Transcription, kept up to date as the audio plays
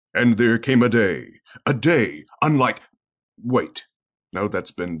And there came a day unlike... Wait, no,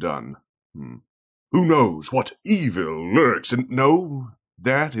 that's been done. Who knows what evil lurks in... No,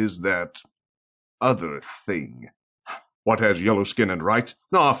 that is that other thing. What has yellow skin and rights?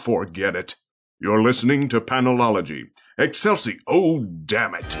 Forget it. You're listening to Panelology. Excelsi, oh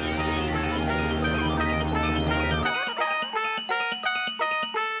damn it.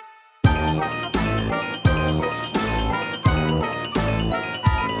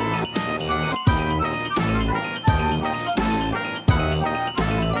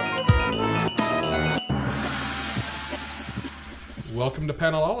 Welcome to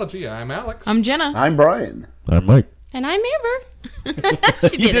Panelology. I'm Alex. I'm Jenna. I'm Brian. I'm Mike. And I'm Amber.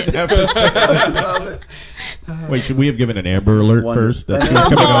 She did it. Have to say that. Wait, should we have given an Amber alert first? That's what's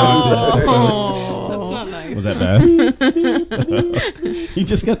coming on. That's not nice. Was that bad? You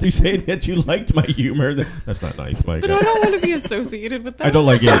just got through saying that you liked my humor. That's not nice, Mike. But I don't want to be associated with that. I don't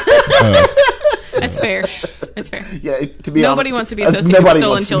like it. That's fair. That's fair. Yeah, to be Nobody honest, wants to be associated with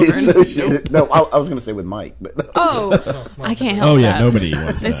stolen children. Nope. No, I was going to say with Mike. But I can't help that. Nobody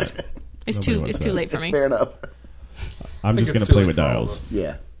wants that. It's too late for me. Fair enough. I'm just going to play with dials.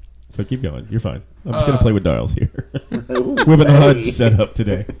 Yeah. So keep going. You're fine. I'm just going to play with dials here. We have an odd setup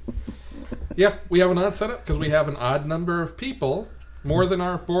today. Yeah, we have an odd setup because we have an odd number of people. More than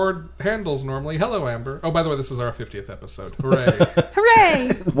our board handles normally. Hello, Amber. Oh, by the way, this is our 50th episode. Hooray.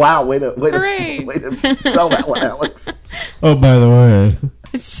 Hooray! Wow, way to sell that one, Alex. Oh, by the way.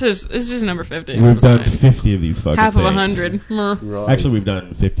 It's just number 50. We've done 50 of these fucking half of things. 100. Right. Actually, we've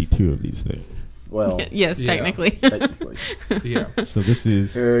done 52 of these things. Well, yes, yeah. technically. Yeah. So this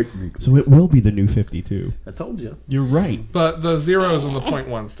is... So it will be the new 52. I told you. You're right. But the zeros and the point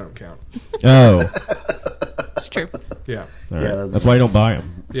ones don't count. Oh. It's true. Yeah. All right. Yeah. That's why I don't buy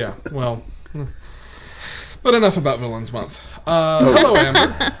them. Yeah, well. But enough about Villains Month. Hello,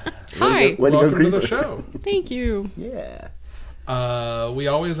 Amber. Hi. Welcome to the show. Thank you. Yeah. We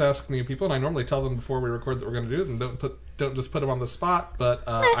always ask new people, and I normally tell them before we record that we're going to do it, and don't just put them on the spot, but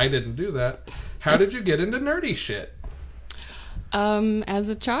I didn't do that. How did you get into nerdy shit? As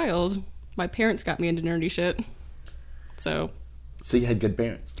a child, my parents got me into nerdy shit. So you had good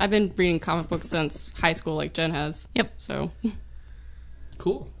parents. I've been reading comic books since high school, like Jen has. Yep. So.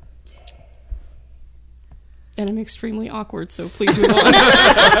 Cool. And I'm extremely awkward, so please move on.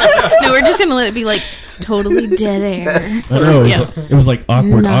 No, we're just going to let it be, like, totally dead air. I know. It was like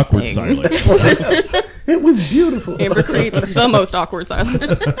awkward silence. It was beautiful. Amber creates the most awkward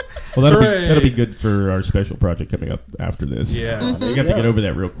silence. Well, that'll be good for our special project coming up after this. Yeah. Mm-hmm. You got to get over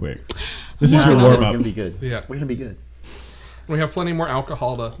that real quick. This is your warm-up. We're going to be good. Yeah. We're going to be good. We have plenty more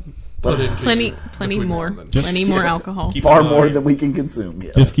alcohol to put in. Plenty more. Plenty more alcohol. Far more than we can consume,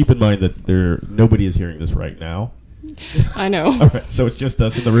 yes. Just keep in mind that nobody is hearing this right now. I know. All right, so it's just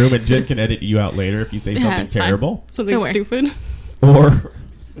us in the room, and Jen can edit you out later if you say something it's fine. terrible. Something stupid. Or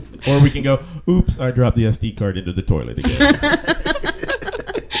we can go, oops, I dropped the SD card into the toilet again.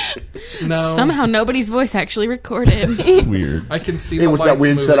 No. Somehow nobody's voice actually recorded. It's weird. I can see It was that lights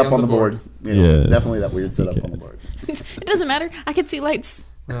weird moving setup on the board. Yeah. Definitely that weird setup on the board. It doesn't matter. I can see lights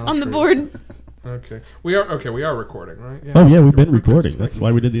Well, on the true. board. Okay. We are recording, right? Yeah. Oh, yeah, we've been recording. That's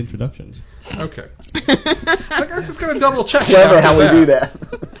why we did the introductions. Okay. Like, I'm just going to double check it Clever after how we do that.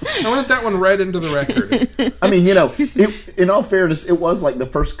 I wanted that one read into the record. I mean, in all fairness, it was like the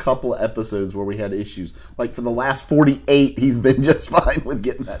first couple of episodes where we had issues. Like for the last 48, he's been just fine with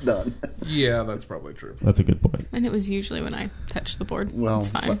getting that done. Yeah, that's probably true. That's a good point. And it was usually when I touched the board. Well,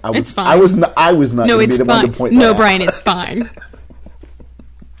 it's fine. it's fine. I was not No, going to it's be the one fine. to point No, that out. Brian, it's fine.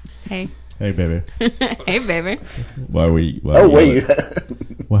 Hey. Hey, baby. Hey, baby. Why are we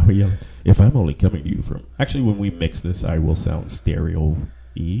yelling? If I'm only coming to you from... Actually, when we mix this, I will sound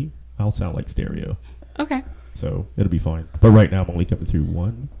stereo-y. I'll sound like stereo. Okay. So, it'll be fine. But right now, I'm only coming through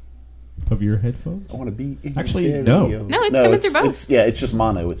one of your headphones. I want to be in Actually, stereo. no. No, it's coming through both. It's just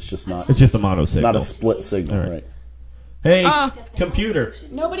mono. It's just not. It's just a mono It's signal. not a split signal, All right. right? Hey, computer.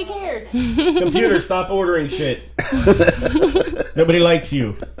 Nobody cares. Computer, stop ordering shit. Nobody likes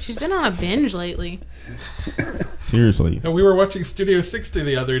you. She's been on a binge lately. Seriously. And we were watching Studio 60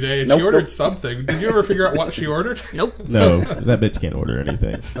 the other day, and she ordered something. Did you ever figure out what she ordered? Nope. No, that bitch can't order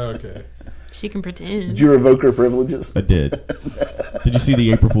anything. Okay. She can pretend. Did you revoke her privileges? I did. Did you see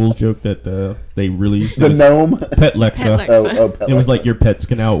the April Fool's joke that they released? The gnome? Pet Lexa. Pet Lexa. Pet It was Lexa. like your pets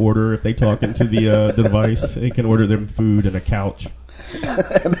can now order if they talk into the device. They can order them food and a couch.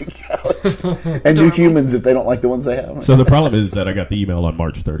 And a couch. And new humans if they don't like the ones they have. So the problem is that I got the email on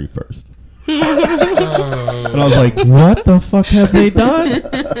March 31st. And I was like, what the fuck have they done?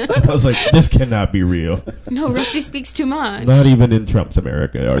 And I was like, this cannot be real. No, Rusty speaks too much. Not even in Trump's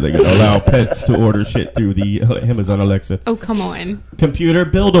America are they going to allow pets to order shit through the Amazon Alexa. Oh, come on. Computer,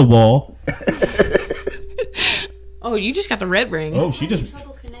 build a wall. Oh, you just got the red ring. Oh, she just...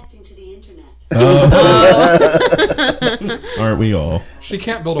 Trouble connecting to the internet. Aren't we all? She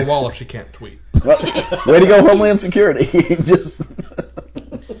can't build a wall if she can't tweet. Well, way to go, Homeland Security. Just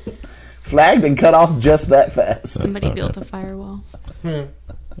flagged and cut off just that fast. Somebody built a firewall. Hmm.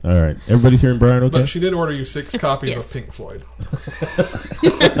 All right. Everybody's hearing Brian okay? But she did order you 6 copies Yes. of Pink Floyd.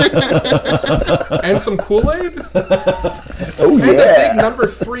 And some Kool-Aid? Oh, And a big yeah. number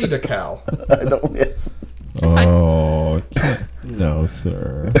 3 decal. I don't, yes. Oh, no,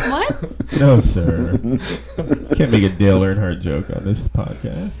 sir. What? No, sir. Can't make a Dale Earnhardt joke on this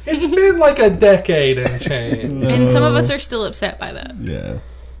podcast. It's been like a decade and change. And some of us are still upset by that. Yeah.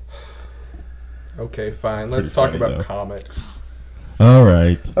 Okay, fine. Let's Pretty talk funny, about though. comics. All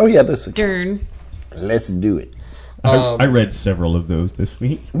right. Oh, yeah, there's a, Dern. let's do it. I read several of those this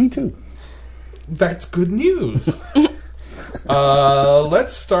week. Me too. That's good news.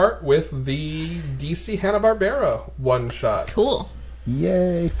 Let's start with the DC Hanna-Barbera one-shot. Cool.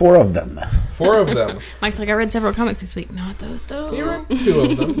 Yay, 4 of them. 4 of them. Mike's like, I read several comics this week. Not those, though. You read 2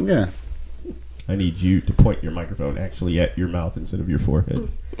 of them. Yeah. I need you to point your microphone actually at your mouth instead of your forehead.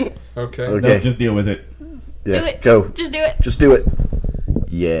 Okay. Okay. No, just deal with it. Yeah. Do it. Go. Just do it. Just do it.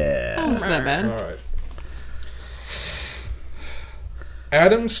 Yeah. Wasn't that bad. All right.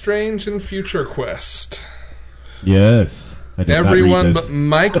 Adam Strange and Future Quest. Yes. I did not read Everyone this. but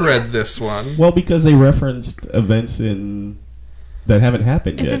Mike read this one. Well, because they referenced events in that haven't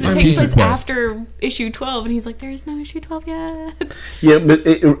happened It yet. says it I takes mean- place Quest. after issue 12, and he's like, there is no issue 12 yet. Yeah, but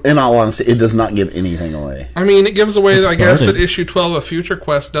in all honesty, it does not give anything away. I mean, it gives away, It I guess, that started. issue 12 of Future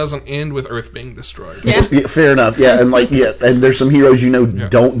Quest doesn't end with Earth being destroyed. Yeah. Yeah, fair enough. Yeah, and and there's some heroes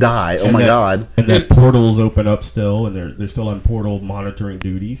don't die. Oh And my that- god. And that portals open up still, and they're still on portal monitoring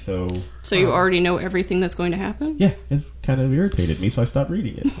duty. So So you already know everything that's going to happen? yeah, it kind of irritated me, so I stopped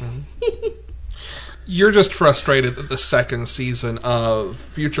reading it. You're just frustrated that the second season of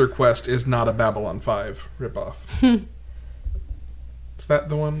Future Quest is not a Babylon 5 ripoff. Is that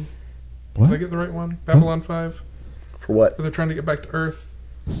the one? Did I What? get the right one? Babylon 5? For what? Where they're trying to get back to Earth,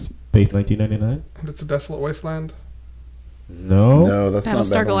 Space 1999? and it's a desolate wasteland? No. No, that's not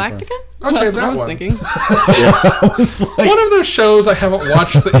Battlestar Babylon Galactica? Okay, That's what that I was one. thinking. I was like, One of those shows I haven't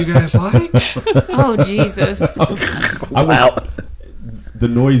watched that you guys like? Oh, Jesus. Wow. the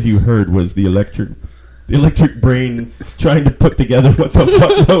noise you heard was the electric brain trying to put together what the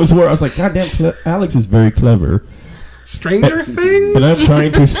fuck those were. I was like, God damn, Alex is very clever. Stranger Things? And I'm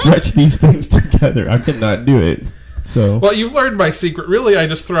trying to stretch these things together. I cannot do it. So Well, you've learned my secret. Really, I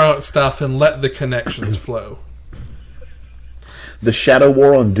just throw out stuff and let the connections flow. The Shadow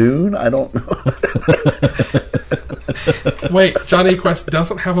War on Dune? I don't know. Wait, Johnny Quest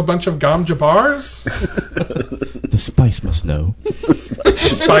doesn't have a bunch of Gamja bars? the spice must know.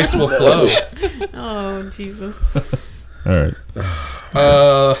 Spice will flow. Oh, Jesus. All right.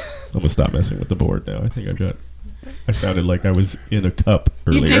 Uh, I'm going to stop messing with the board now. I think I sounded like I was in a cup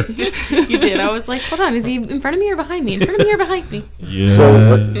You earlier. did. You did. I was like, hold on, is he in front of me or behind me? In front of me or behind me? Yeah.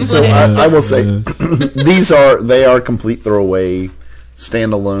 So I will say, they are complete throwaway,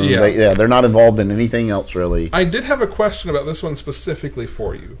 standalone. Yeah. They're not involved in anything else really. I did have a question about this one specifically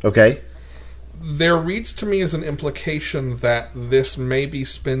for you. Okay. There reads to me as an implication that this maybe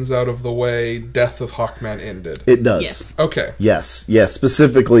spins out of the way Death of Hawkman ended. It does. Yes. Okay. Yes,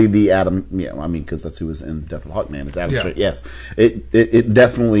 specifically the Adam. Yeah, I mean, because that's who was in Death of Hawkman. Is Adam? Yeah. Strange. Yes, it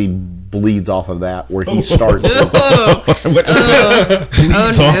definitely bleeds off of that where he starts. Oh, What is that?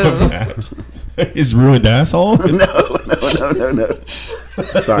 Bleeds off no. of that. His ruined asshole? No.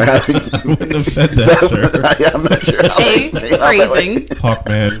 Sorry, I wouldn't have said that, sir. I'm not sure. How A, phrasing.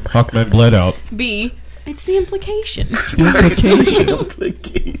 Hawkman bled out. B, it's the implication. Implication.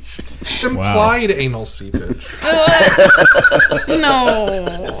 It's implied anal seepage. No.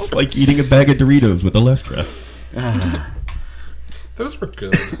 It's like eating a bag of Doritos with Alestra. Those were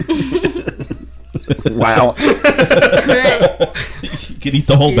good. Wow. You could eat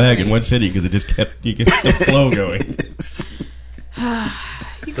the whole bag in one sitting because it just kept the flow going.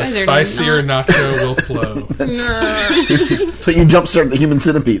 You The guys are spicier not. nacho will flow. So you jumpstart the human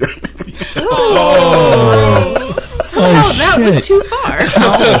centipede. Somehow that was shit. too far.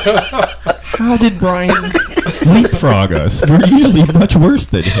 How did Brian leapfrog us? We're usually much worse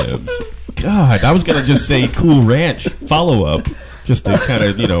than him. God, I was going to just say Cool Ranch follow-up. just to kind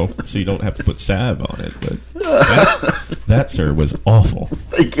of, so you don't have to put salve on it. But that, sir, was awful.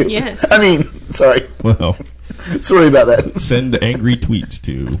 Thank you. Yes. I mean, sorry. Well, Sorry about that. send angry tweets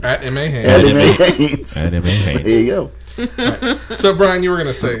to At M.A. Haynes. Anime Haynes. at M.A. Haynes. There you go. So, Brian, you were going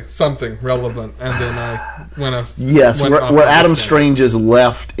to say something relevant, and then I went off. Yes, went off where on Adam this Strange is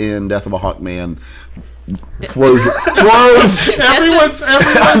left in Death of a Hawkman flows. Everyone's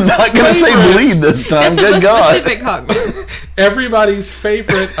I'm not going to say favorite- bleed this time. That's the Good most God. specific Hawkman. Everybody's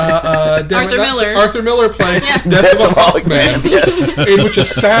favorite Arthur Miller. Arthur Miller play Death of a Death of a Hawkman, Hawkman, yes. in which a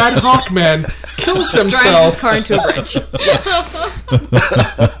sad Hawkman kills Drives his himself, car into a bridge.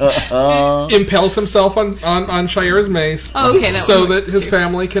 impels himself on Shire's mace, Oh, okay, that so one that works, his too.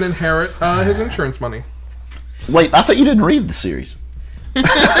 family can inherit his insurance money. Wait, I thought you didn't read the series.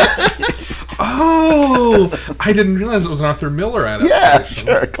 Oh, I didn't realize it was an Arthur Miller Yeah, adaptation.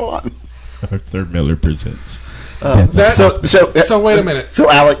 sure. Come on. Arthur Miller presents. That, So wait a minute. So,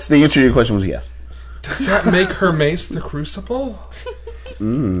 Alex, the answer to your question was yes. Does that make her mace the Crucible?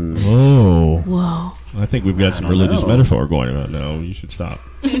 Oh. Whoa. I think we've got some religious metaphor going on now. You should stop.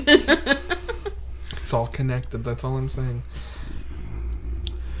 It's all connected. That's all I'm saying.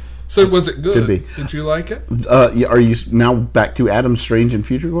 So was it good? Could be. Did you like it? Yeah, are you now back to Adam Strange and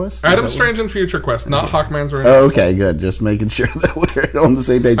Future Quest? Adam Strange and Future Quest, not Hawkman's or Oh, okay, good. Just making sure that we're on the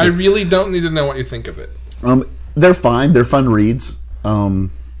same page. I really don't need to know what you think of it. They're fine. They're fun reads.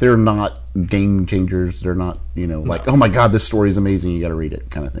 They're not game changers. They're not, like, oh my god, this story is amazing. You got to read it,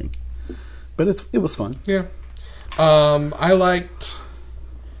 kind of thing. But it was fun. Yeah. I liked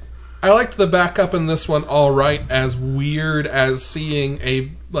the backup in this one all right, as weird as seeing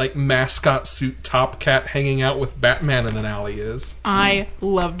a mascot suit Top Cat hanging out with Batman in an alley is. I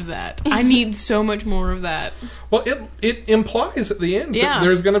loved that. I need so much more of that. Well, it implies at the end Yeah. that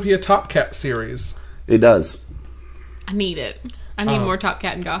there's going to be a Top Cat series. It does. I need it. I need more Top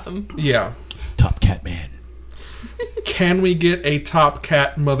Cat in Gotham. Yeah. Top Cat Man. Can we get a Top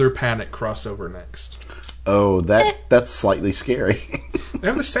Cat Mother Panic crossover next? Oh, that's slightly scary. They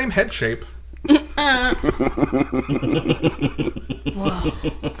have the same head shape.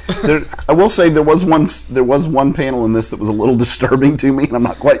 I will say there was one panel in this that was a little disturbing to me, and I'm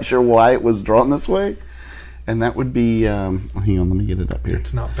not quite sure why it was drawn this way. And that would be hang on, let me get it up here.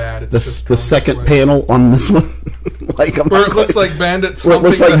 It's not bad. It's The just drawn second this way. panel on this one, Where it looks like Bandit's where it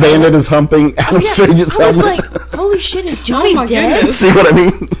looks like humping the Bandit helmet. is humping Adam Strange's I was helmet. like, holy shit, is Johnny my dead? goodness. See what I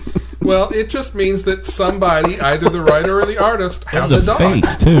mean? Well, it just means that somebody, either the writer or the artist, That has was a dog.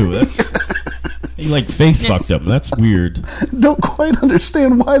 face, too. He, face fucked him. That's weird. Don't quite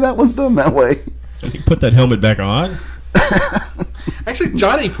understand why that was done that way. He put that helmet back on? Actually,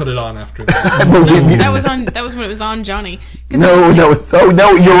 Johnny put it on after that. Believe me. That was when it was on Johnny. 'Cause No, no,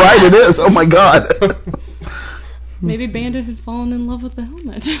 you're right. It is. Oh my god. maybe Bandit had fallen in love with the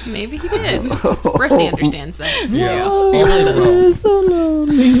helmet. Maybe he did. Rusty understands that. Yeah. He really does.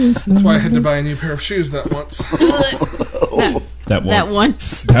 That's why I had to buy a new pair of shoes that once. That once. That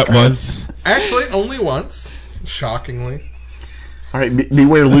once. That once. Actually, only once. Shockingly. All right,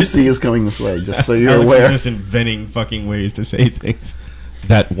 beware, Lucy is coming this way. Just so you're Alex aware. is just inventing fucking ways to say things.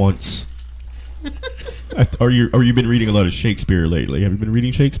 That once. Are you been reading a lot of Shakespeare lately? Have you been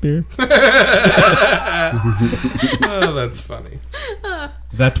reading Shakespeare? Oh, that's funny.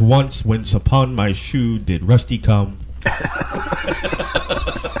 That once whence upon my shoe did Rusty come.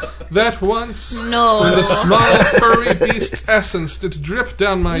 That once, No. when the small furry beast's essence did drip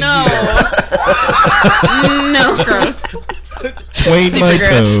down my No. heel. No, gross. Twain Super my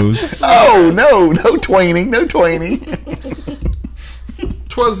gross. toes. Oh, no twining, no twining.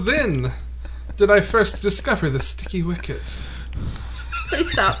 'Twas then did I first discover the sticky wicket. Please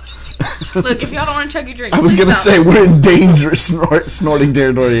stop. Look, if y'all don't want to chug your drink, I was please going to stop. say, we're in dangerous snorting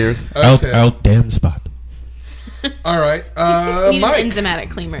territory here. Okay. Out damn spot. All right. We need Mike, an enzymatic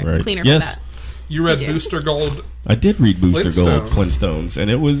cleaner Right. for Yes. that. you read You do. Booster Gold. I did read Booster Gold Flintstones. Flintstones,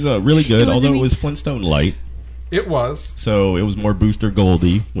 and it was really good, It was although it amazing. was Flintstone light, It was. so it was more Booster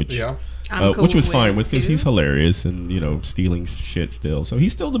Goldy, which Yeah. I'm cool which was with fine with because too. he's hilarious and stealing shit still. So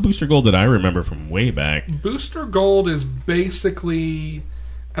he's still the Booster Gold that I remember from way back. Booster Gold is basically,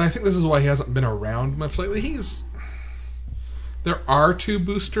 and I think this is why he hasn't been around much lately. There are two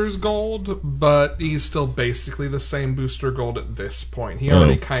Boosters Gold, but he's still basically the same Booster Gold at this point. He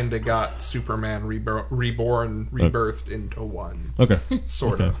already kind of got Superman rebirthed into one. Okay,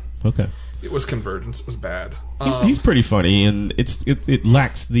 Sorta. Okay. It was Convergence. It was bad. He's pretty funny, and it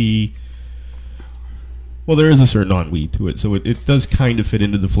lacks the Well, there is a certain ennui to it, so it does kind of fit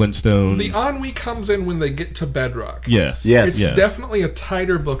into the Flintstones. The ennui comes in when they get to Bedrock. Yes. Yes. It's Yeah. definitely a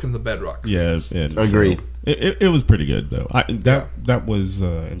tighter book in the Bedrock Yes, scenes. and Agreed. so it was pretty good though. That was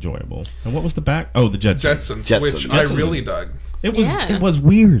enjoyable. And what was the back? Oh, the Jetsons. Jetsons, which I Jetsons. really dug. Yeah. It was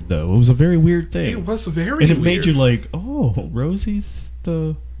weird though. It was a very weird thing. It was very and it weird. made you like, oh, Rosie's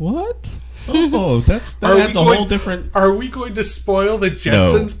the what? Oh, that Are we adds a going- whole different. Are we going to spoil the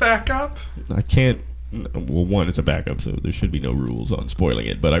Jetsons backup? I can't. Well, one, it's a backup, so there should be no rules on spoiling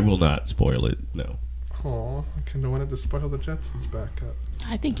it. But I will not spoil it. No, Oh, I kind of wanted to spoil the Jetsons backup.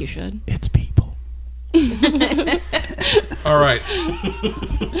 I think you should. it's people. All right.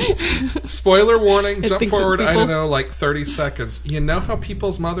 Spoiler warning. It Jump thinks it's forward, I people. don't know, like 30 seconds. You know how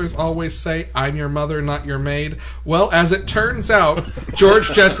people's mothers always say, I'm your mother, not your maid? Well, as it turns out, George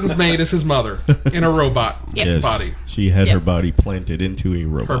Jetson's maid is his mother in a robot Yes, body. she had Yep. her body planted into a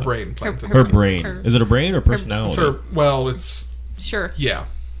robot. Her brain planted. Her brain. Her- Is it a brain or personality? It's her, well, it's, Sure. yeah.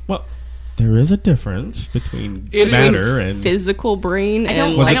 Well, there is a difference between It matter is and Physical brain. I don't-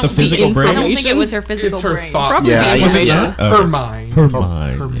 and Was it I the don't physical think, brain? I don't think it was her physical It's her brain. thought. Probably Yeah, the I- Was it information. not? Okay. Her mind. Her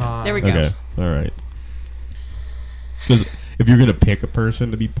mind. Her mind. There we go. Okay, all right. Because if you're gonna pick a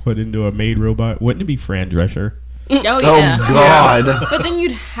person to be put into a maid robot, wouldn't it be Fran Drescher? Oh Oh yeah. God! But then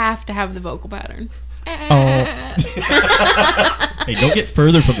you'd have to have the vocal pattern. Oh. Hey, don't get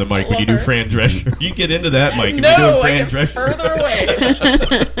further from the mic when you do Love her. Fran Drescher. You get into that mic if you're doing Fran Drescher. further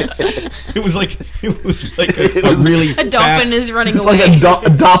away. It was like a, It was- really A dolphin fast, is running It's away. like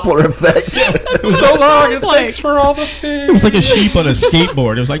a Doppler effect. So long, and like- thanks for all the fish. It was like a sheep on a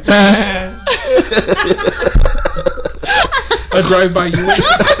skateboard. It was like A drive-by you.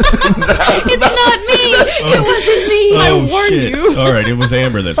 It's not me. It wasn't me. Oh, I warned shit. you. All right, it was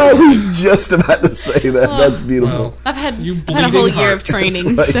Amber that I said it. was just about to say that. That's beautiful. Well, I've had You I've had a whole bleeding year of hearts.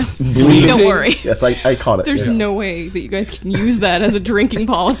 training, Right. so Bleeding. don't worry. Yes, I caught it. There's yes. no way that you guys can use that as a drinking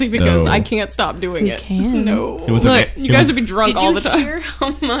policy because No. I can't stop doing it. can. No. It was a Look, ma- you it guys was- would be drunk Did all you the time. hear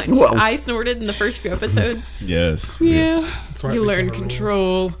how much Well- I snorted in the first few episodes? Yes. Yeah. that's right, You we learn can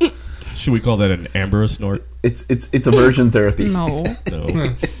roll. control. Should we call that an Amber snort? It's immersion therapy. No.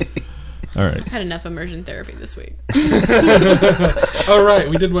 No. All right. I've had enough immersion therapy this week. All right,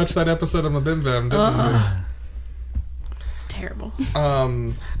 we did watch that episode of Mabim Bam, didn't It's terrible. we?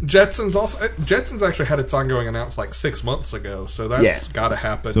 Jetsons actually had its ongoing announced like 6 months ago, so that's Yeah. got to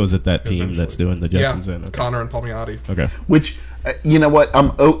happen. So is it that team that's doing the yeah, Jetsons in? Okay. Connor and Palmiotti. Okay. Which, you know what?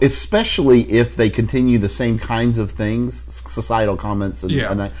 Especially if they continue the same kinds of things, societal comments, and,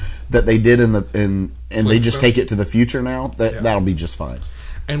 Yeah. and that they did and they just Flintstones. take it to the future now. Yeah. That'll be just fine.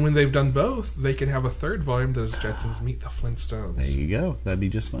 And when they've done both, they can have a third volume that is Jetsons Meet the Flintstones. There you go. That'd be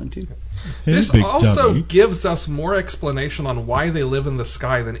just fine too. This Hey, big also dummy. gives us more explanation on why they live in the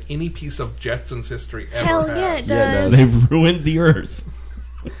sky than any piece of Jetsons history ever Hell has. yeah, it Yeah, it does. does. They've ruined the Earth.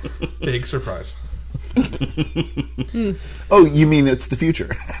 Big surprise. Oh, you mean it's the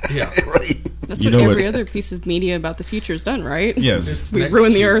future? Yeah. Right. That's You what know every what- other piece of media about the future's done, right? Yes. It's We next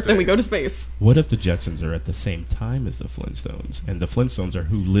ruin the Earth Tuesday. and we go to space. What if the Jetsons are at the same time as the Flintstones, and the Flintstones are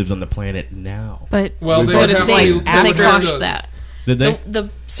who lives on the planet now? But Well, they but would it's have like to- they they would have crushed to- that. Did they? The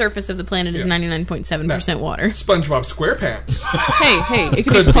surface of the planet is Yeah. 99.7% water. SpongeBob SquarePants. Hey, it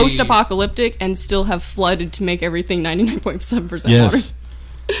could Could be be- post-apocalyptic and still have flooded to make everything 99.7% water. Yes.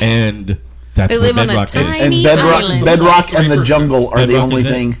 And that's They what live on a Bedrock is. tiny- And Island. Bedrock and the 3%. jungle are the Bedrock only is it.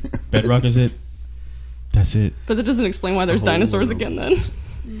 thing. Bedrock is it. That's it. But that doesn't explain why there's the whole dinosaurs world. again then.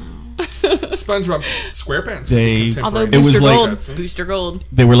 SpongeBob SquarePants. They- would be Although contemporary. was Booster like- Gold, Jetsons. Booster Gold.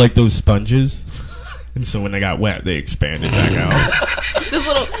 They were like those sponges, and so when they got wet, they expanded back out. This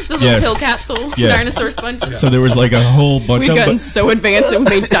little Yes. pill capsule Yes. dinosaur sponge. So there was like a whole bunch We've of gotten but, so advanced that we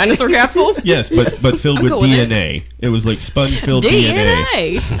made dinosaur capsules. yes, but filled I'm with cool with it. DNA. It was like sponge filled DNA.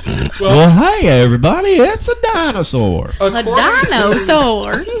 DNA. Well, hi everybody, it's a dinosaur. A According to-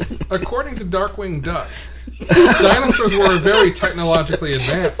 dinosaur. According to Darkwing Duck, dinosaurs were very technologically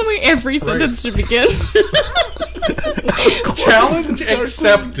advanced. That's the way every sentence should begin. Challenge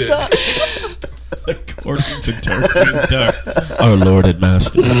accepted. According to Darkwing Duck, our Lord and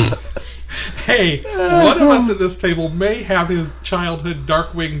Master. Hey, one of us at this table may have his childhood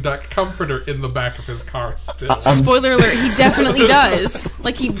Darkwing Duck comforter in the back of his car still. Spoiler alert, he definitely does.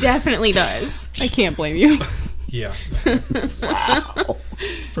 Like, he definitely does. I can't blame you. Yeah.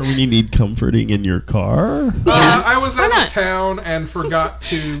 For when you need comforting in your car. I was out not? of town and forgot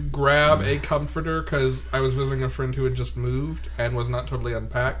to grab a comforter because I was visiting a friend who had just moved and was not totally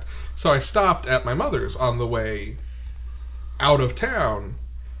unpacked. So I stopped at my mother's on the way out of town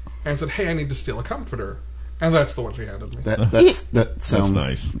and said, hey, I need to steal a comforter. And that's the one she handed me. That sounds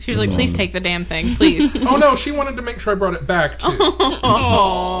nice. She was like, please take the damn thing, please. Oh, no, she wanted to make sure I brought it back, too.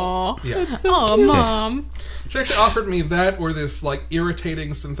 Oh, Yeah. Mom. She actually offered me that or this, like,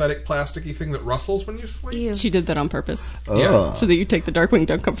 irritating synthetic plasticky thing that rustles when you sleep. Ew. She did that on purpose. Yeah. So that you take the Darkwing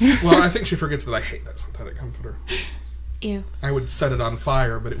Duck comforter. Well, I think she forgets that I hate that synthetic comforter. Ew. I would set it on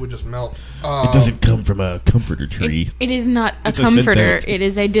fire, but it would just melt. It doesn't come from a comforter tree. It is not a It's a comforter. synthetic. It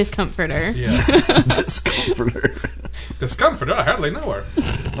is a discomforter. Yes. discomforter. Discomforter? I hardly know her.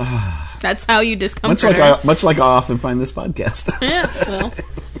 That's how you discomfort Much like I often find this podcast. Yeah, well.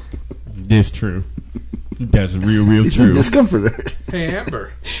 It's true. That's real It's true. a discomforter. Hey,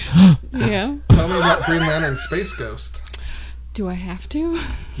 Amber. Yeah. Tell me about Green Lantern Space Ghost. Do I have to?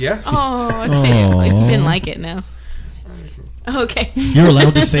 Yes? Oh, Sam. If you didn't like it, no. Okay. You're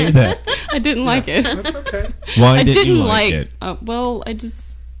allowed to say that. I didn't like it. That's okay. Why I didn't you didn't like it? Well, I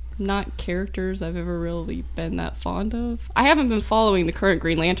just not characters I've ever really been that fond of. I haven't been following the current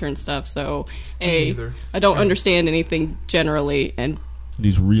Green Lantern stuff, so neither. I don't understand anything generally, and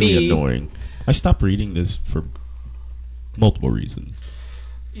He's really B. annoying. I stopped reading this for multiple reasons.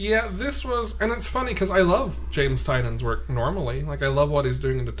 Yeah, this was... And it's funny, because I love James Tynan's work normally. Like, I love what he's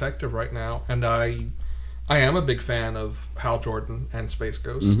doing in Detective right now, and I am a big fan of Hal Jordan and Space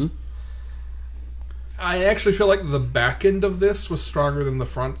Ghost. Mm-hmm. I actually feel like the back end of this was stronger than the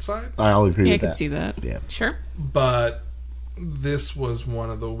front side, I'll agree yeah, I with that. can see that. Yeah. Sure. but this was one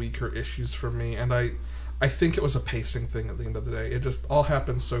of the weaker issues for me, and I think it was a pacing thing at the end of the day. It just all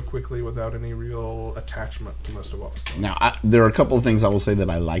happened so quickly without any real attachment to most of what was going on. Now, there are a couple of things I will say that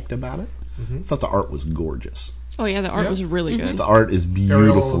I liked about it. I thought the art was gorgeous. Oh yeah, the art Yeah. was really good. The art is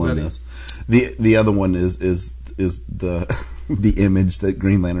beautiful in Olivetti. this. The other one is the the image that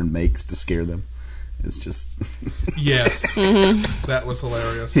Green Lantern makes to scare them. It's just Yes. That was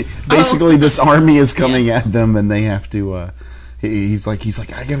hilarious. basically this army is coming at them, and they have to. He's like,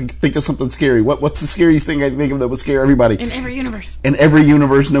 I gotta think of something scary. What's the scariest thing I can think of that would scare everybody In every universe. in every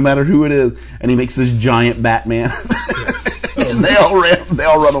universe, no matter who it is? And he makes this giant Batman. And they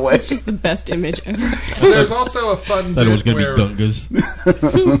all run away. It's just the best image ever. There's also a fun Thought bit it was going to where be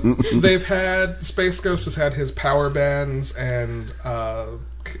Gungas. they've had... Space Ghost has had his power bands, and...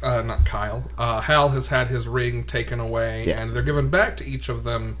 not Kyle. Hal has had his ring taken away, Yeah. and they're given back to each of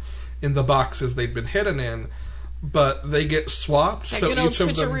them in the boxes they've been hidden in, but they get swapped, That so good old each of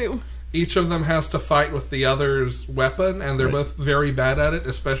switcheroo. them... Each of them has to fight with the other's weapon, and they're both very bad at it,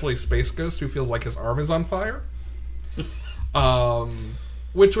 especially Space Ghost, who feels like his arm is on fire.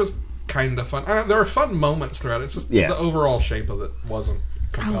 Which was kind of fun. There are fun moments throughout it. It's just the overall shape of it wasn't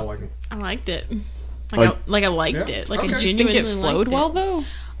compelling. I liked it. I Like- liked Yeah? it. Like, Okay. I Do Think genuinely it flowed liked well it. though.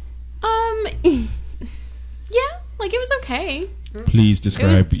 Yeah, like, it was okay. Please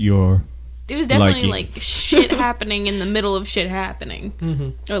describe your... It was definitely, Liking. like, shit happening in the middle of shit happening.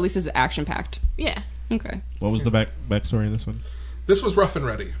 Or at least it's action packed. Yeah. Okay. What was the backstory in this one? This was Rough and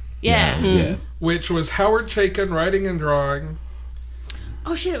Ready, Yeah. Yeah. which was Howard Chaykin writing and drawing.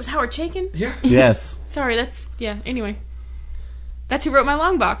 Oh, shit, it was Howard Chaykin? Yeah. Yes. Sorry, anyway. That's who wrote my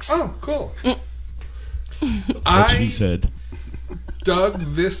long box. Oh, cool. That's what she I said. dug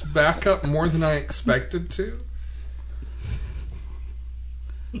this back up more than I expected to.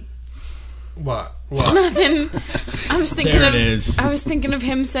 What? Nothing. I was thinking There of it is. I was thinking of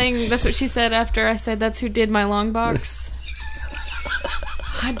him saying that's what she said after I said that's who did my long box.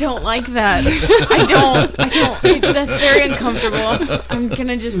 I don't like that. I don't. That's very uncomfortable. I'm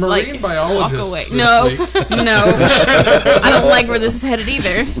gonna just Marine walk biologists away. this No, week. no. I don't like where this is headed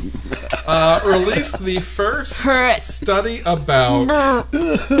either. Released the first Her- study about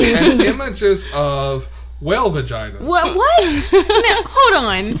and images of whale vaginas. What? No,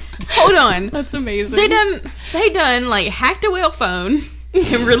 hold on. That's amazing. They done like hacked a whale phone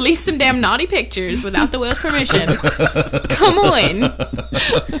and released some damn naughty pictures without the whale's permission. Come on.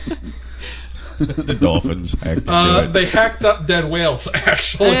 The dolphins acted They hacked up dead whales,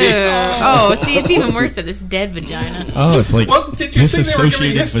 actually. Oh, see, it's even worse that it's dead vagina. Oh, it's like Well, did you think they were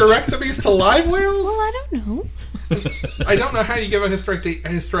giving disassociated hysterectomies to live whales? Well, I don't know. I don't know how you give a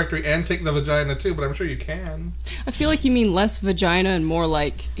hysterectomy and take the vagina too, but I'm sure you can. I feel like you mean less vagina and more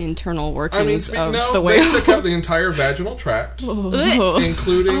like internal workings of the they whale. took out the entire vaginal tract,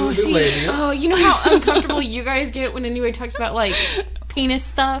 including the See, labia. oh, you know how uncomfortable you guys get when anybody talks about like penis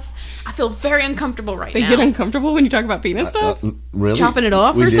stuff? I feel very uncomfortable right They now. get uncomfortable when you talk about penis stuff? Really? Chopping it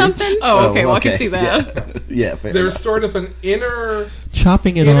off We or do? something? Oh, okay. Well, I can see that. Yeah, fair There's enough. sort of an inner.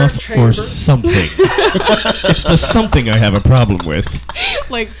 Chopping it Inner off chamber. or something. It's the something I have a problem with.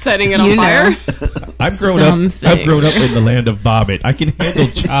 Like setting it on You know. fire. I've grown up in the land of Bobbit. I can handle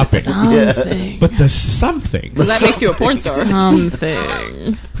chopping, Something. but the something. That makes you a porn star.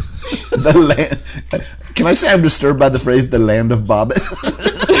 Something. The land. Can I say I'm disturbed by the phrase "the land of Bobbit"?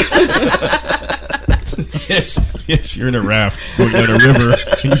 Yes, you're in a raft going down a river,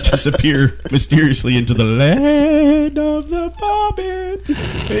 and you disappear mysteriously into the land of the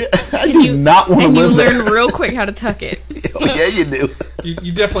Bobbits. I do not want to And you live learn there. real quick how to tuck it. Oh, yeah, you do.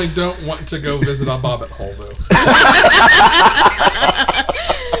 You definitely don't want to go visit a bobbit hole, though.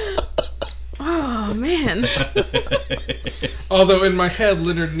 Oh, man. Although in my head,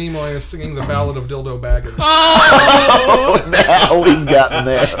 Leonard Nimoy is singing the Ballad of Dildo Baggins. Oh, now we've gotten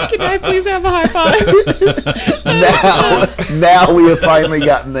there. Can I please have a high five? Now we have finally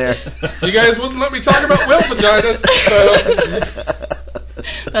gotten there. You guys wouldn't let me talk about whale vaginas, so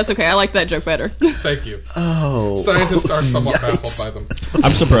That's okay. I like that joke better. thank you. Oh, Scientists are somewhat Yikes. baffled by them.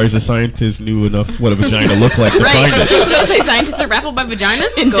 I'm surprised the scientists knew enough what a vagina looked like to Right. find I it. was going to say scientists are baffled by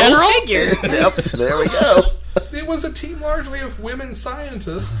vaginas. In Go general? figure. Yep, there we go. It was a team largely of women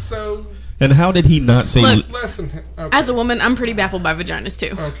scientists, so And how did he not say? Look, lesson. Okay, As a woman, I'm pretty baffled by vaginas,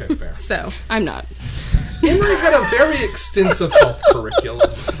 too. okay, fair. So, I'm not. Emory had a very extensive health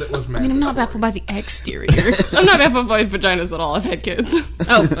curriculum that was I'm mandatory. not baffled by the exterior. I'm not baffled by vaginas at all. I've had kids.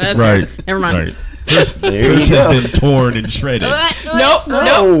 Oh, that's right. Never mind. Right. There Hers you has go. been torn and shredded. Nope.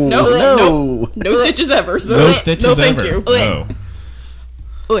 No. No stitches ever. So No stitches no, thank ever. you. No.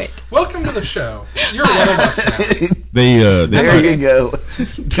 Wait. Welcome to the show. You're one of us now. They There you go.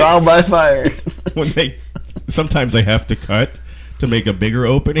 Trial by fire. when they sometimes they have to cut to make a bigger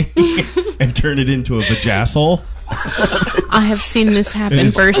opening and turn it into a vajassole. I have seen this happen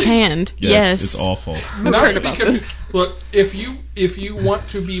It's- firsthand. Yes. It's awful. Not heard to be about confu- this. Look, if you want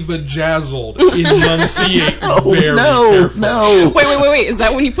to be vajazzled, enunciate Oh, very no, carefully. no. Wait. Is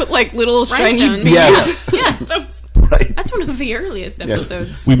that when you put like little shiny Rhinestones. beads? Yes. Yes. Right. That's one of the earliest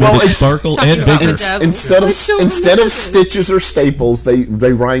episodes. We made Well, it it's- sparkle talking and about bigger. vajazzle. Instead of I don't instead remember of this. stitches or staples, they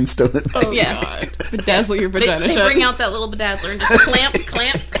rhinestone it. Oh Yeah. God. Bedazzle your They vagina shut. bring out that little bedazzler and just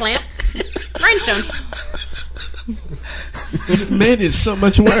clamp. Rhinestone. Man, it's so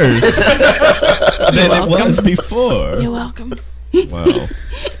much worse than it was before. You're welcome. Wow.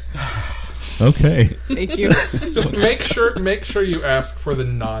 Okay. Thank you. Just make sure you ask for the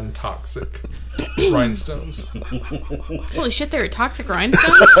non-toxic rhinestones. Holy shit, there are toxic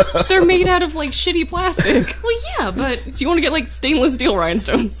rhinestones? They're made out of like shitty plastic. Well, yeah, but So you want to get like stainless steel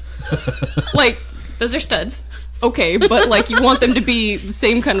rhinestones. Like, those are studs. okay, but like you want them to be the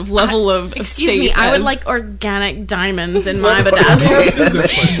same kind of level of Excuse safe me, I would as- like organic diamonds in my Let me bedazzle. ask you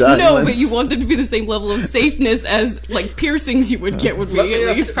this way. No, Diamonds. but you want them to be the same level of safeness as like piercings you would get would be Let me at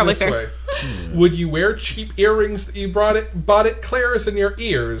ask least it probably this fair. way. Would you wear cheap earrings that you bought at Claire's in your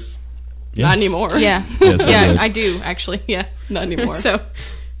ears? Yes. Not anymore. Yeah. Yes, I yeah, would. I do, actually. Yeah. Not anymore. So,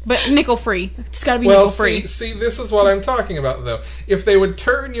 but nickel free. It's gotta be Well, nickel free. see, this is what I'm talking about, though. If they would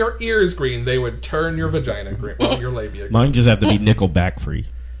turn your ears green, they would turn your vagina green. Well, your labia green. Mine just have to be nickel back free.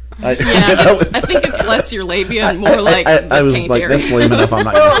 I think it's less your labia and more like I the was taint like, area. that's lame enough. I'm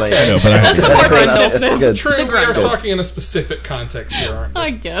not going to say I it. know, but I have That's to. the part That's that's good. True, we are ground. talking in a specific context here, aren't we? I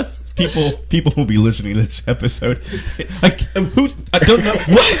guess. People will be listening to this episode. I don't know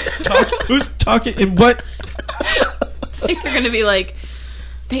what who's talking and what. I think they're gonna be like,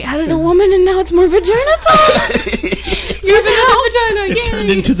 they added a woman and now it's more vagina talk. Using a vagina, yay! Turned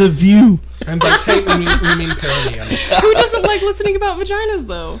into the View. And by tape, we mean perineum. Who doesn't like listening about vaginas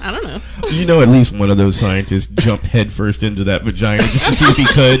though? I don't know. You know, at least one of those scientists jumped headfirst into that vagina just to see if he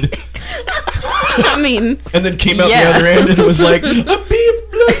could, I mean, and then came out Yeah. the other end and was like, "I'm being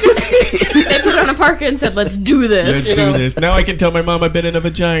blooded." they put on a parka and said, let's do Let's this. do this. Now I can tell my mom I've been in a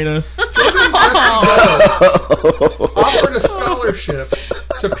vagina. Offered a scholarship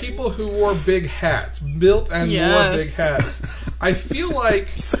to people who wore big hats, built and wore Yes. big hats. I feel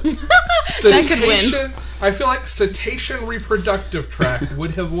like That could win. cetacean. I feel like cetacean reproductive tract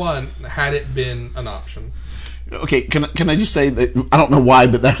would have won had it been an option. Okay, can I just say that I don't know why,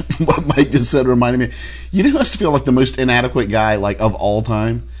 but that what Mike just said reminded me. You know who I just feel like the most inadequate guy like of all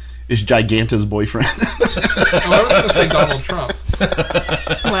time is Giganta's boyfriend. Oh, I was going to say Donald Trump.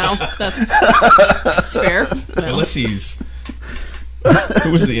 Well, that's fair. Well, Unless he's.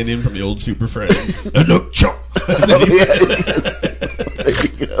 Who was the Indian from the old Super Friends? Look, chop. There you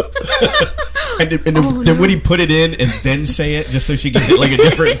go. then would he put it in and then say it just so she could get like a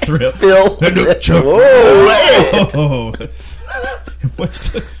different thrill? Phil. No, Chuck. Whoa, hey.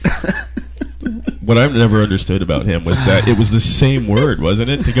 What's the... What I've never understood about him was that it was the same word, wasn't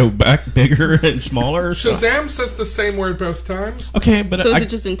it? To go back bigger and smaller? Shazam says the same word both times. Okay, but So is it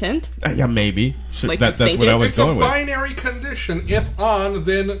just intent? yeah, maybe. Like That's they what I was It's a going with. binary condition. If on,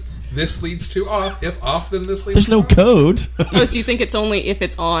 then this leads to off. If off, then this leads There's to no on. code. Oh, so you think it's only if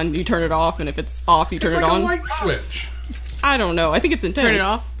it's on, you turn it off, and if it's off, you turn It's it like on? a light switch. I don't know. I think it's intent. Turn it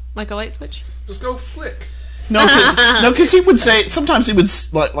off like a light switch. Just go flick. No, because he would say sometimes he would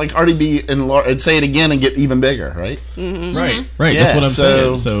like already be enlarged and say it again and get even bigger, right? Right. Yeah, That's what I'm so-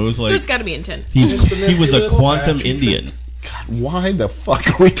 saying. So it was So like it's got to be intent. he was a Little quantum patchy Indian Why the fuck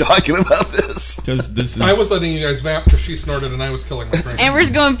are we talking about this? because this is. I was letting you guys vamp because she snorted and I was killing my friend. Amber's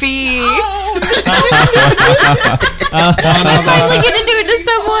going pee. Oh, I'm finally gonna do it to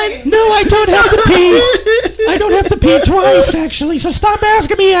someone. No, I don't have to pee. I don't have to pee twice, actually. So stop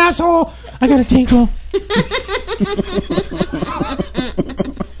asking me, asshole. I got a tinkle.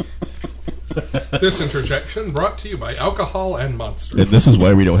 This interjection brought to you by alcohol and monsters. And this is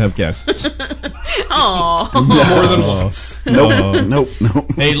why we don't have guests. Aw. More than once. Nope.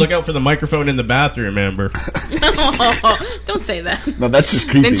 Hey, look out for the microphone in the bathroom, Amber. Don't say that. No, that's just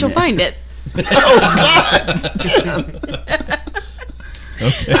creepy. Then she'll man. find it.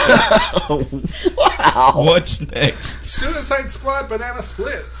 What's next? Suicide Squad Banana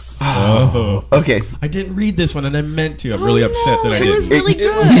Splits. Oh. Okay, I didn't read this one, and I meant to. I'm really upset that I It didn't. was really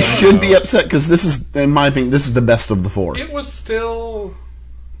It was- good. you should be upset because this is, in my opinion, this is the best of the four. It was still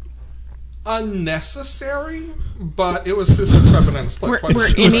unnecessary, but it was Suicide Squad Banana Splits.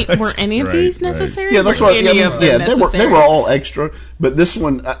 Were any of Right, these right. necessary? Yeah, that's Were what. any Yeah, of them they necessary? were all extra, but this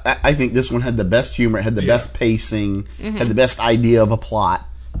one, I think this one had the best humor, it had the Yeah. best pacing, had the best idea of a plot.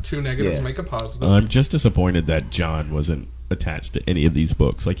 Two negatives Yeah. make a positive. I'm just disappointed that John wasn't attached to any of these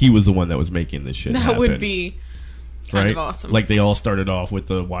books. Like, he was the one that was making this shit That happen. would be kind right? of awesome. Like, they all started off with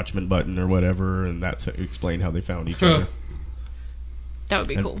the Watchman button or whatever, and that's explained how they found each other. that would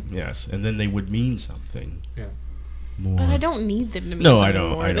be And- cool. Yes, and then they would mean something Yeah. more. But I don't need them to mean No, something I don't.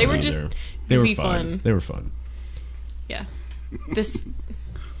 more. I don't They were either. just They were goofy fun. They were fun. Yeah. This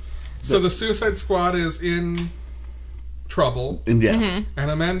So the Suicide Squad is in trouble, And yes, and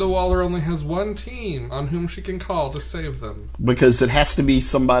Amanda Waller only has one team on whom she can call to save them. because it has to be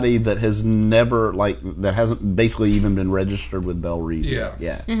somebody that has never, that hasn't basically even been registered with Belle Reeve. Yeah.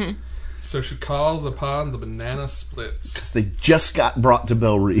 Yeah. So she calls upon the Banana Splits. Because they just got brought to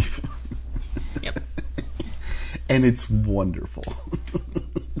Belle Reeve. Yep. And it's wonderful.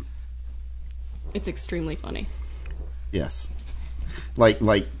 It's extremely funny. Yes. Like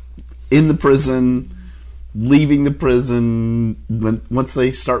in the prison, leaving the prison, once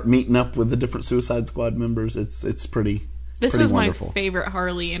they start meeting up with the different Suicide Squad members, it's pretty This pretty was wonderful. my favorite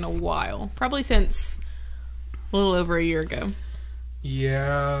Harley in a while. Probably since a little over a year ago.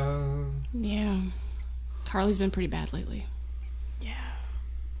 Yeah. Yeah. Harley's been pretty bad lately.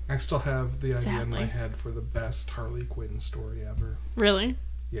 I still have the idea in my Sadly. head for the best Harley Quinn story ever. Really?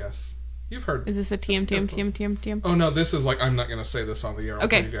 Yes. You've heard. Is this a TM? Oh, no, this is like, I'm not going to say this on the air. I'll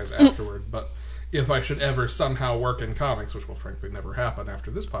Okay. tell you guys afterward. But if I should ever somehow work in comics, which will frankly never happen after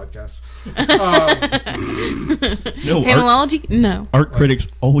this podcast, No, art, Panelology? No. art critics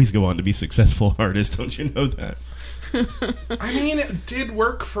always go on to be successful artists. Don't you know that? I mean, it did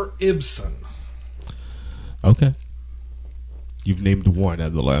work for Ibsen. Okay. You've named one out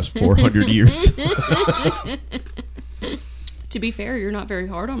of the last 400 years. To be fair, you're not very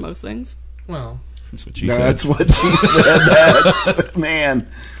hard on most things. Well, That's what she That's said. what she said. That's, man.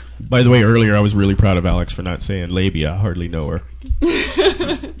 By the way, earlier I was really proud of Alex for not saying labia. I hardly know her. oh,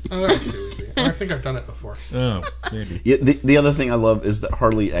 that was too easy. I think I've done it before. Oh, maybe. Yeah, the other thing I love is that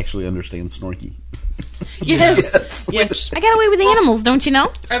Harley actually understands Snorky. Yes. Yes. I got away with animals, don't you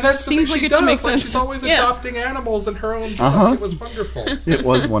know? And that's the Seems thing like she it does. should make Like, sense. she's always Yeah. adopting animals in her own book. Uh-huh. It was wonderful. It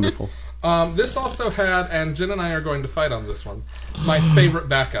was wonderful. This also had, and Jen and I are going to fight on this one, my favorite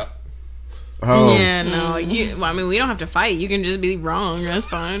backup. Oh, Yeah, no. Well, I mean, we don't have to fight. You can just be wrong. That's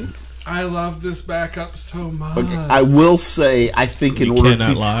fine. I love this backup so much. okay. I will say, I think in You order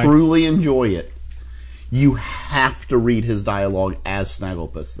cannot to lie. truly enjoy it, you have to read his dialogue as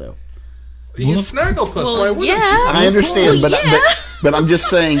Snagglepuss, though. He's Snagglepuss. Well, Why wouldn't yeah. you? I understand, Well, yeah. but I'm just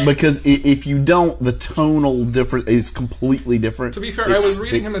saying because if you don't, the tonal difference is completely different. To be fair, I It's- was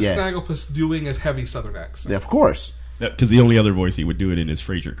reading him as yeah. Snagglepuss doing a heavy Southern accent. Yeah, of course. Because the only other voice he would do it in is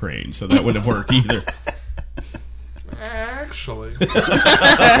Fraser Crane, so that wouldn't have worked either. Actually,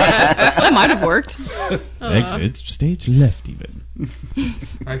 That might have worked. Exit stage left, even.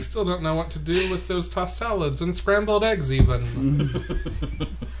 I still don't know what to do with those tossed salads and scrambled eggs, even.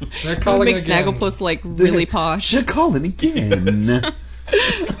 They're That calling makes again. Snagglepuss like really posh. They're calling again.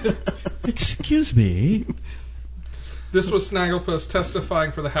 Excuse me. This was Snagglepuss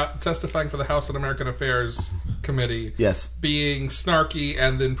testifying for the House Un-American Affairs Committee, Yes. being snarky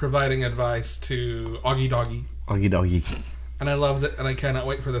and then providing advice to Augie Doggy. Augie doggy. And I loved it, and I cannot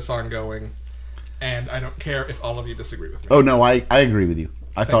wait for this ongoing. And I don't care if all of you disagree with me. Oh no, I agree with you.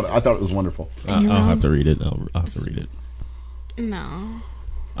 I thought it was wonderful. I'll have to read it. I'll have to read it. No.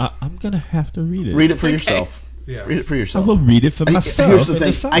 I'm gonna have to read it. Read it for yourself. Yes. Read it for I yourself. will read it for myself. Here's the and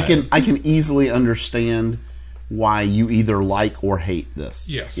thing: decide. I can easily understand why you either like or hate this.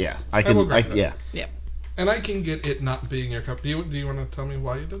 Yes. Yeah. I I can. will agree with that. Yeah. Yep. And I can get it not being your cup. Do you want to tell me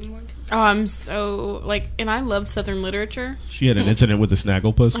why you didn't like it? Oh, I'm so and I love Southern literature. She had an incident with the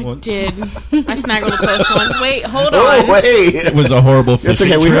Snagglepuss I once. did. I snaggled a post once. Wait, hold on. Oh wait. It was a horrible fishing It's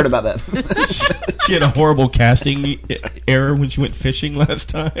okay. We trip. heard about that. She had a horrible casting error when she went fishing last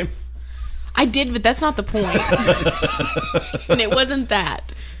time. I did, but that's not the point. And it wasn't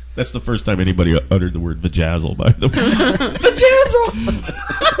that. That's the first time anybody uttered the word vajazzle, by the way.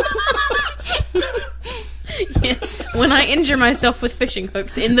 Yes. When I injure myself with fishing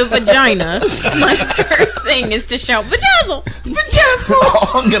hooks in the vagina, my first thing is to shout, "Vajazzle!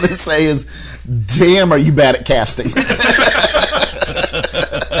 Vajazzle!" All I'm gonna say is, damn, are you bad at casting?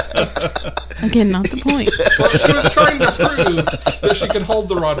 Again, not the point. Well, she was trying to prove that she could hold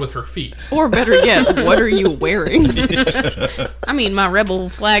the rod with her feet. Or better yet, what are you wearing? I mean, my rebel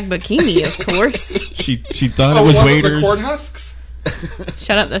flag bikini, of course. She thought it was wasn't waiters. the corn husks?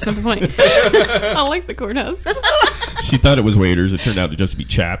 Shut up, that's not the point. I like the courthouse. She thought it was waiters. It turned out to just be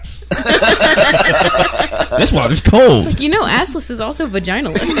chaps. This water's cold, You know, assless is also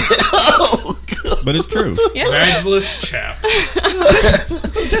vaginaless. but it's true. Yeah. Vaginalist chap.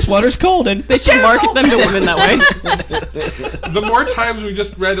 This water's cold, and They should market them to women that way. The more times we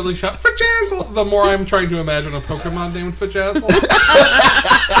just randomly shout Fajazzle, the more I'm trying to imagine a Pokemon named Fajazzle.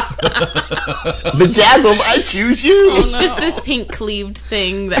 Vajazzle, I choose you. It's just this pink cleaved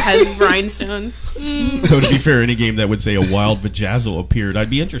thing that has rhinestones. though to be fair, any game that would say a wild vajazzle appeared, I'd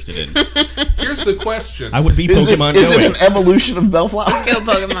be interested in. Here's the question. I would be Is Pokemon it going. an evolution of Bellflower? Go,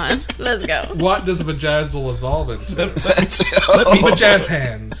 Pokemon. Let's go. What does Vajazzle evolve into? Let me- Vajazz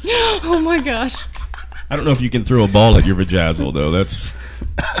hands. Oh my gosh. I don't know if you can throw a ball at your vajazzle, though. That's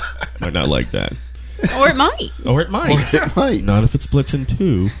might not like that. Or it might. Or it might. Right. Not if it splits in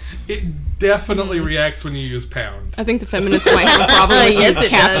two. It definitely reacts when you use pound. I think the feminists might have a problem with Yes, it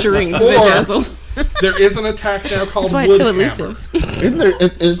capturing the does. Or- vajazzle. There is an attack now called That's why it's so Woodhammer. elusive. Isn't there?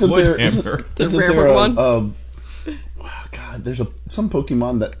 Isn't there? Woodhammer. The Isn't rare there a, one. oh, God, there's some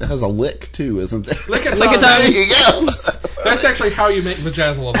Pokemon that has a lick too, isn't there? Lickitung. Lickitung. There you go. That's actually how you make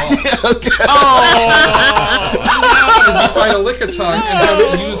Vajazzle evolve. Okay. Is you find a Lickitung and have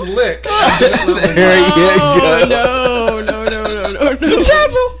it use lick. There you go. No.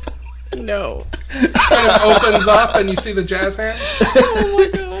 Vajazzle! No. Kind of opens up and you see the jazz hand. Oh my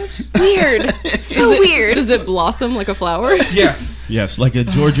gosh. Weird. So weird. Does it blossom like a flower? Yes. Yes, like a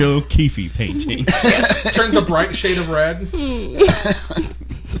Giorgio O'Keeffe painting. Turns a bright shade of red. I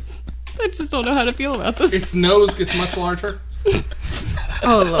just don't know how to feel about this. Its nose gets much larger.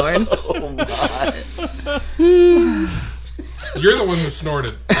 Oh, Lord. You're the one who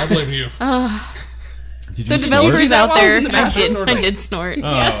snorted. I blame you. Did So you developers snort? out there, While I was in the I bathroom. did snort.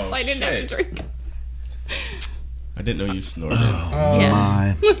 snort? Yes, Oh, I didn't have to shit. drink. I didn't know you snorted. Yeah.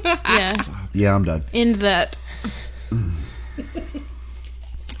 My. Yeah. Yeah, I'm done. End that.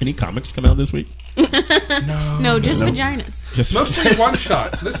 Any comics come out this week? No, just vaginas. Just Mostly one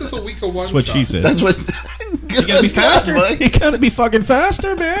shots. This is a week of one that's what she shots. said. That's what. You gotta be faster. You gotta be fucking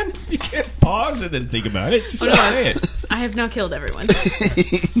faster, man. You can't pause and then think about it. Just say it. I have now killed everyone.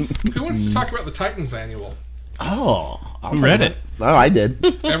 Who wants to talk about the Titans annual? Oh, Who read it? Oh, I did.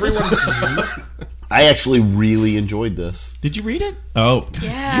 Everyone but you. I actually really enjoyed this. Did you read it? Oh, God.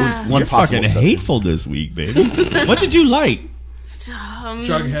 Yeah. One You're possible fucking exception. hateful this week, baby. What did you like?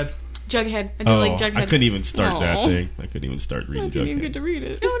 Jughead. Jughead. I did like Jughead. I couldn't even start that Aw. thing. I couldn't even start I reading didn't even Jughead. get to read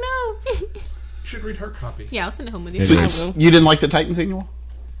it. Oh, no. You should read her copy. Yeah, I'll send it home with you. It So is. you didn't like the Titans annual?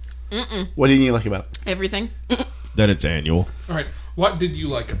 What didn't you like about it? Everything. That it's annual. All right. What did you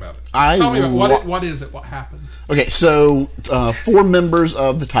like about it? I Tell me about wa- what is it? What happened? Okay, so 4 members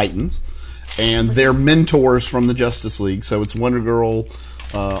of the Titans, and they're mentors from the Justice League. So it's Wonder Girl,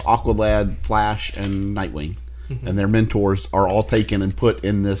 Aqualad, Flash, and Nightwing, and their mentors are all taken and put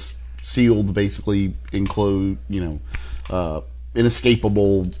in this sealed, basically enclosed,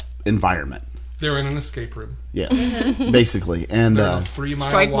 inescapable environment. They're in an escape room. Yeah, basically, and They're in a 3-mile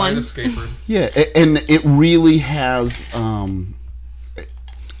Strike wide one. escape room. yeah, and it really has.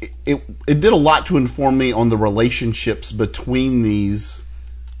 It did a lot to inform me on the relationships between these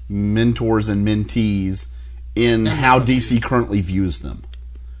mentors and mentees in how DC currently views them.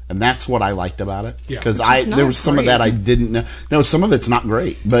 And that's what I liked about it. Yeah. Because Which is there not was some of that I great. didn't know. No, some of it's not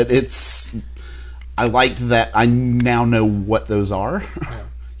great, but I liked that I now know what those are.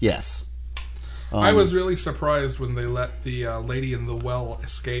 Yes. I was really surprised when they let the lady in the well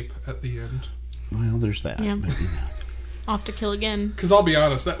escape at the end. Well, there's that. Yeah. Maybe. Off to kill again. Because I'll be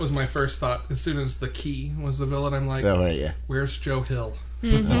honest, that was my first thought. As soon as the Key was the villain, I'm like, Oh, right, yeah. where's Joe Hill?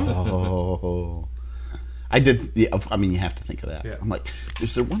 Oh. I did. Yeah, I mean, you have to think of that. Yeah. I'm like,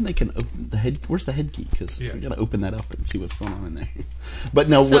 is there one they can open the head? Where's the head key? Because Yeah. we got to open that up and see what's going on in there. But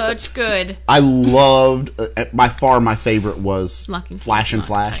no, Such good. I loved. By far, my favorite was Locking Flash and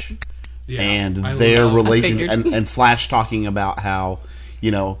Locking Flash, Titans. Yeah, and I their love- relation, figured. and Flash talking about how,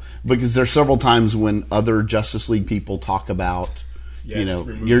 because there's several times when other Justice League people talk about, Yes,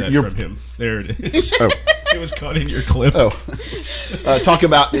 remove you're that from him. There it is. oh, It was caught in your clip. talk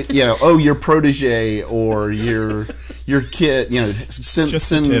about your protege or your kid, send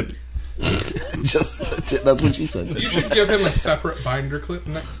Just a tip. just the tip. That's what she said. You should give him a separate binder clip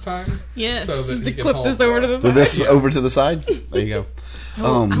next time. Yes. So that To he can clip hold this over to the So back. this over to the side. There you go.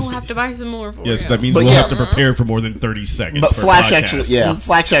 I'll have to buy some more for Yes, you. that means But we'll yeah. have to prepare for more than 30 seconds. But for a Flash podcast.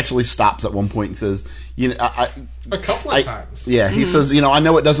 Flash actually stops at one point and says, A couple of times. Yeah, he says, I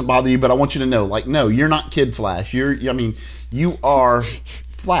know it doesn't bother you, but I want you to know, no, you're not Kid Flash. You are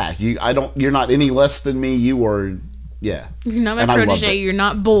Flash. You're not any less than me. You are, yeah. You're not my And I loved protege. it. You're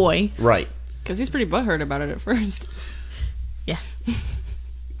not boy. Right. Because he's pretty butthurt about it at first. Yeah.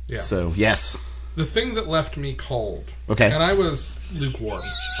 Yeah. So, yes. The thing that left me cold. Okay. And I was lukewarm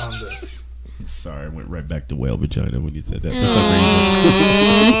on this. I'm sorry, I went right back to whale vagina when you said that for some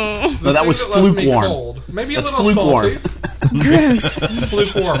reason. No, that thing was left me flukewarm. cold, maybe That's a little flukewarm. salty. Gross.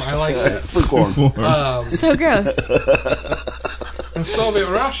 Flukewarm. I like that. Flukewarm. So gross. And Soviet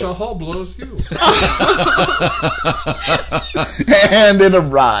Russia hull blows you. And it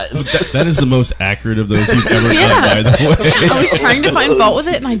arrives. That is the most accurate of those you've ever done, by the way. I was trying to find fault with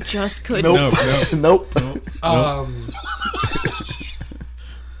it, and I just couldn't. No. Nope.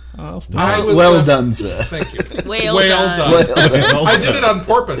 I'll stop. I was Well left- done, sir. Thank you. Well Well done. done. I did it on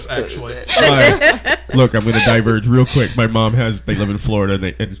purpose, actually. Look, I'm going to diverge real quick. My mom they live in Florida,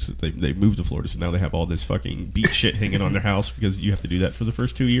 and they moved to Florida, so now they have all this fucking beach shit hanging on their house because you have to do that for the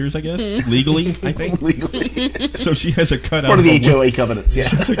first 2 years, I guess, legally, I think. Legally. So she has a cutout. Part of the a whale- HOA covenants, yeah.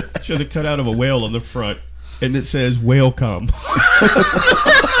 She has a cutout of a whale on the front, and it says "whale come."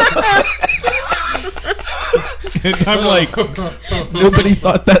 And I'm like, nobody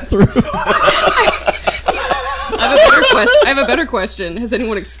thought that through. I have a better question. Has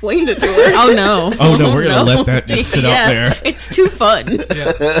anyone explained it to her? Oh no! Oh no, we're gonna let that just sit out there. It's too fun.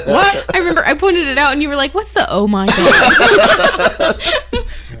 Yeah. What? I remember I pointed it out, and you were like, "What's the oh my god?"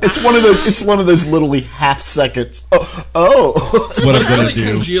 It's one of those literally half seconds. Oh. What I'm It gonna really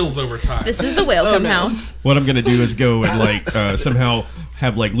do? congeals over time. This is the welcome no. house. What I'm gonna do is go and somehow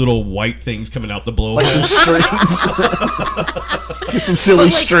have little white things coming out the blowhole. Some strings. Get some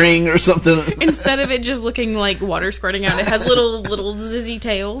silly string or something. Instead of it just looking like water squirting out, it has little zizzy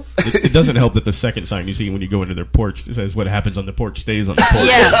tails. It doesn't help that the second sign you see when you go into their porch it says "What happens on the porch stays on the porch."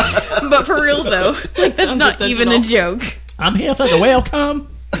 Yeah, but for real though, that's not even a joke. I'm here for the welcome.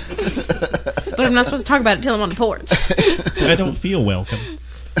 But I'm not supposed to talk about it till I'm on the porch. I don't feel welcome.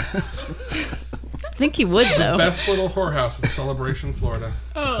 I think he would though. Best little whorehouse in Celebration, Florida.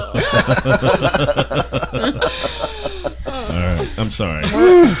 All right, I'm sorry.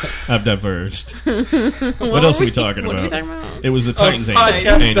 I've diverged. What else are we talking What are we about? talking about? It was the Titans Podcast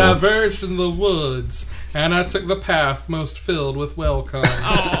annual. diverged in the woods, and I took the path most filled with welcome.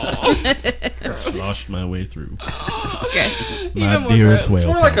 Sloshed my way through. Okay. My more dearest gross. It's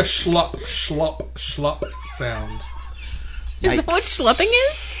whale. more like a schlup, schlup, schlup sound. Is that what schlepping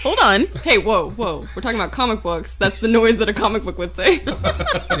is? Hold on. Hey, whoa. We're talking about comic books. That's the noise that a comic book would say.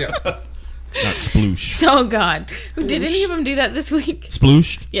 Yeah. Not sploosh. Oh God. Did any of them do that this week?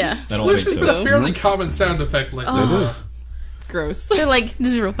 Splooshed? Yeah. I don't think Sploosh has been a so. fairly common sound effect lately. Gross. They're like,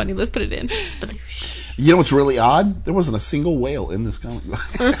 this is real funny. Let's put it in. Sploosh. You know what's really odd? There wasn't a single whale in this comic book.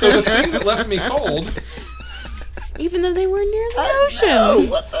 So the thing that left me cold Even though they were near the ocean. Oh,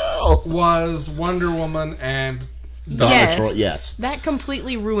 what the hell? was Wonder Woman and Yes. Troy, yes. That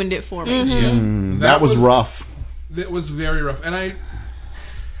completely ruined it for me. yeah, That was rough. It was very rough, and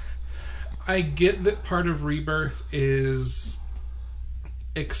I get that part of Rebirth is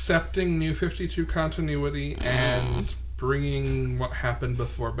accepting New 52 continuity and bringing what happened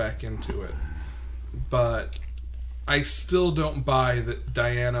before back into it. But I still don't buy that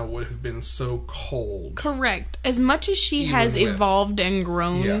Diana would have been so cold. Correct. As much as she Even has with- evolved and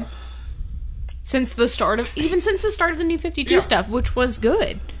grown Yeah. since the start of the New 52 Yeah. stuff, which was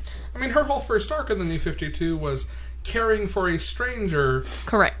good. I mean, her whole first arc in the New 52 was caring for a stranger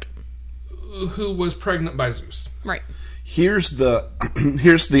Correct. who was pregnant by Zeus. Right. Here's the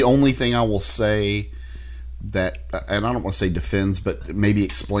only thing I will say that, and I don't want to say defends, but maybe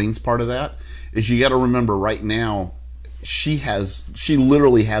explains part of that, is you got to remember right now she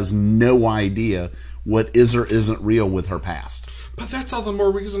literally has no idea what is or isn't real with her past. But that's all the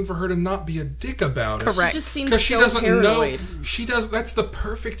more reason for her to not be a dick about it. Correct. It just seems Because she so doesn't paranoid. know. That's the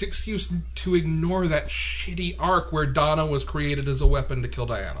perfect excuse to ignore that shitty arc where Donna was created as a weapon to kill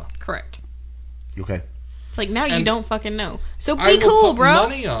Diana. Correct. Okay. It's like, now you And don't fucking know. So I be will cool, put bro.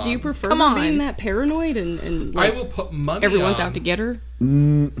 money on. Do you prefer Come her on. being that paranoid and I like, will put money everyone's on. out to get her?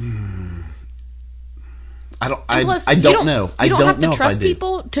 I don't. Plus, I you don't know. You I don't don't have know to if I trust do.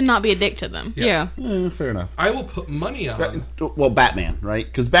 people to not be a dick to them. Yeah. Fair enough. I will put money on. Well, Batman, right?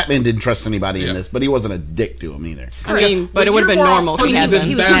 Because Batman didn't trust anybody Yeah. in this, but he wasn't a dick to him either. I mean, but it Well, would have been you're more normal if he off-putting had than been.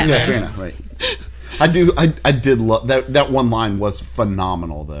 He was Batman. Yeah, fair enough. Right. I did love that one line was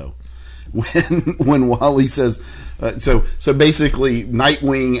phenomenal though. When Wally says, so basically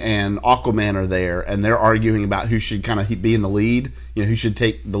Nightwing and Aquaman are there and they're arguing about who should kind of be in the lead, who should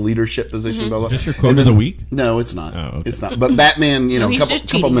take the leadership position. Blah, blah. Is this your quote And of the week? No, it's not. Oh, okay. It's not. But Batman, No, a he's couple just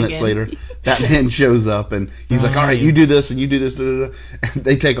cheating minutes again. later, Batman shows up and he's like, "All right, you do this and you do this." Da, da, da. And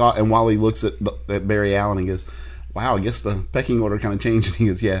they take off, and Wally looks at Barry Allen and goes, "Wow, I guess the pecking order kind of changed." And he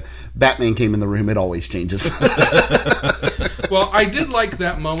goes, "Yeah, Batman came in the room. It always changes." Well, I did like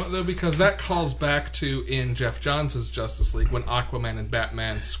that moment though because that calls back to in Jeff Johns' Justice League when Aquaman and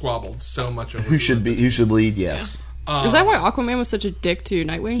Batman squabbled so much over Who should lead? Yes, Is that why Aquaman was such a dick to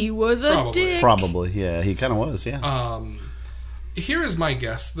Nightwing? He was a Probably. dick. probably. Yeah, he kind of was. Yeah. Here is my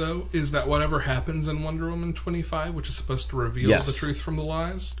guess, though, is that whatever happens in Wonder Woman 25, which is supposed to reveal Yes. the truth from the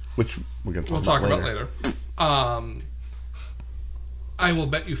lies, Which we're going to we'll talk about later. I will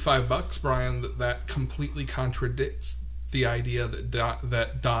bet you $5, Brian, that completely contradicts the idea that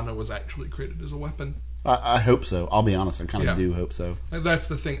that Donna was actually created as a weapon. I hope so. I'll be honest. I kind of Yeah. do hope so. That's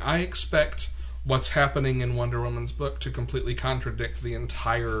the thing. I expect what's happening in Wonder Woman's book to completely contradict the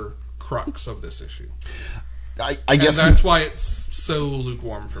entire crux of this issue. I And guess that's why it's so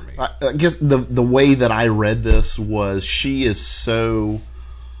lukewarm for me. I guess the way that I read this was she is so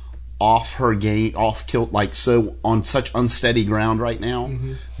off her game, off kilt, like so on such unsteady ground right now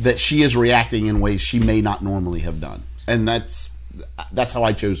that she is reacting in ways she may not normally have done, and that's how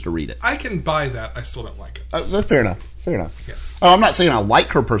I chose to read it. I can buy that. I still don't like it. That's fair enough. Fair enough. Yeah. Oh, I'm not saying I like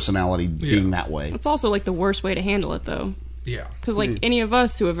her personality being that way. It's also like the worst way to handle it, though. Yeah. Because like any of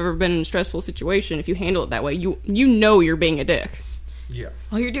us who have ever been in a stressful situation, if you handle it that way, you know you're being a dick. Yeah.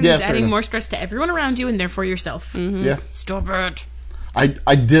 All you're doing Yeah, is fair adding enough. more stress to everyone around you and therefore yourself. Yeah, Stop it.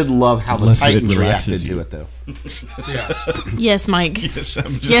 I did love how Unless the it Titans relaxes reacted you. to it, though. Yeah. Yes, Mike. Yes,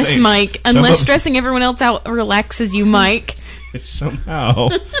 I'm just Yes, saying, Mike. some Unless of- stressing everyone else out relaxes you, Mike. somehow.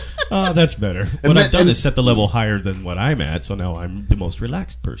 Oh, that's better. What then- I've done and- is set the level higher than what I'm at, so now I'm the most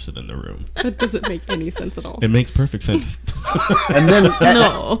relaxed person in the room. That doesn't make any sense at all. It makes perfect sense. And then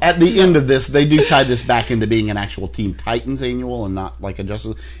No. at the end of this, they do tie this back into being an actual Teen Titans annual and not like a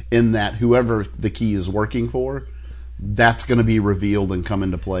Justice. In that, whoever the key is working for, that's going to be revealed and come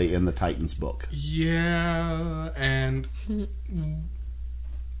into play in the Titans book. Yeah, and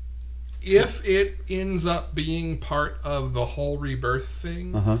if it ends up being part of the whole rebirth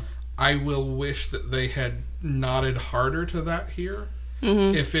thing, I will wish that they had nodded harder to that here.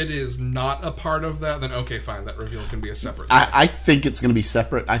 If it is not a part of that, then okay, fine, that reveal can be a separate thing. I think it's going to be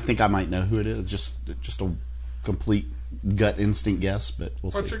separate. I think I might know who it is. Just a complete gut instinct guess, but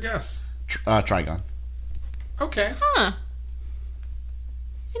we'll What's see. your guess? Trigon. Okay. Huh.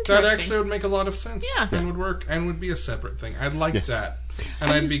 That Interesting. actually would make a lot of sense Yeah. and would work and would be a separate thing. I'd like Yes. that.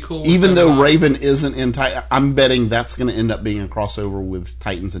 And I'd be cool with Even them though not- Raven isn't in Titan, I'm betting that's going to end up being a crossover with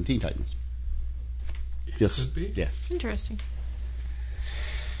Titans and Teen Titans. Just could be. yeah. Interesting.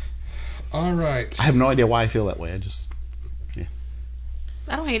 All right. I have no idea why I feel that way. I just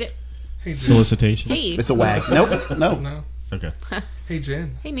I don't hate it. Hey, Jen. Solicitation. Hey. it's a wag. Nope. No. No. Okay. Hey,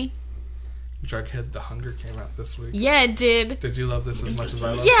 Jen. Hey, me. Jughead The Hunger came out this week. Yeah, it did. Did you love this as much as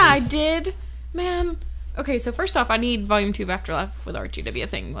I loved Yeah, I this? did. Man. Okay, so first off, I need Volume 2 of Afterlife with Archie to be a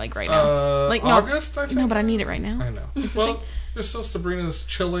thing, like, right now. Like, no. August, I think? No, but I need it right now. I know. Well, there's still Sabrina's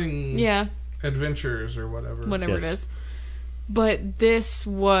chilling Yeah, adventures or whatever. whatever it Yes. is. but this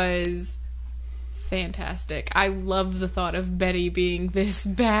was fantastic. I love the thought of Betty being this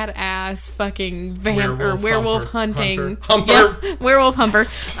badass fucking werewolf hunting. Humper. Yeah, werewolf humper.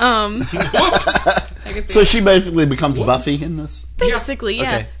 I could see So it. she basically becomes Buffy in this? Basically,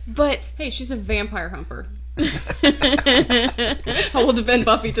 yeah. Okay. But Hey, she's a vampire humper. I will defend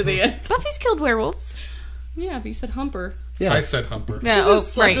Buffy to the end. Buffy's killed werewolves. Yeah, but you said humper. Yeah. I said Humper. Yeah, She's a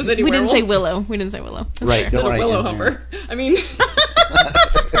slept with any We didn't say werewolves. Willow. We didn't say Willow. That's Right. fair. No, right. Willow yeah, humper. I mean,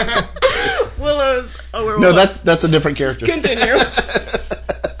 Willow's a werewolf. No, that's a different character. continue.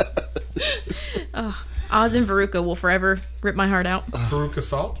 Oz and Veruca will forever rip my heart out. Veruca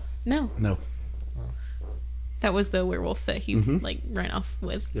Salt. No, No. that was the werewolf that he ran off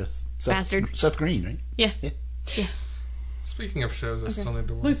with. Yes. Bastard. Seth Green, right? Yeah. Speaking of shows, I still need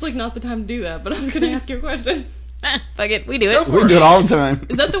to watch. It's like not the time to do that, but I was going to ask you a question. Fuck it, we do it. Go for We it. do it all the time.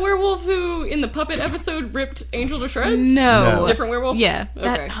 Is that the werewolf who, in the puppet episode, ripped Angel to shreds? No. Different werewolf? Yeah.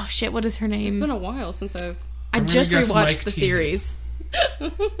 Okay. Oh shit, what is her name? It's been a while since I've... I I'm just gonna guess rewatched Mike the T. series.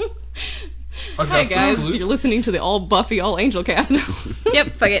 Hi Augustus guys, Gloop. you're listening to the all Buffy, all Angel cast now. Yep,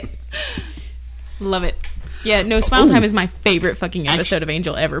 fuck it. Love it. Yeah, no, Smile Time is my favorite fucking episode of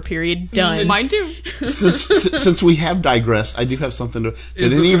Angel ever, period. Done. Mine too. Since we have digressed, I do have something to. Is this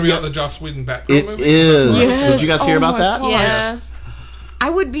Did any going to of be you? out the Joss Whedon Batgirl It movie? is. Yes. Did you guys hear Oh about my that? God. Yeah. I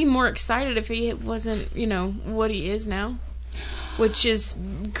would be more excited if he wasn't, what he is now. Which is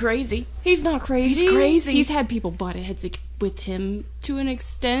crazy. He's not crazy. He's crazy. He's had people butt heads with him to an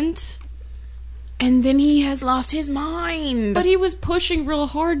extent. And then he has lost his mind. But he was pushing real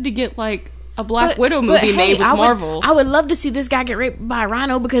hard to get, like, a Black Widow but movie hey, made with I would- Marvel. I would love to see this guy get raped by a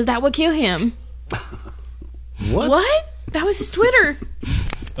rhino because that would kill him. What? That was his Twitter.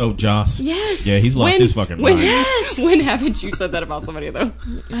 Oh, Joss. Yes. Yeah, he's lost his fucking mind. Yes. When haven't you said that about somebody, though?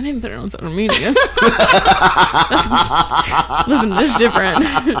 I didn't put it on social media. Listen, this is different.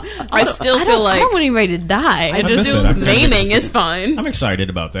 I still feel like I don't want anybody to die. I miss just it. I'm naming is fine. I'm excited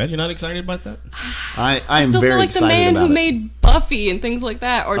about that. You're not excited about that? I I am still very feel like the excited man about who it. made Buffy and things like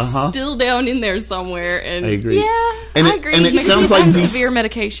that are Uh-huh. still down in there somewhere. And I agree. Yeah, And I it- agree. and it Maybe sounds he's like on DC severe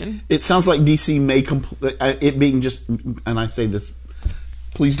medication. It sounds like DC may it being just, and I say this.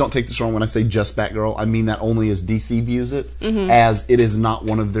 Please don't take this wrong when I say just Batgirl. I mean that only as DC views it, as it is not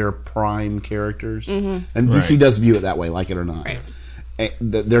one of their prime characters, and DC Right. does view it that way, like it or not. Right.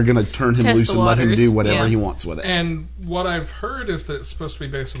 That they're going to turn him Test loose the and let him waters, do whatever yeah. he wants with it. And what I've heard is that it's supposed to be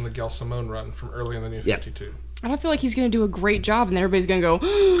based on the Gail Simone run from early in the New Yeah. 52. I don't feel like he's going to do a great job, and then everybody's going to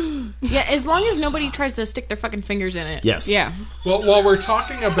go, Yeah, as long as nobody tries to stick their fucking fingers in it. Yes. yeah, Well, while we're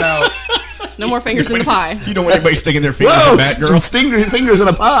talking about... no more fingers in the pie. You don't want anybody sticking their fingers Whoa! in Batgirl? Fingers in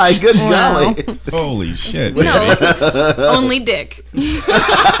a pie. Good Wow. golly. Holy shit. No, only dick. I'm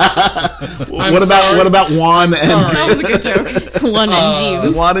What sorry. about Juan and Sorry. That was a good joke. One and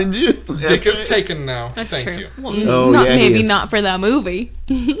you. Juan and you? Dick is taken now. That's Thank true. you. Well, Oh, not yeah, he maybe is. not for that movie.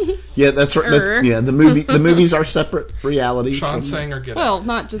 Yeah, that's right. Yeah, the movies are separate realities. Sean from- Sanger, get Well,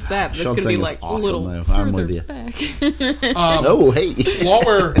 not just that, but it's Sean going to be Singh is like a awesome, little though. I'm further with you. back. Oh, hey. it. While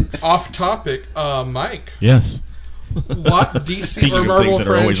we're off topic, Mike, Yes. what DC Speaking or of Marvel things that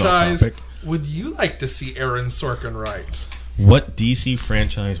are always off franchise topic. would you like to see Aaron Sorkin write? What DC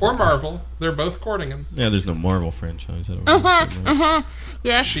franchise? Or Marvel? They're both courting him. Yeah, there's no Marvel franchise. I don't know.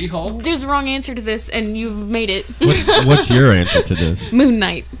 Yes. She-Hulk? There's a wrong answer to this, and you've made it. What's your answer to this? Moon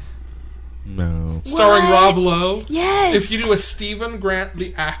Knight. No. Starring What? Rob Lowe. Yes. If you do a Stephen Grant,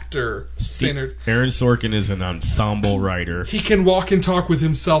 the actor, centered, Aaron Sorkin is an ensemble writer. he can walk and talk with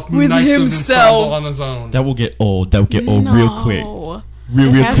himself. Moon With Knight's an himself. ensemble on his own. That will get old. That will get old real quick. No.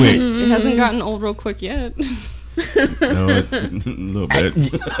 Real quick. It hasn't gotten old real quick yet. No, a little bit.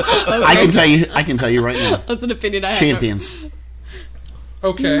 I can tell you right now. That's an opinion I have. Champions.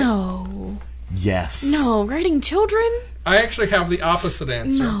 Okay. No. Yes. No. Writing children? I actually have the opposite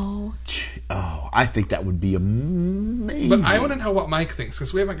answer. No. Oh, I think that would be amazing. But I want to know what Mike thinks,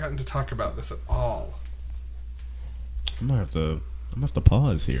 because we haven't gotten to talk about this at all. I'm gonna have to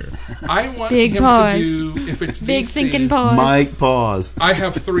pause here. I want Big him pause. to do, if it's Big DC, thinking pause. Mike, pause. I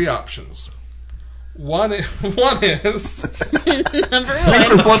have three options. One is Number Thanks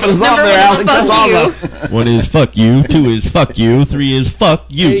one. for flipping us off Number there, one is Alex. That's fuck awesome. 1 is fuck you. 2 is fuck you. 3 is fuck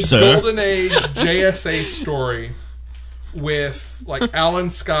you, a sir. Golden Age JSA story with like Alan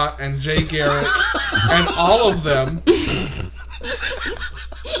Scott and Jay Garrick and all of them.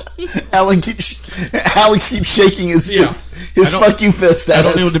 Alex keeps shaking his Yeah. his fuck you fist at I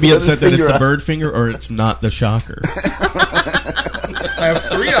don't us. know to be Let his upset that it's finger the up. bird finger or it's not the shocker. I have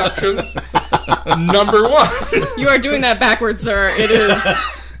three options. Number one. You are doing that backwards, sir. It is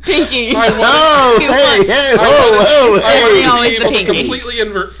pinky. I Oh, Too hey, much. hey, whoa, whoa, hey. Always the able to pinky. completely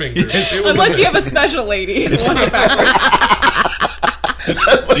invert fingers. It was Unless you have a special lady.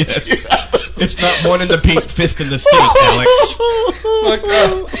 It's not one in the pink, fist in the stink, Alex. like,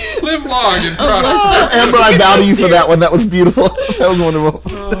 live long and prosper. Amber, I bow to you for that one. That was beautiful. That was wonderful.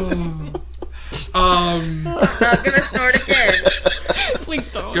 Not gonna snort again.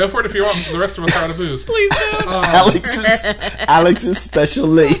 Please don't. Go for it if you want. The rest of us are out of booze. Please don't. Alex's special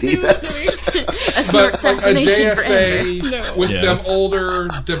lady. That's A But snort like a assassination for Amber. JSA with Yes. them older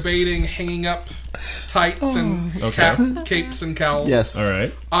debating, hanging up tights and capes and cowls. yes. All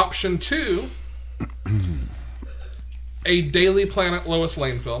right. Option 2, a Daily Planet Lois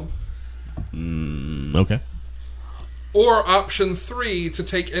Lane film. Okay. Or option 3, to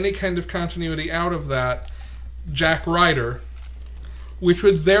take any kind of continuity out of that, Jack Ryder, which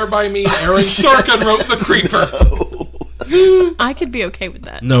would thereby mean Aaron Sorkin wrote The Creeper. I could be okay with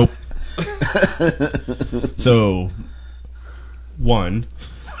that. Nope. So, 1.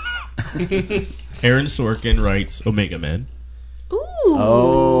 Aaron Sorkin writes Omega Men. Ooh.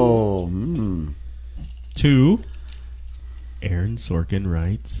 Oh. 2. Aaron Sorkin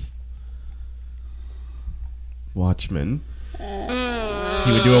writes Watchmen.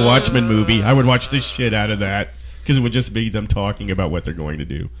 He would do a Watchmen movie. I would watch the shit out of that because it would just be them talking about what they're going to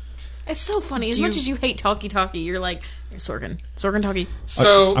do. It's so funny. As much as you hate talkie, you're like, Sorkin talkie.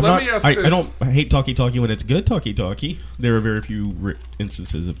 So I'm let not- me ask I this. don't hate talkie when it's good talkie. There are very few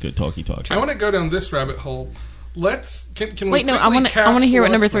instances of good talkie. I want to go down this rabbit hole. Let's can we Wait, no, I quickly want cast to hear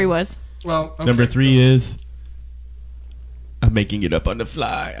what number Watchmen? 3 was. Well, okay. Number 3 is I'm making it up on the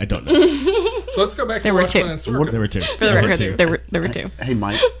fly. I don't know. So let's go back There to were Watchmen 2. and Sorkin. There were 2. For the There were record, 2. there were 2. Hey,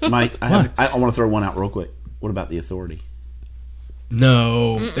 Mike, I want to throw one out real quick. What about The Authority?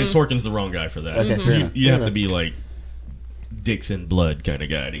 No, Sorkin's the wrong guy for that. Okay, fair enough. You Fair have to enough. be like Dixon Blood kind of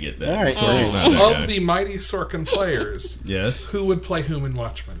guy to get that. All right, Sorkin's all not that guy. Of the mighty Sorkin players, Yes. who would play whom in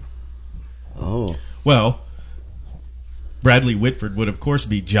Watchmen? Oh. Well, Bradley Whitford would of course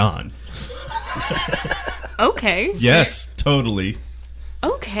be John. Okay. Yes, totally.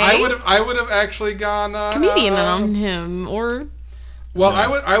 Okay. I would have actually gone comedian on him or Well,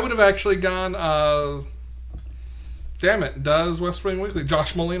 I would have actually gone. Damn it! Does West Wing Weekly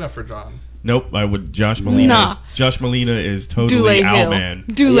Josh Molina for John? Nope, I would. Josh Molina. Nah. Josh Molina is totally Dule Hill. Owlman.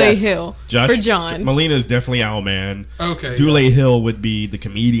 Dule Yes. Hill Josh for John. Molina is definitely Owlman. Okay. Dule Hill would be the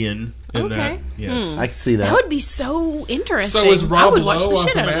comedian in Okay. that. Yes. I can see that. That would be so interesting. So is I Rob would watch Lowe the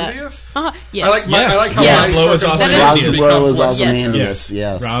shit out of that. Ozymandias? Yes. I like Yes. I like how Yes. my Rob Lowe is Sorkin That is- players Rob become Lowe is West- Ozymandias,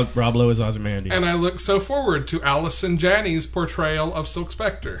 yes. Rob Lowe is Ozymandias. And I look so forward to Allison Janney's portrayal of Silk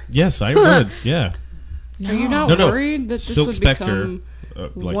Spectre. Yes, I would. Yeah. Are you not No. worried that this Silk would Spectre. become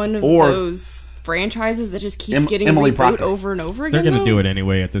Like, one of or- those franchises that just keeps getting Emily rebooted Proctor. over and over they're again? going to do it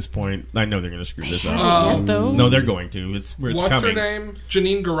anyway at this point. I know they're going to screw this up. Yet, though. No, they're going to. It's where it's What's coming. her name?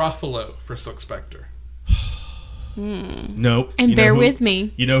 Janine Garofalo for Silk Spectre. Nope. And You know bear who- with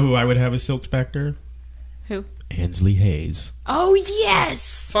me. You know who I would have as Silk Spectre? Who? Ansley Hayes. Oh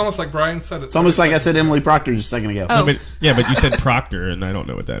yes. It's almost like Brian said it. It's almost like I said Emily Proctor just a second ago. Oh. But you said Proctor, and I don't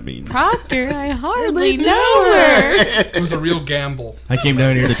know what that means. Proctor, I hardly know her. It was a real gamble. I came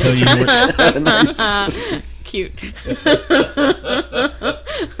down here to tell you. Cute.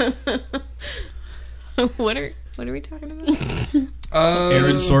 What are we talking about?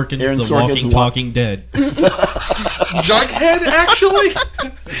 Aaron Sorkin Aaron is the Sorkin's Walking Dead. Jughead, actually.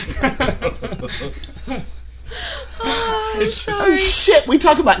 Oh shit! We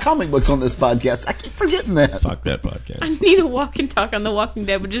talk about comic books on this podcast. I keep forgetting that. Fuck that podcast. I need a walk and talk on The Walking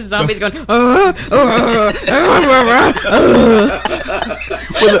Dead with just zombies going.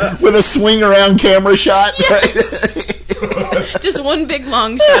 With a swing around camera shot. Just one big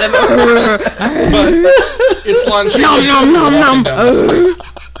long shot of it. But it's launching.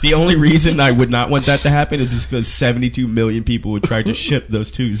 The only reason I would not want that to happen is just because 72 million people would try to ship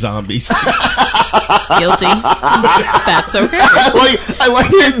those two zombies. Guilty. That's okay. I like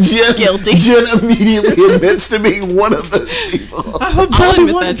that Jen. Guilty. Jen immediately admits to being one of those people. I hope I'll Zombie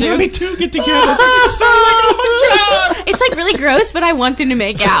admit 1 that and too. Zombie 2 get together. It's like really gross, but I want them to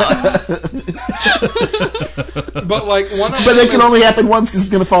make out. But like one of But them it can is only happen once because it's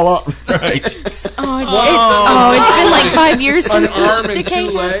going to fall off. Right. It's been like 5 years an since arm the and decay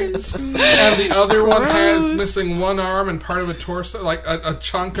two happened. legs, and the other one has missing one arm and part of a torso, like a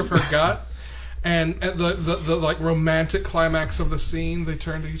chunk of her gut. And at the like romantic climax of the scene, they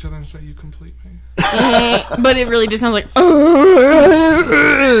turn to each other and say, "You complete me." But it really just sounds like.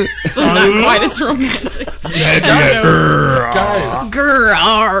 So not quite as romantic. Guys,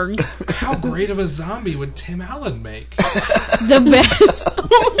 Grrrr. how great of a zombie would Tim Allen make? The best.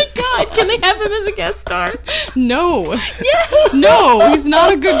 Oh my god, can they have him as a guest star? No. Yes. No, he's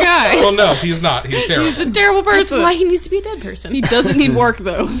not a good guy. Well, no, he's not. He's terrible. He's a terrible That's person. why he needs to be a dead person. He doesn't need work,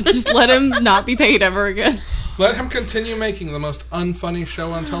 though. Just let him not be paid ever again. Let him continue making the most unfunny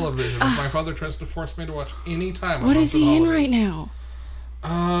show on television. If my father tries to force me to watch any time. What is he in right now?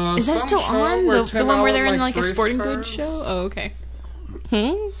 Is that some still show on? where The Tim one where Allen they're in likes like a race sporting cars? goods show? Oh, okay.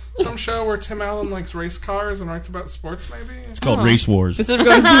 Some show where Tim Allen likes race cars and writes about sports, maybe? It's called Race Wars. Instead of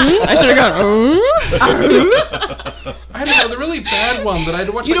going, I should have gone, I don't know, the really bad one that I had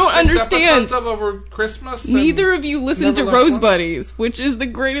to watch You like don't 6 understand. episodes of over Christmas. and Neither of you listen never to left Rose one. Buddies, which is the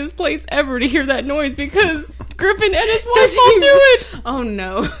greatest place ever to hear that noise because Griffin and his wife all do it. Oh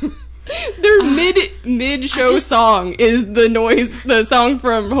no. Their mid show song is the noise, the song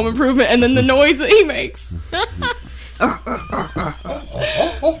from Home Improvement, and then the noise that he makes.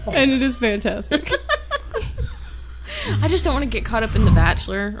 And it is fantastic. I just don't want to get caught up in The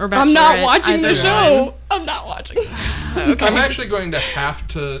Bachelor or Bachelorette. I'm not watching the either show. one. I'm not watching. I'm actually going to have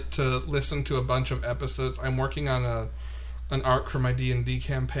to listen to a bunch of episodes. I'm working on an arc for my D&D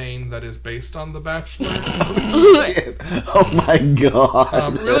campaign that is based on The Bachelor. Oh my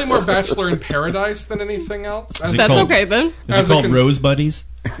god. Really more Bachelor in Paradise than anything else. Is it That's called- okay then. Is As it a called con- Rose Buddies?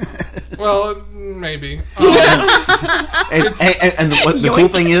 Well, maybe. And what the cool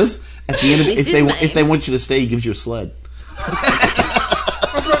thing is, at the end of it, This if is if they want you to stay, he gives you a sled.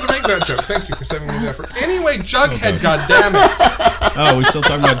 I was about to make that joke. Thank you for saving me the effort. Anyway, Jughead, goddammit. Oh, we're still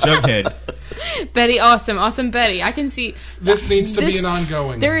talking about Jughead. Betty, awesome Betty. I can see This needs to be This- an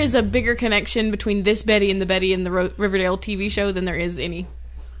ongoing. there is a bigger connection between this Betty and the Betty in the Riverdale TV show than there is anything.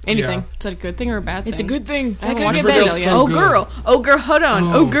 Yeah. Is that a good thing or a bad thing? It's a good thing. I haven't That watched could get Riverdale Betty. yet. Oh good. girl, hold on.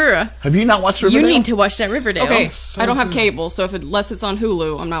 Oh. Oh girl, Have you not watched you Riverdale? need to watch that Riverdale. Okay, so I don't have good. cable, so unless it's on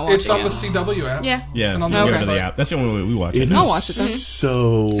Hulu, I'm not watching It's on it. the CW app. Yeah. Yeah, And on you the go to website. the app. That's the only way we watch it. It I'll is watch it then.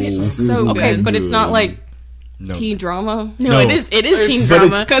 So so Okay, good. but it's not like No. teen drama. No, No. it is It's- teen but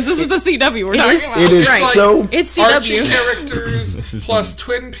drama. Because this is the CW we're It talking is- about. it is Right. so It's Archie CW characters This is plus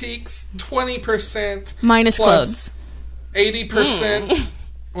Twin Peaks 20% minus plus clothes. 80%.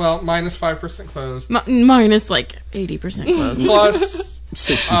 Well, minus 5% closed. Minus like 80% clothes. Plus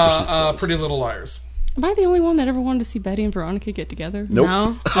 60%. Pretty Little Liars. Am I the only one that ever wanted to see Betty and Veronica get together? Nope.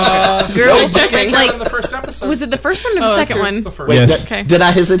 No. Girls checking. like Like, in the first episode. was it the first one or the Oh, second it's one? the first? Wait, Yes. Okay. did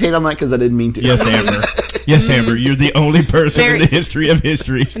I hesitate on that because I didn't mean to? Yes, Amber. Yes, Amber. You're the only person Very- in the history of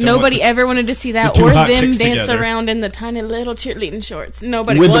history. to Nobody want- ever wanted to see that, The two or hot them chicks dance together. around in the tiny little cheerleading shorts.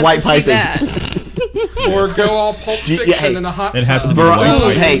 Nobody With the wants white to see piping. that. Or go all Pulp Yeah, Fiction hey, in a hot it has to tub. be white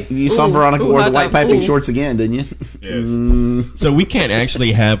piping. Hey, you saw Ooh, Veronica ooh, wore the hot white tub. piping Ooh. shorts again, didn't you? Yes. So we can't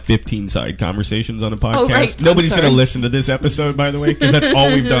actually have 15 side conversations on a podcast. Oh, right. Nobody's I'm going to sorry. listen to this episode, by the way, because that's all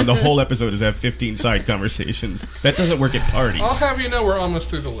we've done. The whole episode is have 15 side conversations. That doesn't work at parties. I'll have you know we're almost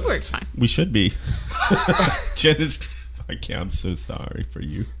through the list. Works fine. We should be. Jen is. I'm so sorry for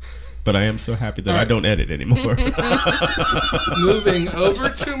you. But I am so happy that All I right. don't edit anymore. Moving over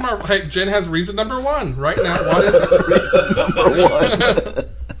to Marvel. Hey, Jen has reason number 1 right now. What is it? Number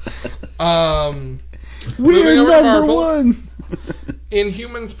one. Moving We're over to number Marvel. one.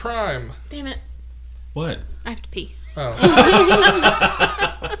 Inhumans Prime. Damn it. What? I have to pee. Oh.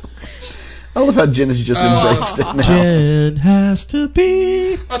 I love how Jen has just embraced it now. Jen has to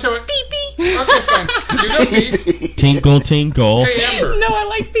be. I'll tell you what. Okay, fine. You go pee. Tinkle, tinkle. Hey, Amber. No, I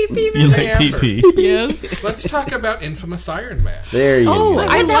like PP. You Hey, like Amber. pee. Yes. Let's talk about Infamous Iron Man. There you Oh, go.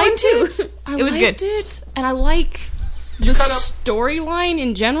 I read that one liked too. it. It was good. It, and I like the You kind of. storyline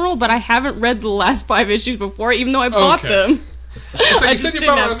in general, but I haven't read the last 5 issues before, even though I bought Okay. them. So you I said just you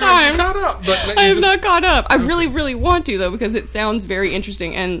didn't bought have it. I was time. caught up, but I you have just, not caught up. I really, really want to, though, because it sounds very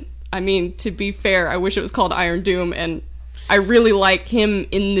interesting. And, I mean, to be fair, I wish it was called Iron Doom, and I really like him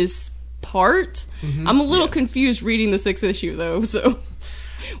in this part. Mm-hmm. I'm a little confused reading the 6th issue, though, so...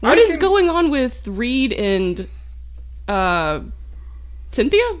 I What is can- going on with Reed and,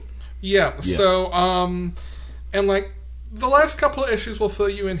 Cynthia? Yeah. So, and like the last couple of issues will fill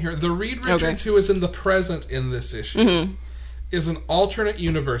you in here. The Reed Richards Okay. who is in the present in this issue is an alternate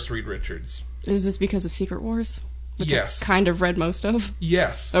universe Reed Richards. Is this because of Secret Wars? Which Yes. I kind of read most of.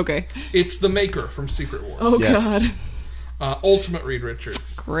 Yes. Okay. It's the Maker from Secret Wars. Oh, Yes. God. Ultimate Reed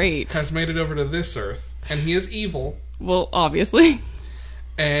Richards Great. has made it over to this Earth, and he is evil, Well, obviously.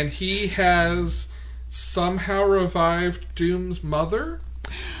 and he has somehow revived Doom's mother.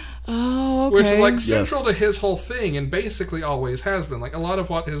 Oh, okay. which is like central to his whole thing, and basically always has been. Like a lot of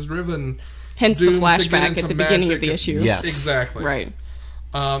what has driven Hence the Doom to get flashback into at the beginning of magic the and- issue. Yes. Exactly. Right.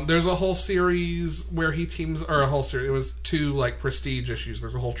 There's a whole series where he teams, or a whole series. It was 2 like prestige issues.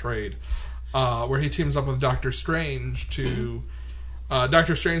 There's a whole trade where he teams up with Doctor Strange to.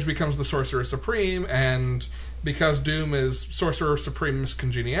 Doctor Strange becomes the Sorcerer Supreme, and because Doom is Sorcerer Supreme's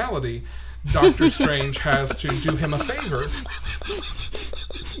congeniality, Doctor Strange has to do him a favor.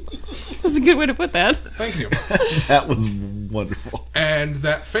 That's a good way to put that. Thank you. That was wonderful. And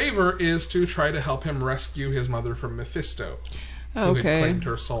that favor is to try to help him rescue his mother from Mephisto, who had Okay. claimed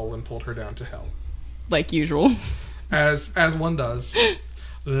her soul and pulled her down to hell. Like usual. As one does.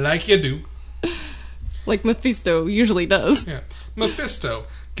 Like you do. Like Mephisto usually does. Yeah. Mephisto,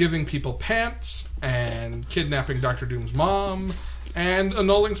 giving people pants, and kidnapping Doctor Doom's mom, and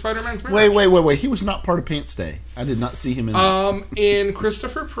annulling Spider-Man's marriage. Wait. He was not part of Pants Day. I did not see him in that. In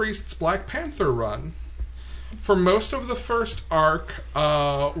Christopher Priest's Black Panther run, for most of the first arc,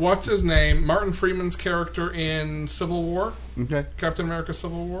 what's his name? Martin Freeman's character in Civil War, Okay. Captain America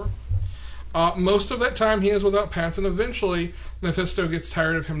Civil War. Most of that time he is without pants, and eventually Mephisto gets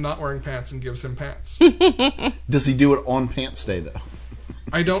tired of him not wearing pants and gives him pants. Does he do it on Pants Day, though?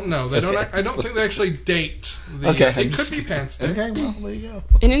 I don't know. They don't. I don't think they actually date. Okay, It could be pants day. Okay, well, there you go.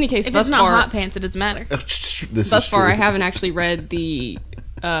 In any case, If thus it's not far, hot pants, it doesn't matter. thus far, I haven't actually read the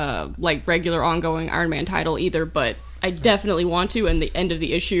like regular ongoing Iron Man title either, but I definitely want to. And the end of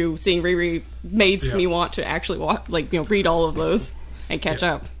the issue, seeing Riri makes Yeah. me want to actually read all of those and catch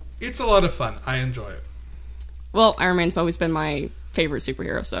up. It's a lot of fun. I enjoy it. Well, Iron Man's always been my favorite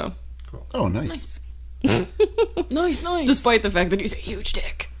superhero, so Oh, nice. Nice. despite the fact that he's a huge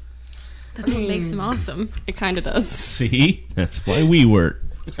dick, That's what makes him awesome. it kind of does. See? That's why we work.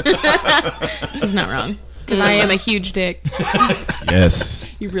 He's not wrong. Because I am a huge dick. Yes.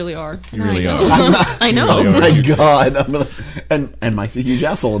 You really are. You really are. I know. Oh my god! I'm gonna and Mike's a huge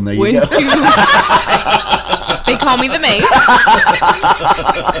asshole, and there you When go. They call me the Mace.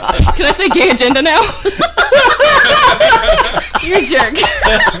 Can I say gay agenda now? You're a jerk.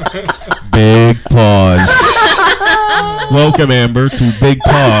 Big pause. Welcome, Amber, to Big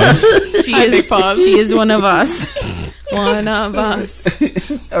Pause. She Hi, Big is. Paws. She is one of us. One of us.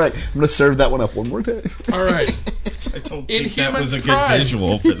 All right, I'm gonna serve that one up one more time. All right. I don't In think that was a Human's good Prime.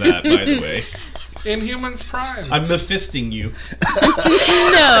 visual for that, by the way. Inhumans Prime. I'm Mephisting you.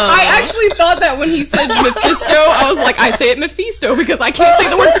 I actually thought that when he said Mephisto, I was like, I say it Mephisto because I can't say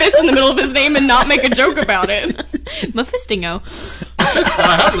the word fist in the middle of his name and not make a joke about it. Mephistingo.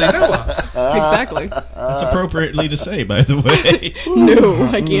 Exactly. That's appropriately to say, by the way. No,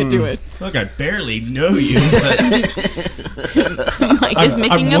 I can't do it. Look, I barely know you, but Mike is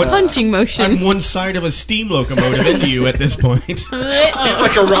making a punching motion. I'm one side of a steam locomotive into you at this point. He's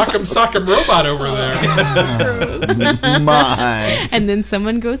like a rock'em sock'em robot over there. My. And then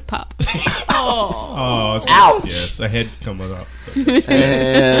someone goes pop. Oh, it's Ouch. Yes, I had coming up.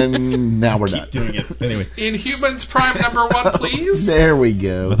 And now we're done. Doing it. Anyway, Inhumans Prime number 1, please. There we I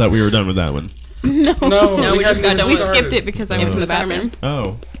go. thought we were done with that one. No, No, we just hadn't got even done. We started. skipped it because I went to the bathroom.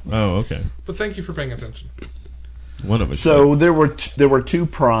 Oh, okay. But thank you for paying attention. One of us. So there were two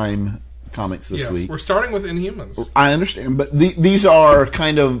Prime comics this Yes, week. we're starting with Inhumans. I understand, but these are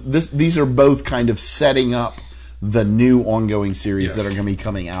kind of these are both kind of setting up the new ongoing series Yes. that are going to be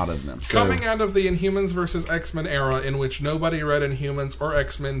coming out of them. So, Coming out of the Inhumans versus X-Men era, in which nobody read Inhumans or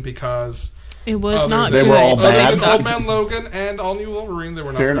X-Men because It was other not than- They were all good. bad. Other than Old Man Logan and All New Wolverine, they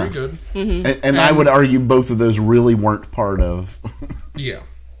were not Fair very enough. good. and I would argue both of those really weren't part of Yeah.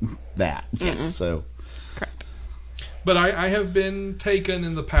 that. Yes. So But I have been taken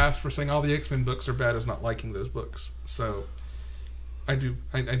in the past for saying all the X-Men books are bad as not liking those books. So I do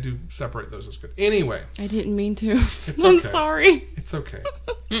separate those as good. Anyway, I didn't mean to. It's I'm okay. sorry. it's okay.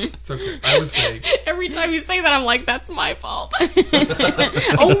 It's okay. I was vague. Every time you say that, I'm like, that's my fault.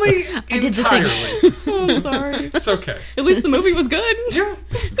 Only entirely. I'm sorry. It's okay. At least the movie was good. Yeah.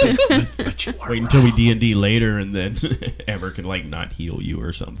 Wait until we D&D later, and then Amber can not heal you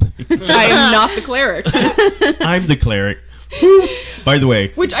or something. I am not the cleric. I'm the cleric. By the way,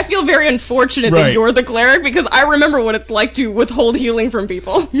 Which I feel very unfortunate Right. that you're the cleric because I remember what it's like to withhold healing from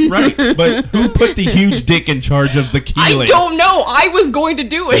people. right? But who put the huge dick in charge of the healing? I don't know. I was going to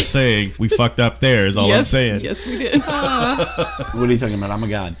do Just it. saying, we fucked up there. Is all I'm Yes, saying. yes, we did. what are you talking about? I'm a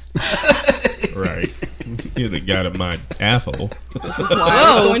god. Right. You're the god of my asshole. This is why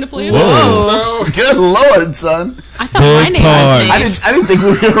I was going to play it. Whoa. So Good lord, son! I thought my Big name was pause. Mace. I didn't think we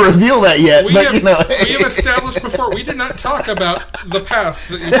were going to reveal that yet. we but have, you know, we have established before we did not talk about the past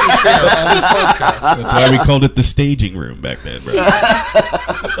that you can share on this podcast. That's why we called it the staging room back then, bro.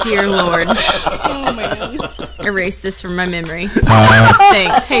 Dear Lord. Oh man. Erase this from my memory. Pause.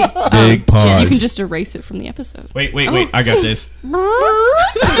 Thanks. Hey, Big pause. Jen, you can just erase it from the episode. Wait. I got this.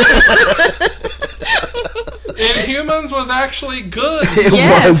 Inhumans was actually good. It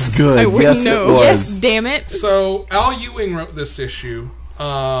Yes. was good. I wouldn't yes, know. it was. Yes, damn it. So Al Ewing wrote this issue.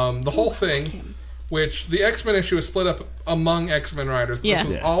 The whole thing, which the X-Men issue is split up among X-Men writers. But Yeah. This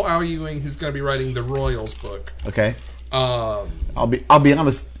was Yeah. all Al Ewing, who's going to be writing the Royals book. Okay. Um, I'll be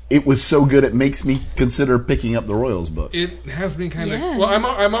honest. It was so good it makes me consider picking up the Royals book. it has me kind of... Yeah. Well,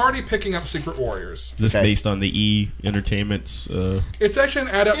 I'm already picking up Secret Warriors. This Okay. based on the E Entertainment's. It's actually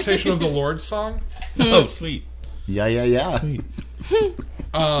an adaptation of the Lord's song. Oh, sweet. Yeah. Sweet.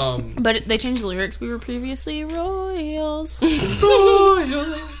 But they changed the lyrics. We were previously royals.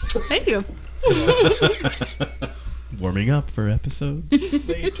 Royals. Thank you. Warming up for episodes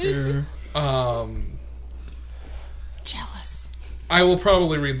later. Jealous. I will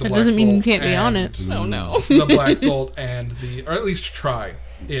probably read the That Black doesn't mean you Bolt can't be on and it. Oh no. The Black Bolt and or at least try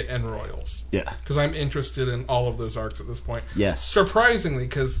it and Royals. Yeah. Because I'm interested in all of those arcs at this point. Yes. Surprisingly,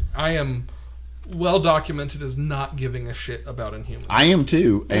 because I am well documented as not giving a shit about Inhumans. I am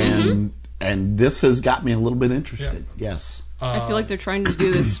too, and this has got me a little bit interested. Yes. I feel like they're trying to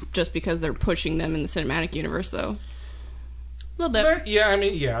do this just because they're pushing them in the cinematic universe, though. A little bit.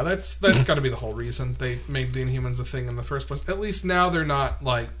 That's got to be the whole reason they made the Inhumans a thing in the first place. At least now they're not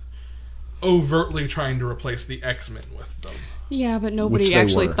like overtly trying to replace the X-Men with them. Yeah, but Which nobody they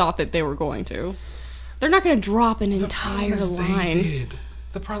actually were. thought that they were going to. They're not going to drop an entire They line. did.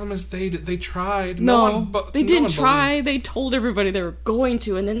 The problem is they did. They tried. No, they didn't one try. believed. They told everybody they were going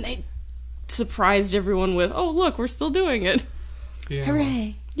to, and then they surprised everyone with, "Oh, look, we're still doing it! Yeah.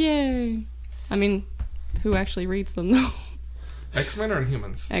 Hooray. Yay!" I mean, who actually reads them though? X-Men or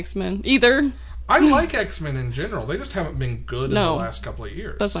Inhumans? X-Men, either. I like X-Men in general. They just haven't been good in the No. last couple of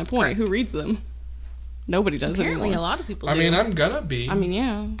years. That's my point. Who reads them? Nobody does Apparently, anymore. a lot of people I do. mean, I'm gonna be. I mean,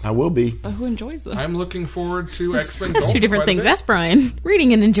 yeah, I will be. but who enjoys them? I'm looking forward to X-Men. That's Gold two different quite a things. bit. That's Brian.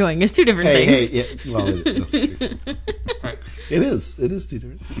 Reading and enjoying is two different Hey, things. yeah. Well, that's true. Right. It is. It is two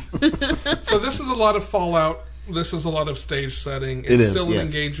different. So this is a lot of Fallout. This is a lot of stage setting. It's It is, still an yes.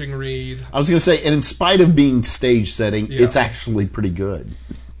 engaging read. I was going to say, and in spite of being stage setting, Yeah. it's actually pretty good.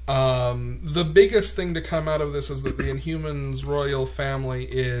 The biggest thing to come out of this is that the Inhumans royal family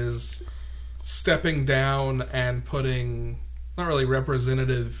is stepping down and putting not really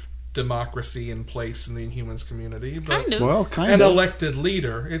representative democracy in place in the Inhumans community, but Kind of. Well, kind an of. elected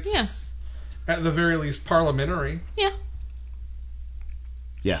leader. It's at the very least parliamentary. Yeah.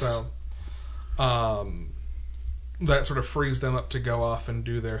 Yes. So, that sort of frees them up to go off and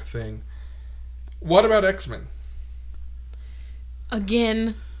do their thing. What about X-Men?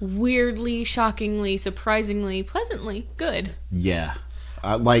 Again, weirdly, shockingly, surprisingly, pleasantly good. Yeah.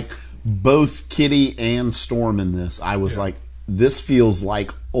 Like, both Kitty and Storm in this, I was like, this feels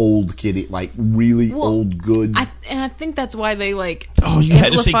like old Kitty, like really Well, old, good. I think that's why they like. Oh, you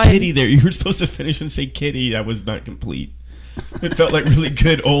had to say amplified- kitty there. You were supposed to finish and say kitty. That was not complete. It felt like really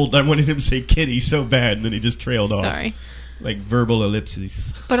good old. I wanted him to say kitty so bad, and then he just trailed off. Sorry. Like verbal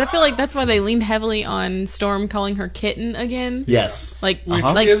ellipses. But I feel like that's why they leaned heavily on Storm calling her kitten again. yes. Like, Which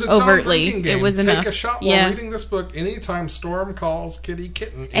like is its own overtly. drinking game. It was enough. Take a shot while yeah. reading this book anytime Storm calls Kitty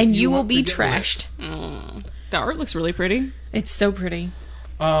kitten. if And you will want to be get trashed. The art looks really pretty. It's so pretty.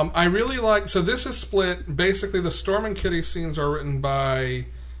 I really like. So this is split. Basically, the Storm and Kitty scenes are written by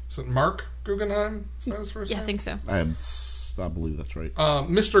is it Mark Guggenheim? Is that his first Yeah, I name? think so. I believe that's right.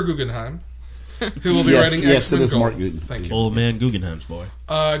 Mr. Guggenheim, who will be Yes, writing yes, X-Men it is Gold. Mark Guggenheim. Thank you. Old man Guggenheim's boy.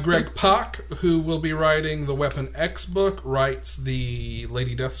 Greg Pak, who will be writing the Weapon X book, writes the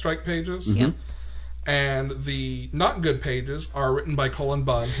Lady Deathstrike pages. Yeah. And the not good pages are written by Colin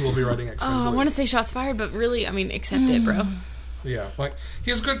Bunn, who will be writing X-Men Oh, I Blue. want to say shots fired, but really, I mean, accept it, bro. Yeah, like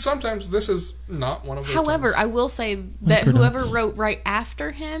he's good sometimes. This is not one of those. However, times. I will say that whoever wrote right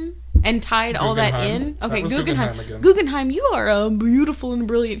after him and tied all that Guggenheim. in. That Okay, was Guggenheim. Guggenheim again. Guggenheim, you are a beautiful and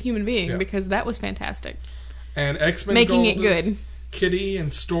brilliant human being Yeah. because that was fantastic. and X-Men Making Gold it is good. Kitty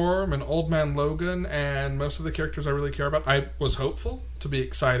and Storm and Old Man Logan and most of the characters I really care about. I was hopeful to be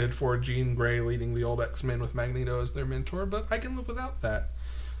excited for Jean Grey leading the old X-Men with Magneto as their mentor, but I can live without that.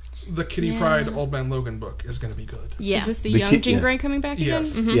 The Kitty Yeah. Pryde Old Man Logan book is going to be good. Yeah. Is this the The young kid- Jean yeah. Grey coming back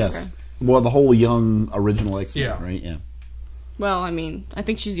Yes. again? Yes. Okay. Well, the whole young original X-Men, Yeah. right? Yeah. Well, I mean, I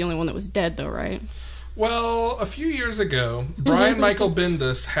think she's the only one that was dead, though, right? Well, a few years ago, Brian Michael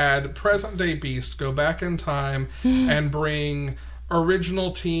Bendis had present day Beast go back in time and bring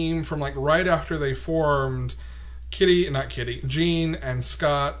original team from like right after they formed Jean and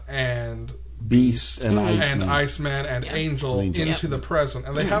Scott and Beast and Iceman. and Iceman and Angel Angel. into the present,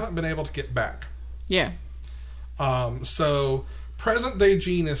 and they haven't been able to get back. Yeah. So present day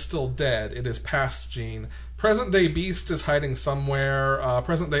Jean is still dead. It is past Jean. Present day Beast is hiding somewhere.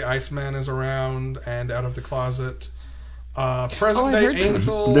 Present day Iceman is around and out of the closet. Present day heard that.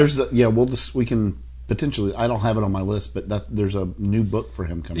 Angel. We can potentially. I don't have it on my list, but there's a new book for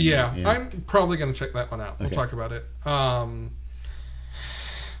him coming. Yeah, out. I'm probably going to check that one out. We'll Okay. talk about it.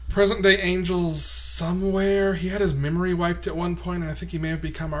 Present day Angel's somewhere. He had his memory wiped at one point, and I think he may have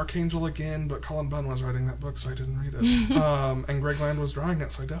become Archangel again, but Colin Bunn was writing that book, so I didn't read it. And Greg Land was drawing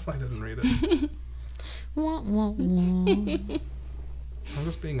it, so I definitely didn't read it. Wah, wah, wah. I'm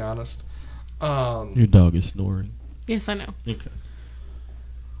just being honest. Your dog is snoring. Yes, I know. Okay.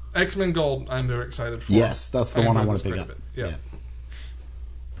 X-Men Gold, I'm very excited for. Yes, that's the one I heard want to this pick quite up. a bit.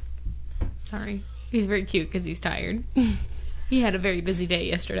 Yeah. Sorry. He's very cute because he's tired. He had a very busy day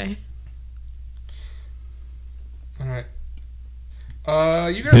yesterday. All right.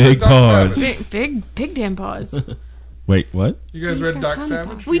 You guys Big read Doc pause. Savage? Big damn pause. Wait, what? You guys He's read got Doc tons of Savage?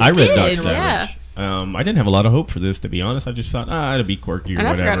 books. We I read did, Doc yeah. Savage. I didn't have a lot of hope for this, to be honest. I just thought, it'll be quirky or And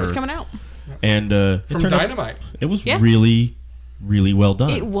I whatever. forgot it was coming out. And it From turned out- Dynamite. it was Yeah. really, really well done.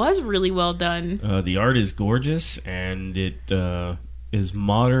 It was really well done. The art is gorgeous, and it is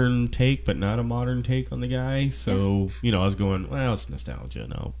modern take, but not a modern take on the guy. So, I was going, well, it's nostalgia,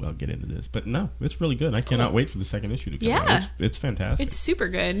 and I'll get into this. But no, it's really good. I cannot wait for the second issue to come Yeah. out. It's fantastic. It's super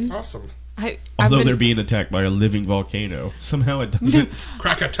good. Awesome. Although they're being attacked by a living volcano, somehow it doesn't.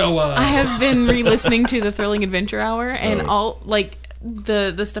 Krakatoa. I have been re-listening to the Thrilling Adventure Hour and Oh. all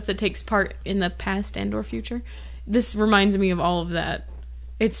the stuff that takes part in the past and or future. This reminds me of all of that.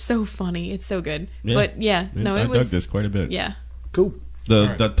 It's so funny. It's so good. Yeah. But yeah, no, I it was dug this quite a bit. yeah. Cool.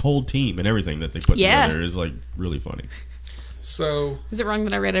 The whole team and everything that they put Yeah. together is really funny. So, Is it wrong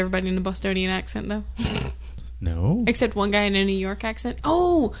that I read everybody in a Bostonian accent though? No, Except one guy in a New York accent.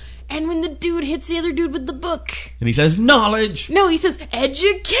 Oh, and when the dude hits the other dude with the book. and he says knowledge. No, he says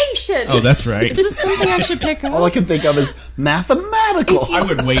education. Oh, that's right. Is this something I should pick All I up? can think of is mathematical. If you- I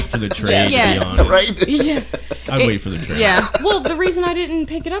would wait for the trade. Yeah. To be honest, Right? Yeah. I'd wait for the trade. Yeah. Well, the reason I didn't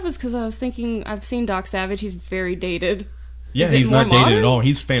pick it up is because I was thinking I've seen Doc Savage. He's very dated. Yeah, Is it he's more not dated modern? at all.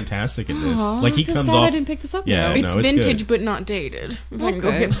 He's fantastic in this. Aw, Like he I feel comes sad off. I didn't pick this up. Yeah, now. It's no, it's vintage good. but not dated. If I can go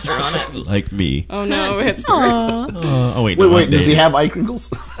Okay. hipster on it. Like me. Oh no, it's Aw. Oh wait, Wait, no, wait. I'm Does he dated. have eye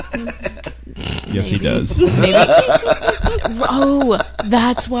crinkles? Yes, he does. Maybe. Oh,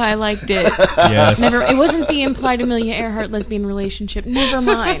 that's why I liked it. Yes. It wasn't the implied Amelia Earhart lesbian relationship. Never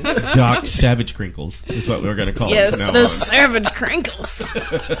mind. Doc Savage Crinkles is what we're going to call Yes, it from now the on. savage crinkles.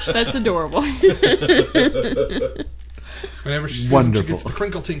 That's adorable. whenever she sees Wonderful. him, she gets the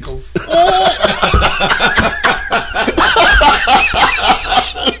crinkle tinkles.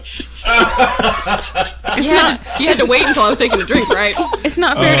 You had to wait until I was taking a drink, right? It's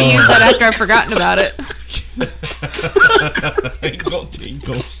not fair to use that after I've forgotten about it. Crinkle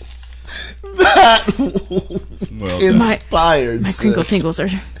tinkles. That Well done. inspired. My crinkle tinkles are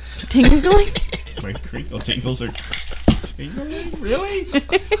tingling. My crinkle tinkles are tingling. Really?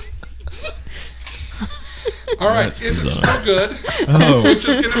 All right, That's is it bizarre. still good? Oh, Which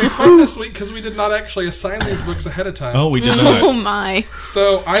is going to be fun this week because we did not actually assign these books ahead of time. oh, we did Oh not. my.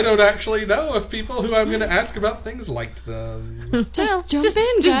 So I don't actually know if people who I'm going to ask about things liked them. Just jump Just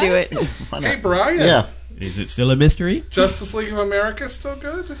in, just do guys. it. Hey, Brian. Yeah. Is it still a mystery? Justice League of America still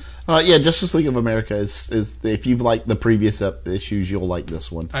good? Yeah, Justice League of America is if you've liked the previous issues, you'll like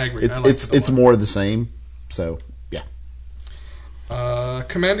this one. I agree. It's I liked it a it's lot. more of the same. So yeah,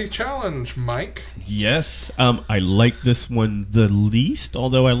 Commandy Challenge, Mike. Yes. I like this one the least,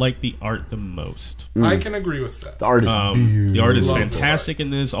 although I like the art the most. I can agree with that. the art is The art is Love this fantastic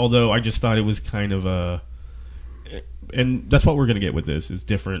in this, although I just thought it was kind of a... And that's what we're going to get with this, is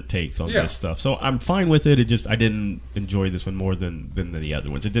different takes on Yeah. this stuff. So I'm fine with it. I didn't enjoy this one more than the other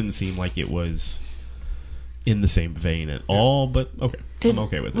ones. It didn't seem like it was in the same vein at all, but okay. I'm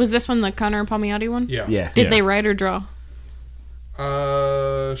okay with it. Was this one the Connor Palmiotti one? Yeah. yeah. Did Yeah. they write or draw?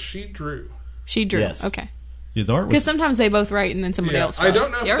 She drew. She drew. Yes. Okay. His art Because was... sometimes they both write and then somebody Yeah. else does. I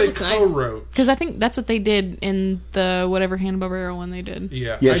don't know The art if looks they nice. co-wrote. Because I think that's what they did in the whatever Hanna-Barbera one they did.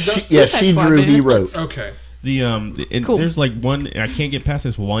 Yeah. Yeah, I she, don't, yeah, Suicide she Squad, drew. but it He is wrote. Okay. And Cool. there's like one, I can't get past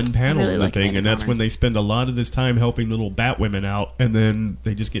this one panel really of the like thing, Amanda and that's Connor. when they spend a lot of this time helping little bat women out, and then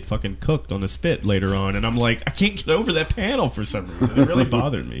they just get fucking cooked on the spit later on, and I'm like, I can't get over that panel for some reason. It really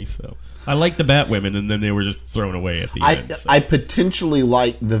bothered me, so. I like the bat women, and then they were just thrown away at the end. So. I potentially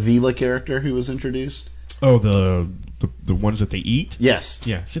like the Vila character who was introduced. Oh, the the ones that they eat. Yes.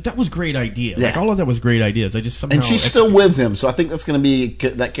 Yeah, so that was a great idea. Yeah. Like all of that was great ideas. I just somehow And she's still with him, so I think that's going to be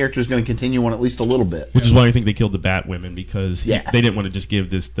that character is going to continue on at least a little bit. Which is why I think they killed the Batwomen, because Yeah. they didn't want to just give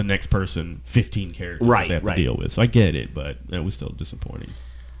the next person 15 characters Right, that they have right. to deal with. So I get it, but it was still disappointing.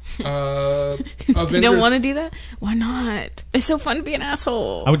 You don't want to do that? Why not? It's so fun to be an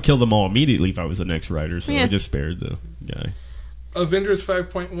asshole. I would kill them all immediately if I was the next writer, so Yeah. I just spared the guy. Avengers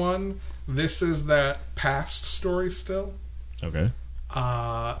 5.1. This is that past story still. Okay.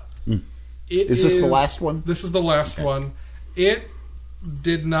 Is this the last one? This is the last one. It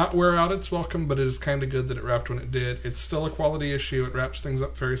did not wear out its welcome, but it is kind of good that it wrapped when it did. It's still a quality issue. It wraps things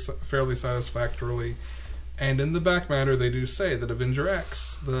up fairly satisfactorily. And in the back matter, they do say that Avenger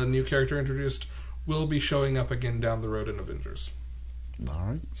X, the new character introduced, will be showing up again down the road in Avengers. All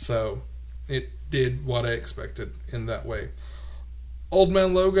right. So it did what I expected in that way. Old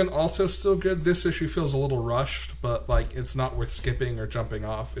Man Logan also still good. This issue feels a little rushed, but like it's not worth skipping or jumping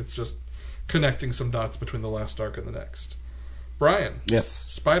off. It's just connecting some dots between the last arc and the next. Brian, Yes.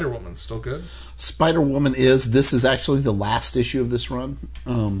 Spider-Woman still good. Spider-Woman this is actually the last issue of this run.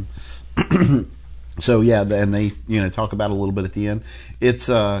 So yeah, and they talk about it a little bit at the end.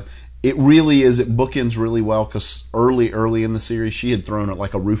 It really is. It bookends really well because early in the series, she had thrown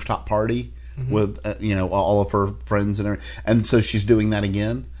like a rooftop party with all of her friends and everything, and so she's doing that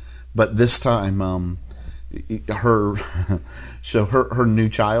again. But this time, her new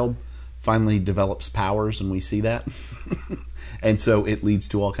child finally develops powers, and we see that. And so it leads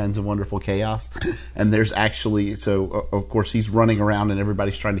to all kinds of wonderful chaos. And there's actually, of course, he's running around and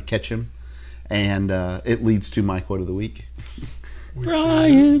everybody's trying to catch him. And it leads to my quote of the week.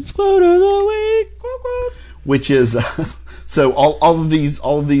 Brian's quote of the week. Quote, quote. Which is, so all of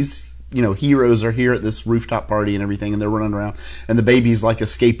these heroes are here at this rooftop party and everything, and they're running around. And the baby's like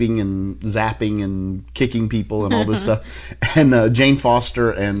escaping and zapping and kicking people and all this stuff. And Jane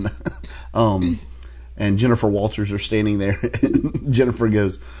Foster and Jennifer Walters are standing there. And Jennifer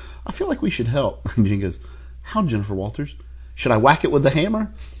goes, I feel like we should help. And Jane goes, how, Jennifer Walters? Should I whack it with the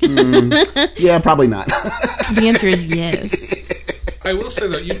hammer? Yeah, probably not. The answer is yes. I will say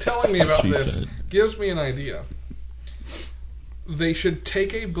that you telling me about She this said. gives me an idea. They should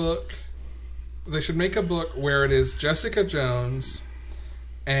take a book. They should make a book where it is Jessica Jones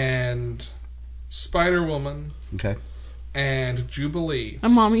and Spider-Woman Okay. and Jubilee A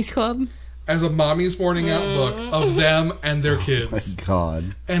mommy's club. as a mommy's morning out book of them and their My kids.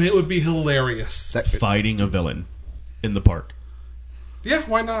 God. And it would be hilarious. Fighting a villain in the park. Yeah,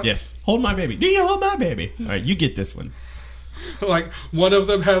 why not? Yes. Hold my baby. Do you hold my baby? All right, you get this one. Like, one of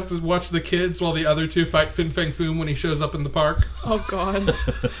them has to watch the kids while the other two fight Fin Fang Foom when he shows up in the park. Oh God.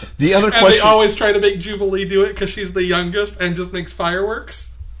 The other And they question. always try to make Jubilee do it because she's the youngest and just makes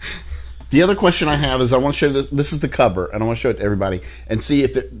fireworks. The other question I have is I want to show this. This is the cover, and I want to show it to everybody and see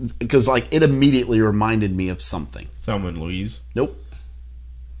if it, because like it immediately reminded me of something. Thelma and Louise. Nope.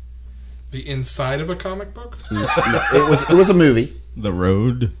 The inside of a comic book? No, it was a movie. The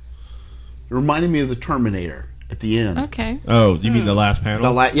Road. It reminded me of the Terminator at the end, Okay. Oh, you mean the last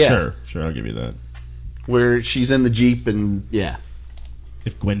panel? yeah. Sure, I'll give you that. where she's in the Jeep and yeah.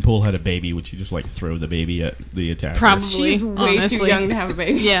 If Gwenpool had a baby, would she just like throw the baby at the attacker? Probably. She's way honestly. too young to have a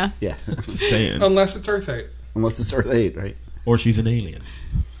baby. Yeah. Yeah. Just saying. Unless it's Earth 8. Unless it's Earth 8, right? Or she's an alien.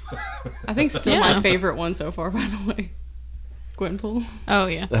 I think still Yeah. my favorite one so far, by the way. Gwenpool. Oh,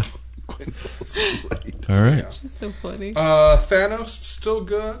 yeah. All right. She's so funny. Thanos, still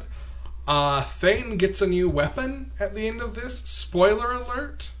good. Thane gets a new weapon at the end of this. Spoiler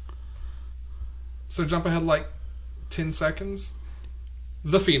alert. So jump ahead like 10 seconds.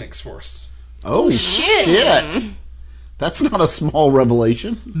 The Phoenix Force. Oh, shit. That's not a small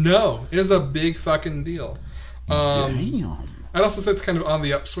revelation. No, it is a big fucking deal. Damn. I'd also say it's kind of on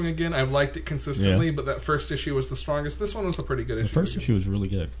the upswing again. I've liked it consistently, Yeah. but that first issue was the strongest. This one was a pretty good The issue. first issue was really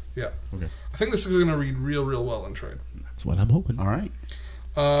good. Yeah. Okay. I think this is going to read real well in trade. That's what I'm hoping. All right.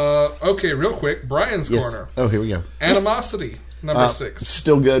 Okay, real quick. Brian's Yes. Corner. Oh, here we go. Animosity, number 6.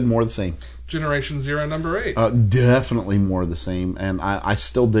 Still good, more of the same. Generation Zero, number 8. Definitely more of the same, and I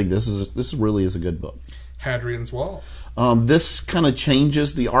still dig this. This really is a good book. Hadrian's Wall. This kind of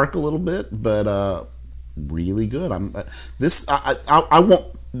changes the arc a little bit, but really good. I want.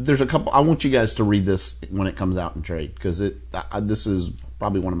 There's a couple. I want you guys to read this when it comes out in trade because this is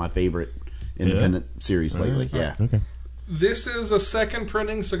probably one of my favorite independent series lately. Yeah. Okay. This is a second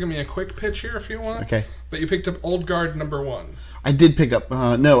printing, so give me a quick pitch here if you want. Okay. But you picked up Old Guard number 1. I did pick up.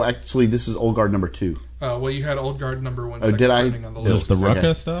 No, actually, this is Old Guard number 2. Well, you had Old Guard number 1. Oh, second did I? printing on the Is list. this the Rucka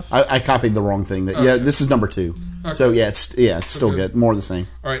Okay. stuff? I copied the wrong thing. Yeah, this is number 2. Okay. So yeah, it's still Okay. good. More of the same.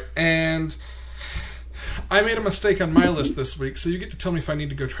 All right, and I made a mistake on my list this week, so you get to tell me if I need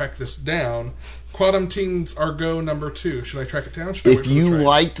to go track this down. Quantum Teens Argo number 2. Should I track it down? Should I wait If for the you trade?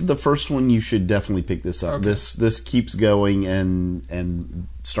 liked the first one, you should definitely pick this up. Okay. This keeps going and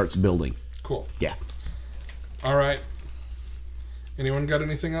starts building. Cool. Yeah. All right. Anyone got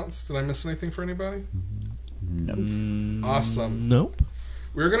anything else? Did I miss anything for anybody? No. Awesome. Nope.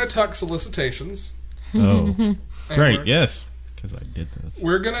 We're going to talk solicitations. Oh, And great. we're- Yes, because I did this.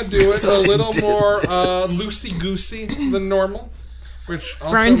 We're going to do it a little more loosey-goosey than normal. Which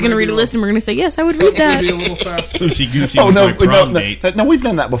also Brian's going to may read be a list and we're going to say, yes, I would read Hopefully be a that. little faster. Lucy Goosey Oh was no, my prom no, date. no, we've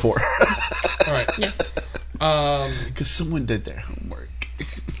done that before. All right. Yes. Because someone did their homework.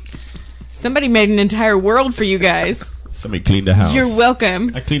 Somebody made an entire world for you guys. Somebody cleaned the house. You're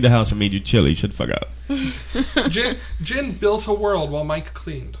welcome. I cleaned the house and made you chili. Shut the fuck up. Jen built a world while Mike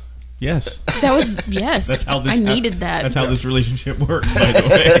cleaned. Yes. That was, yes. That's how this I needed that. That's how this relationship works, by the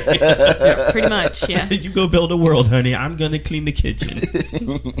way. Pretty much, yeah. You go build a world, honey. I'm going to clean the kitchen.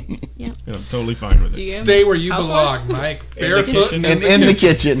 Yeah. And I'm totally fine with Do it. you? Stay where you Housewife? belong, Mike. In the Barefoot kitchen. and And in the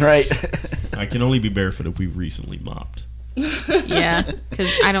kitchen, right? I can only be barefoot if we recently mopped. Yeah,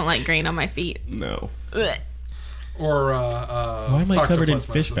 because I don't like grain on my feet. No. Ugh. Or Why am I covered in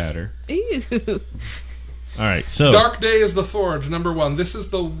fish toxoplasmosis. batter? Ew. All right, so Dark Day is the Forge, number 1. This is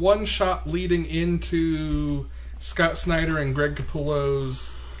the one shot leading into Scott Snyder and Greg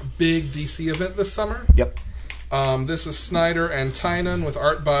Capullo's big DC event this summer. Yep. This is Snyder and Tynan with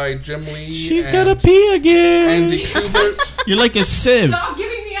art by Jim Lee. she's and got to pee again. Andy Kubert. You're like a sieve. Stop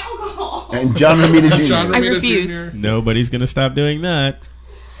giving me alcohol. And John Romita Jr. John I Romita refuse. Jr. Nobody's going to stop doing that.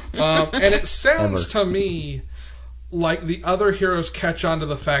 And it sounds Ever. to me like the other heroes catch on to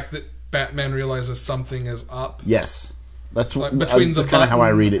the fact that Batman realizes something is up. Yes. That's Like, what between that's the kind of how I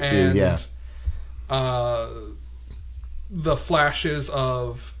button read it and, too. Yeah. The flashes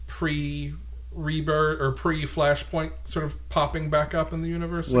of pre-Rebirth or pre-Flashpoint sort of popping back up in the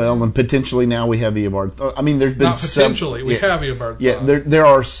universe. Well, and potentially now we have Eobard. I mean, there's been not potentially. We yeah, have Eobard. Yeah, Thawne. there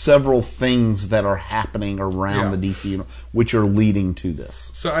are several things that are happening around Yeah. the DC universe which are leading to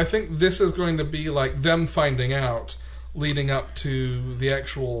this. So I think this is going to be like them finding out, leading up to the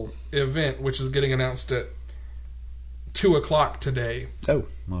actual event, which is getting announced at 2:00 today Oh,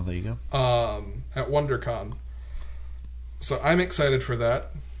 well, there you go. at WonderCon. So I'm excited for that.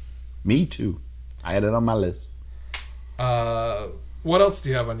 Me too. I had it on my list. What else do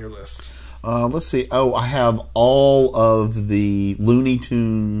you have on your list? Let's see. Oh, I have all of the Looney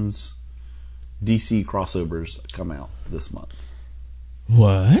Tunes DC crossovers come out this month.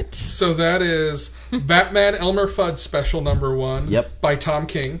 What? So that is Batman Elmer Fudd special number 1 Yep. by Tom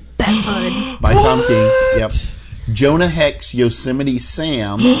King. By Tom King. Yep. Jonah Hex Yosemite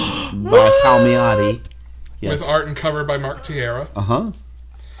Sam by Palmiotti. Yes. With art and cover by Mark Tierra. Uh-huh.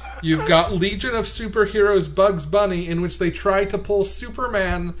 You've got Legion of Superheroes Bugs Bunny, in which they try to pull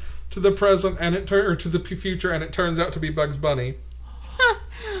Superman to the present and or to the future, and it turns out to be Bugs Bunny,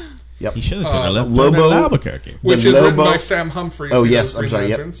 Yep. He should have taken a left Lobo- turn at Albuquerque. which The is written Lobo- by Sam Humphries. Oh, who yes. does I'm Green sorry.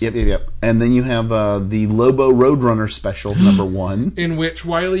 Yep. Lanterns, Yep. And then you have the Lobo Roadrunner special, number 1, in which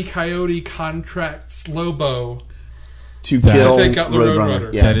Wile E. Coyote contracts Lobo. to That- kill To take out the Roadrunner.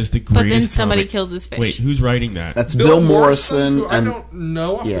 Roadrunner. Yeah. That is the But greatest. then somebody comic. kills his fish. Wait, who's writing that? That's Bill Morrison who I and don't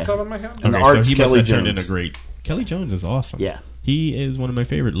know off yeah. the top of my head. And the Okay, so art's he Kelly must have turned in Jones. a great. Kelly Jones is awesome. Yeah. He is one of my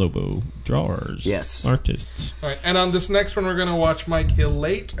favorite Lobo drawers. Yes. Artists. All right, and on this next one, we're going to watch Mike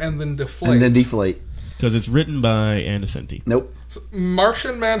Elate and then Deflate. and then Deflate. Because it's written by Ann Ascenti. Nope.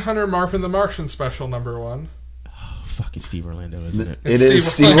 Martian Manhunter Marvin the Martian special number 1. Oh, fucking Steve Orlando, isn't it? It It's is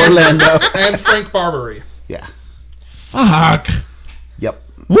Steve Steve Orlando. And Frank Barbary. Yeah. Fuck! Yep.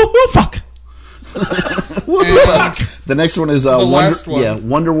 Woo-hoo, fuck! And The next one is The last one.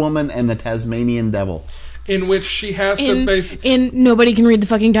 Wonder Woman and the Tasmanian Devil. in which she has to basically... In nobody can read the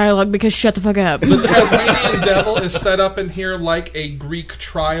fucking dialogue because shut the fuck up. The Tasmanian Devil is set up in here like a Greek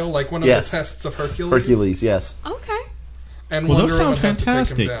trial, like one of Yes. the tests of Hercules. Hercules, yes. Okay. And Well, Wonder those Woman sound has to take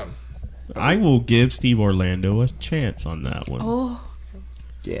him fantastic. down. I will give Steve Orlando a chance on that one. Oh,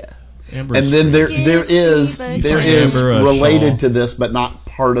 Yeah. Amber And then there Give is Steve a there chance. is Amber a related shawl. to this, but not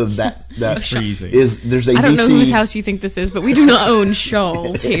part of that. That freezing. is there's a I don't DC. know whose house you think this is, but we do not own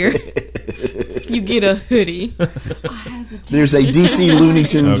shawls here. You get a hoodie. There's a DC Looney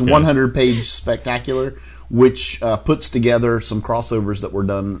Tunes Okay. 100-page spectacular, which puts together some crossovers that were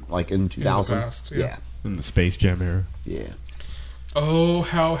done like in 2000. past, yeah. In the Space Jam era. Yeah. Oh,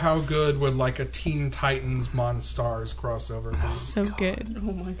 how good would like a Teen Titans Monstars crossover be? So good. Oh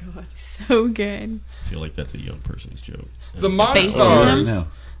my god. So good. I feel like that's a young person's joke. The Space Monstars Jam?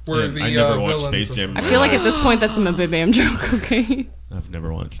 were Yeah, the I never watched villains. Space of- Jam. I feel like at this point that's a Bam joke, okay? I've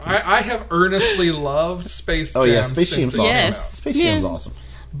never watched it. I have earnestly loved Space Jam. Oh yeah, Space since Jam's it awesome. came Yes. out. Space Yeah. Jam's awesome.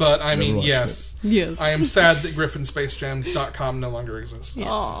 But I mean, watched yes. Yes. I am sad that GriffinSpaceJam.com no longer exists.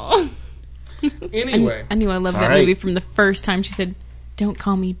 Aw. Anyway, I knew I loved All that right. movie from the first time she said, "Don't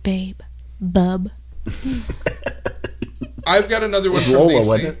call me babe, bub." I've got another one It was from Lola, DC.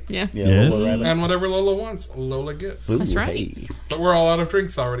 wasn't it? Yeah. Yeah, Yes. Lola Rabbit. And whatever Lola wants, Lola gets. Ooh, That's right. hey. But we're all out of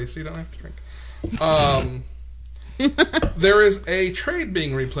drinks already, so you don't have to drink. There is a trade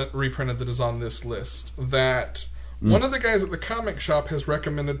being reprinted that is on this list that one of the guys at the comic shop has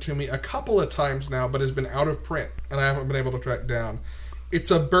recommended to me a couple of times now, but has been out of print, and I haven't been able to track down.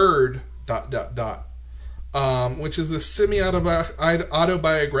 It's a bird... ... which is this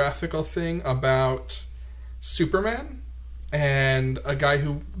semi-autobiographical thing about Superman and a guy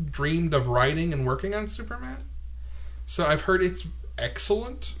who dreamed of writing and working on Superman. So I've heard it's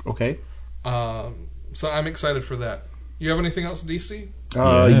excellent. Okay. So I'm excited for that. You have anything else, DC?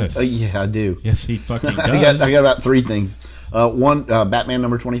 Yes. Yeah, I do. Yes, he fucking does. I got about three things. One, Batman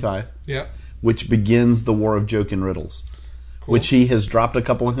number 25, Yeah. which begins the War of Joke and Riddles, Cool. which he has dropped a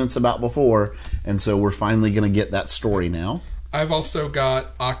couple of hints about before, and so we're finally going to get that story now. I've also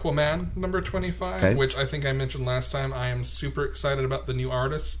got Aquaman number 25, Okay. which I think I mentioned last time. I am super excited about the new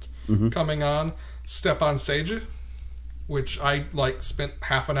artist coming on, Stepan Sage, which I spent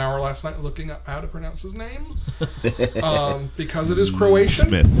half an hour last night looking up how to pronounce his name because it is Croatian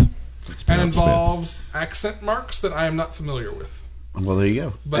Smith. It's and pronounced involves accent marks that I am not familiar with. Well, there you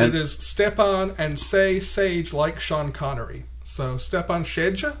go. But And- it is Stepan and say Sage like Sean Connery. So Stepan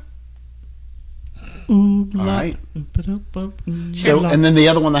Sage. All right. So, and then the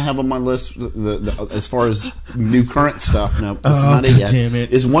other one I have on my list, as far as new current stuff, no, this is not it yet, damn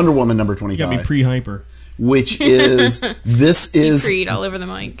it. is Wonder Woman number You got me 25, pre-hyper. which is this is Creed all over the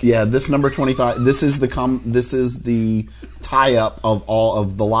mic. yeah, this number 25. This is the tie up of all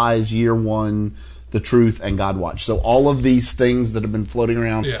of the lies, year one, the truth, and Godwatch. So all of these things that have been floating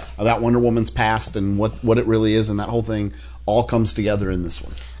around Yeah. about Wonder Woman's past and what it really is, and that whole thing all comes together in this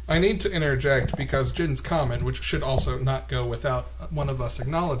one. I need to interject because Jin's comment, which should also not go without one of us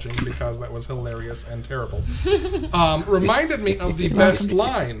acknowledging because that was hilarious and terrible, reminded me of the best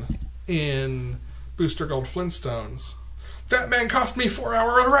line in Booster Gold Flintstones. That man cost me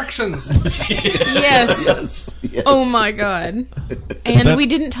 4-hour erections. Yes. Yes. Oh my god. And that- we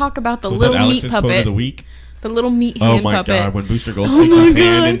didn't talk about the Was little that meat Alex's quote of puppet. the week? The little meat Oh hand my puppet. god, when Booster Gold sticks his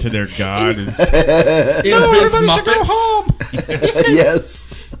hand into their god. And, Invents Muppets. Yes.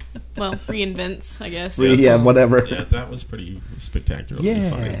 Well, reinvents, I guess. Yeah, whatever. yeah, that was pretty spectacularly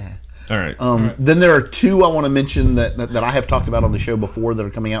funny. Yeah. All right. Then there are two I want to mention that I have talked about on the show before that are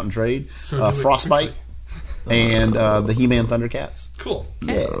coming out in trade. So do it Frostbite quickly. and the He-Man Thundercats. Cool.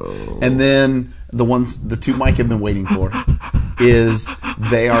 Yeah. And then the two Mike have been waiting for is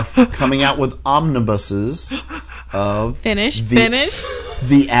they are coming out with omnibuses of Finish.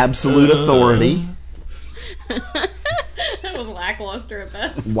 the Absolute Authority. That was lackluster at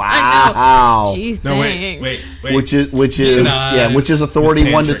best. Wow. Jeez, No, thanks. wait. Which is Nice. which is Authority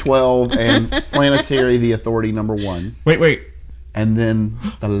It's 1 to tantric. 12 and Planetary the Authority number 1. Wait. And then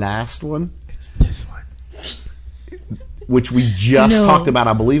the last one, It's this one. which we just No. talked about,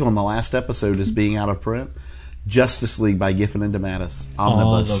 I believe, on the last episode, is being out of print. Justice League by Giffen and DeMatteis. All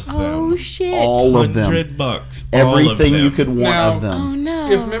Omnibus. of Oh them. shit. All of them. $100. All of Everything them. you could want Now- of them. Oh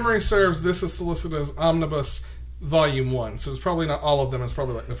no. If memory serves, this is solicited as Omnibus Volume 1, so it's probably not all of them. It's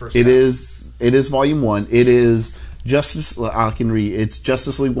probably like the first It half. is volume 1. It is Justice. I can read. It's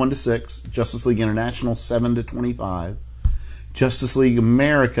Justice League 1 to 6, Justice League International 7 to 25, Justice League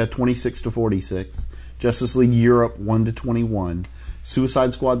America 26 to 46, Justice League Europe 1 to 21,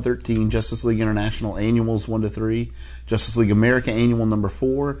 Suicide Squad 13, Justice League International Annuals 1 to 3, Justice League America Annual number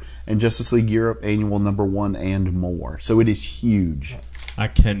 4, and Justice League Europe Annual number 1 and more. So it is huge. I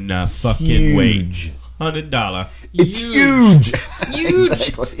cannot fucking Huge. wait. $100. It's huge. Huge.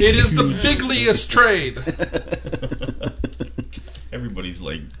 Exactly. It is the bigliest trade. Everybody's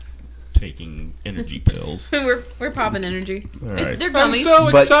like taking energy pills. we're popping energy. All right. They're I'm gummies.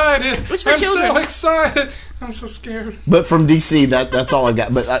 so But- excited. It's for I'm children. so excited. I'm so scared. But from DC, that's all I've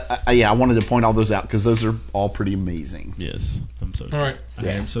got. But I wanted to point all those out because those are all pretty amazing. Yes, I'm so excited. All right.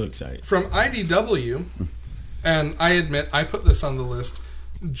 I am so excited. From IDW, and I admit I put this on the list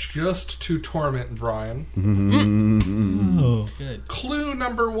just to torment Brian. Oh, good. Clue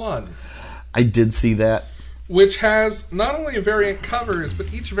number 1. I did see that. which has not only variant covers,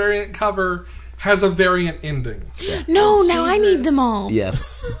 but each variant cover has a variant ending. No, now I need them all.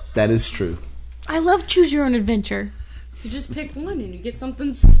 Yes, that is true. I love Choose Your Own Adventure. You just pick one and you get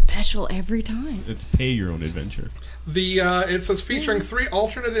something special every time. It's pay your own adventure. It says featuring 3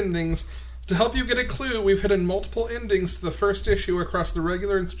 alternate endings. To help you get a clue, we've hidden multiple endings to the first issue across the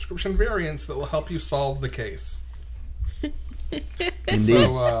regular and subscription variants that will help you solve the case. Indeed.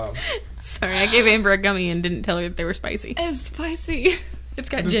 So, Sorry, I gave Amber a gummy and didn't tell her that they were spicy. It's spicy. It's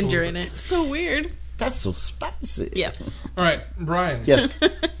got ginger in it. So weird. That's so spicy. Yep. all right, Brian. Yes.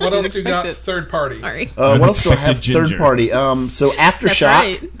 What else you got? expect it. Third party. Sorry. What else do I have? Unexpected ginger. Third party. So That's Aftershock.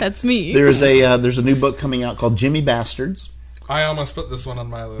 right. That's me. There's a new book coming out called Jimmy Bastards. I almost put this one on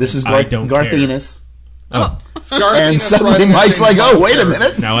my list. This is I don't Garth care. Ennis. Oh, Garth And Ennis suddenly writing a Mike's James like, Bond oh, wait a parody.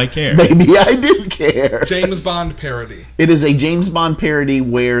 minute. now I care. Maybe I do care. James Bond parody. It is a James Bond parody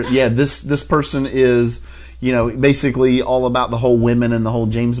where, this person is, basically all about the whole women and the whole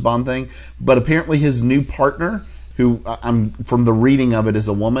James Bond thing. But apparently his new partner, who I'm from the reading of it is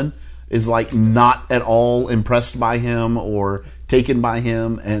a woman, is like not at all impressed by him or taken by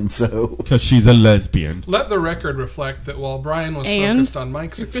him, and so Because she's a lesbian. Let the record reflect that while Brian was And? focused on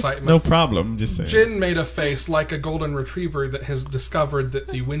Mike's excitement, No problem. Just saying. Jin made a face like a golden retriever that has discovered that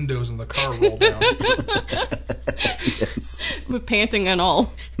the windows in the car roll down. With panting and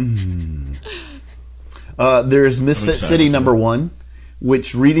all. there's Misfit excited City for number 1,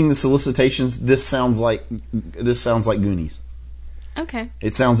 which reading the solicitations, this sounds like Goonies. Okay.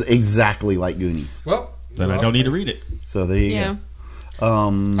 It sounds exactly like Goonies. Well, Then I don't need to read it. So there you Yeah. go.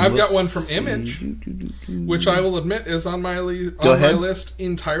 I've got let's one from see. Image, which I will admit is on my ahead. list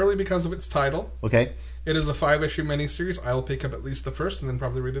entirely because of its title. Okay. It is a 5-issue miniseries. I will pick up at least the first and then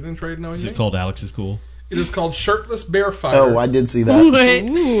probably read it in trade knowing Is me. it called Alex is Cool? It is called Shirtless Bear Fighter. Oh, I did see that. Wait.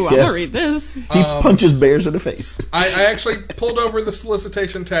 Ooh, I'm Yes. gonna read this. He punches bears in the face. I actually pulled over the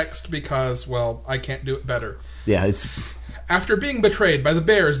solicitation text because, well, I can't do it better. Yeah, it's After being betrayed by the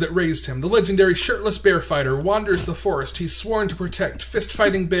bears that raised him, the legendary shirtless bear fighter wanders the forest he's sworn to protect,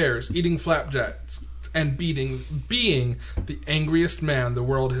 fist-fighting bears, eating flapjacks, and being the angriest man the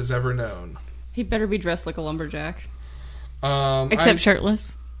world has ever known. He better be dressed like a lumberjack. Except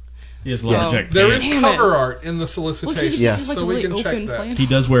shirtless. He has lumberjack there is pants. Damn it. cover art in the Well, he solicitation, just Yes. has like so a we really can check open that. plan. He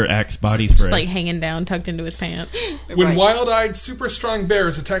does wear Axe body Just spray. like hanging down, tucked into his pants. When Right. wild-eyed, super-strong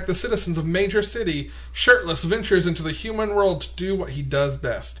bears attack the citizens of Major City, Shirtless ventures into the human world to do what he does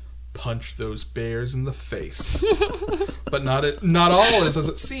best: punch those bears in the face. But not all is as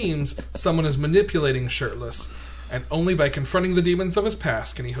it seems. Someone is manipulating Shirtless, and only by confronting the demons of his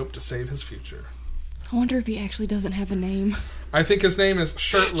past can he hope to save his future. I wonder if he actually doesn't have a name. I think his name is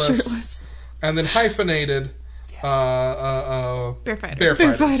Shirtless, Shirtless. and then hyphenated Bear fighter. Bear Bear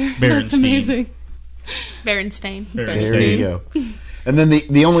Fighter. fighter. That's Berenstain. amazing. Berenstain. there you go. And then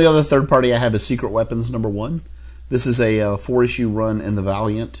the only other third party I have is Secret Weapons number 1. This is a 4-issue run in the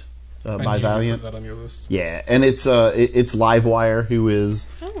Valiant I by knew you Valiant. put that on your list. Yeah, and it's Livewire who is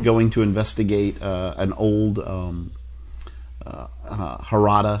going to investigate an old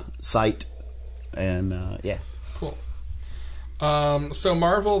Harada site, and yeah. Cool. So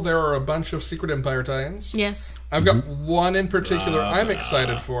Marvel, there are a bunch of Secret Empire tie-ins. Yes. I've got one in particular I'm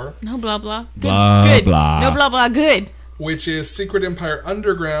excited for, No blah blah. Good. Blah, good. blah. No blah blah. Good. which is Secret Empire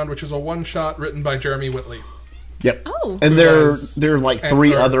Underground, which is a one-shot written by Jeremy Whitley. Yep. Oh. And Who there are like has 3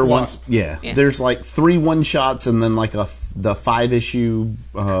 Ant-Man, other ones. Wasp. Yeah. Yeah. There's like 3 one-shots and then like the 5-issue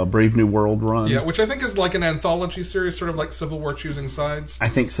Brave New World run. Yeah, which I think is like an anthology series, sort of like Civil War Choosing Sides. I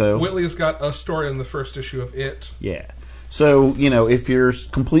think so. Whitley has got a story in the first issue of It. Yeah. So, if you're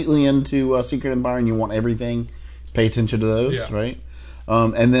completely into Secret Empire and you want everything, pay attention to those, Yeah. right?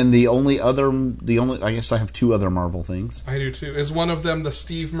 And then I guess I have 2 other Marvel things. I do too. Is one of them the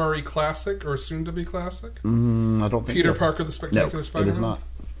Steve Murray Classic, or soon-to-be Classic? I don't think Peter so. Parker, the No, Spectacular Spider-Man? it is not.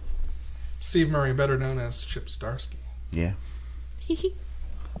 Steve Murray, better known as Chip Zdarsky. Yeah.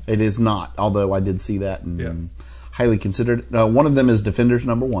 It is not, although I did see that and Yeah. highly considered. One of them is Defenders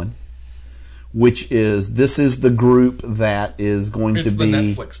number 1, which is the group that is going It's to the be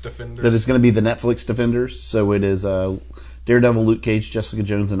Netflix Defenders. that is going to be the Netflix Defenders. So it is Daredevil, Luke Cage, Jessica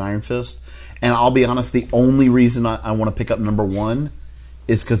Jones, and Iron Fist. And I'll be honest, the only reason I want to pick up number 1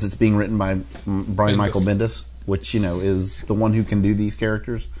 is because it's being written by Brian Bendis. Michael Bendis, which is the one who can do these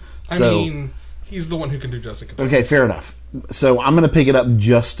characters. I So mean, he's the one who can do Jessica Jones. okay, fair enough. So I'm going to pick it up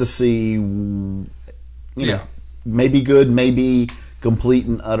just to see, Yeah. maybe good, maybe complete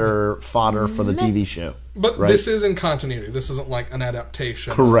and utter fodder for the TV show. But Right. this is in continuity. This isn't like an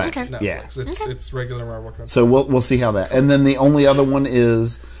adaptation. Correct. Of Netflix. Yeah. It's regular Marvel content. So we'll see how that. And then the only other one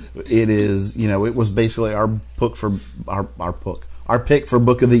is it was basically our pick for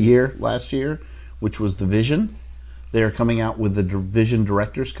book of the year last year, which was The Vision. They're coming out with the Vision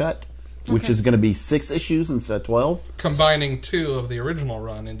director's cut, which is going to be 6 issues instead of 12, Combining 2 of the original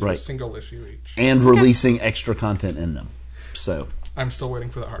run into a Right. single issue each. and releasing extra content in them. So I'm still waiting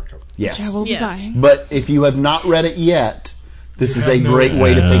for the hardcover. yes, I will be Yeah. buying. but if you have not read it yet, this You is have a no great idea.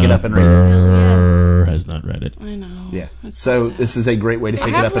 way to pick it up and read it. Brr has not read it. I know. Yeah. That's So sad. this is a great way to I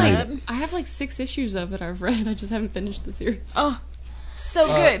pick it have up and like read it. I have like 6 issues of it I've read. I just haven't finished the series. Oh, so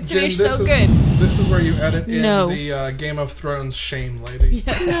good. Jen, Finished this so is- good. This is where you edit in No. the Game of Thrones shame lady.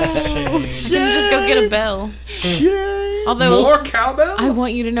 Then just go get a bell. Although More cowbell? I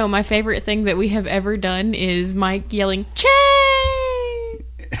want you to know, my favorite thing that we have ever done is Mike yelling "Che!"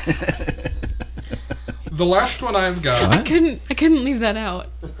 The last one I've got. I couldn't leave that out.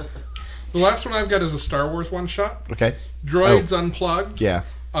 The last one I've got is a Star Wars one shot. Okay. Droids Unplugged. Yeah.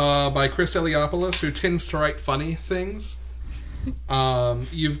 By Chris Eliopoulos, who tends to write funny things.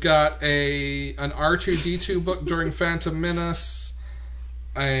 You've got an R2D2 book during Phantom Menace,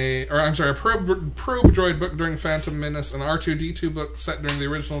 a probe droid book during Phantom Menace, an R2D2 book set during the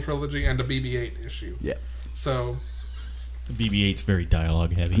original trilogy, and a BB-8 issue. Yeah. So BB-8's very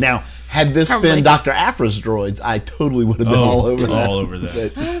dialogue heavy. Now, had this Probably. been Dr. Afra's droids, I totally would have been all over that. all over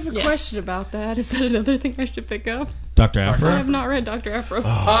that. I have a question about that. Is that another thing I should pick up? Dr. I Afra? have not read Dr. Afro.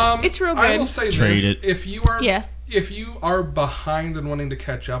 It's real I good. will say Trade this: it. if you are Yeah. if you are behind and wanting to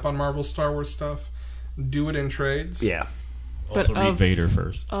catch up on Marvel Star Wars stuff, do it in trades. Yeah. But Also read of- Vader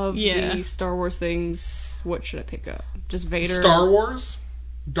first. Of Yeah. the Star Wars things, what should I pick up? Just Vader? Star Wars,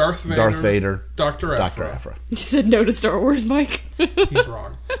 Darth Vader, Dr. Dr. Afra. Afra. You said no to Star Wars, Mike. He's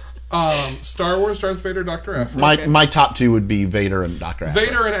wrong. Star Wars, Darth Vader, Dr. Afra. My top 2 would be Vader and Dr. Afra.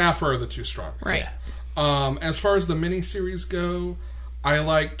 Vader and Afra are the 2 strongest. Right. As far as the miniseries go, I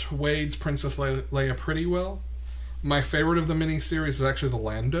liked Wade's Princess Leia pretty well. My favorite of the miniseries is actually the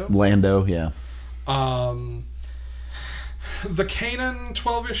Lando, yeah. The Kanan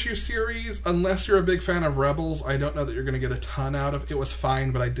 12-issue series, unless you're a big fan of Rebels, I don't know that you're going to get a ton out of. It was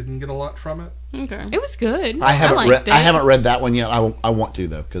fine, but I didn't get a lot from it. Okay. It was good. I haven't liked read. it. I haven't read that one yet. I want to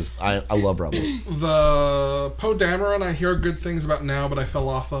though because I love Rebels. The Poe Dameron, I hear good things about now, but I fell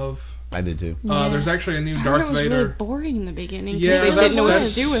off of. I did too. There's actually a new I heard Darth it was Vader. really boring in the beginning. 'cause Yeah, they didn't know what that's-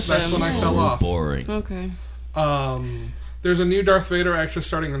 to do with that's them. when I fell off. Boring. Okay. There's a new Darth Vader actually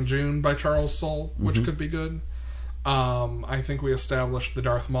starting in June by Charles Soule, which Mm-hmm. could be good. I think we established the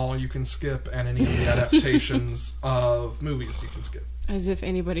Darth Maul you can skip, and any of the adaptations of movies you can skip. As if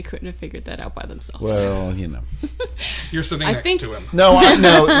anybody couldn't have figured that out by themselves. Well, you know. You're sitting I next think- to him. No,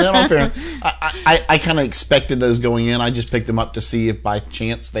 fair. I kind of expected those going in. I just picked them up to see if by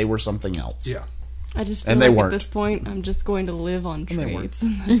chance they were something else. Yeah. I just feel And they like weren't. at this point, I'm just going to live on they weren't. trades.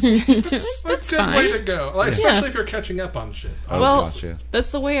 And that's it. That's a good fine. way to go. Like, especially if you're catching up on shit. Oh, Well, gotcha. That's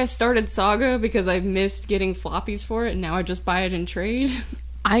the way I started Saga because I missed getting floppies for it, and now I just buy it in trade.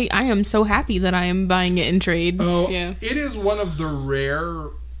 I am so happy that I am buying it in trade. Oh, Yeah. it is one of the rare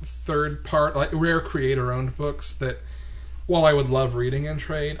rare creator-owned books that, while I would love reading in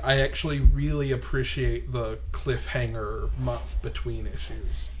trade, I actually really appreciate the cliffhanger month between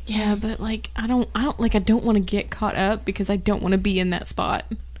issues. Yeah, but like I don't want to get caught up because I don't want to be in that spot.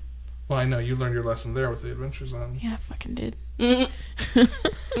 Well, I know you learned your lesson there with the Adventure Zone. Yeah, I fucking did. All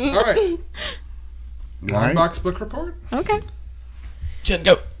right, All right. box book report. Okay. Jen,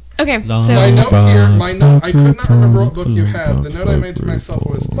 go. Okay. Long So My note here, my note. I could not remember what book you had. The note I made to myself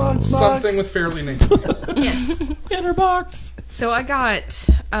was something with Fairly Native. yes. Inner box. So I got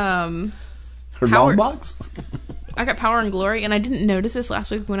Her long Howard- box. I got Power and Glory, and I didn't notice this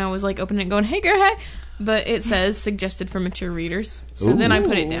last week when I was like opening it, going, "Hey, girl, hey!" But it says suggested for mature readers. So then I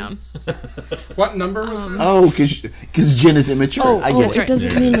put it down. What number was this? Oh, because Jen is immature. I get that's it. right. It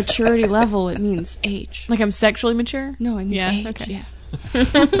doesn't mean maturity level, it means age. Like I'm sexually mature. No, it means Yeah, age. okay. Yeah.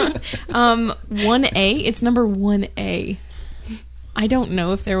 1A. It's number 1A. I don't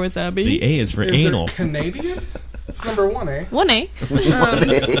know if there was a B. The A is for Is anal. it Canadian? It's number 1, 1A.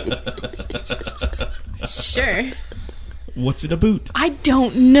 Sure. What's in a boot? I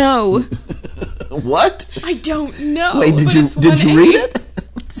don't know. What? I don't know. Wait, but it's did you 1A. read it?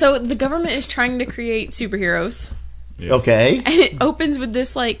 So the government is trying to create superheroes, Yes. Okay. and it opens with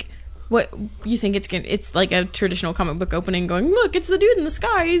this like, what you think it's gonna? It's like a traditional comic book opening, going, "Look, it's the dude in the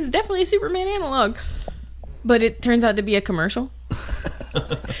sky. He's definitely a Superman analog." But it turns out to be a commercial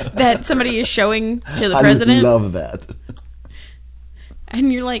that somebody is showing to the president. I love that.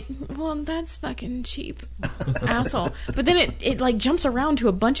 And you're like, well, that's fucking cheap, asshole. But then it like jumps around to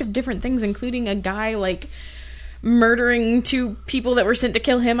a bunch of different things, including a guy like murdering 2 people that were sent to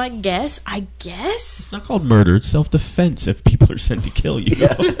kill him. I guess. It's not called murder. It's self-defense if people are sent to kill you.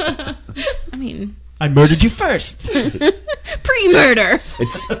 I mean, I murdered you first. pre-murder.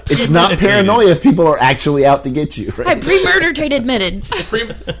 It's not paranoia if people are actually out to get you. I Right? pre-murdered, Tate admitted.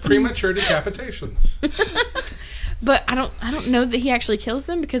 Premature decapitations. But I don't know that he actually kills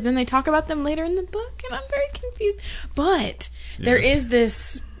them, because then they talk about them later in the book, and I'm very confused. But there is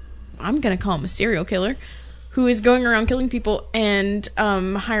this, I'm going to call him a serial killer, who is going around killing people and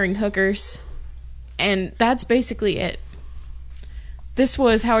hiring hookers. And that's basically it. This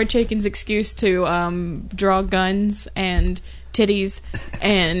was Howard Chaykin's excuse to draw guns and titties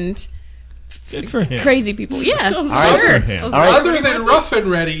and Good for him. crazy people. Yeah, All right. sure. Good for him. All right. Other than Rough and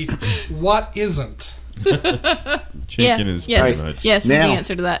Ready, what isn't? Chicken is yes, pretty much. yes, is Now- the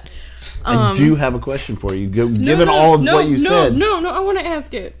answer to that. I do have a question for you. Given no, all of no, what you no, said. No, I want to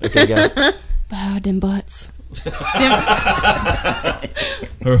ask it. Okay, go. About them butts.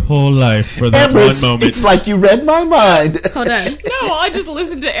 Her whole life for that Amber, one moment. it's like you read my mind. Hold on. No, I just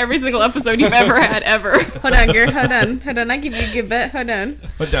listened to every single episode you've ever had, ever. Hold on, girl. Hold on. I give you a good butt. Hold on.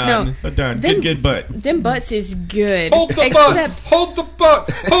 Hold on. No. Hold on. Them- Good butt. Them butts is good. Hold the Except, butt! Hold the butt!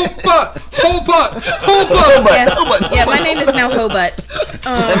 Hold butt! Hold butt! Hold butt! yeah, my name is now Hobut.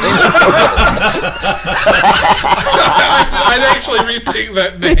 I'd actually rethink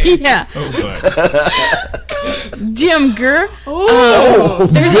that name. Yeah, Oh, but. Jim girl. Oh,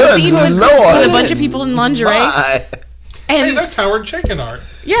 There's a Good scene with Lord. a bunch of people in lingerie, Bye. Hey, and that's Howard Chaykin art.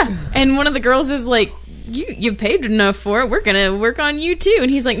 yeah, and one of the girls is like, "You paid enough for it. We're gonna work on you too." And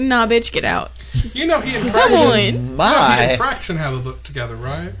he's like, "Nah, bitch, get out." You know he and Come Fraction, on. he and My. Fraction have a book together,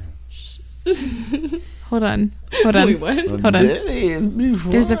 right? Hold on. wait, what? Hold on.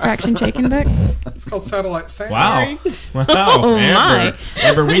 There's a Fraction Chaykin book. It's called Satellite Sam. Wow. Wow. Oh, Amber. my.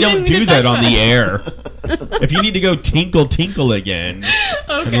 Amber, we don't didn't do even that touch on the air. If you need to go tinkle again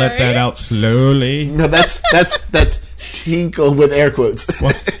and let that out slowly. No, that's tinkle with air quotes.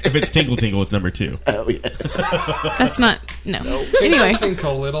 Well, if it's tinkle, it's number 2. Oh, yeah. That's not no. Anyway,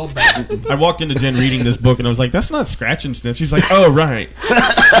 Tinkle little bat. I walked into Jen reading this book and I was like, that's not scratch and sniff. She's like, oh, right.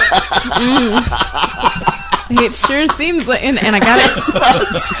 it sure seems like, and I got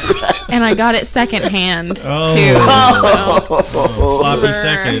it, and I got it secondhand Oh. too. Sloppy Blur.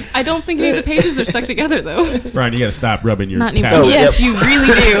 second. I don't think any of the pages are stuck together, though. Brian, you gotta stop rubbing your Not cat. anymore. Oh, Yes, yep. you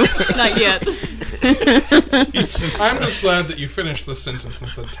really do. Not yet. I'm just glad that you finished the sentence and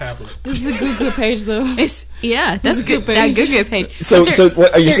said tablet. This is a Google page, though. It's that's good. page. That good page. So, But there-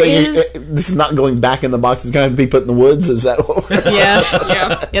 what are you there saying? is- This is not going back in the box. It's going to be put in the woods. Is that what?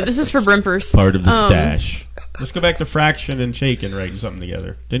 yeah. This is for Brimpers. Part of the stash. Let's go back to Fraction and Chaykin writing something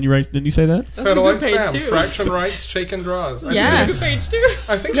together. Didn't you say that? Satellite good page, Sam. too. Fraction writes, Chaykin draws. I Yeah. think Good it's, page, too.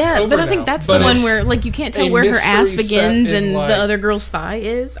 I think Yeah, it's over but I think now, that's but the one it's where like you can't tell a where her ass mystery set begins in, and like, the other girl's thigh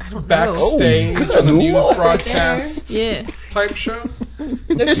is. I don't know. backstage Oh, on the news Lord. broadcast Yeah, type show.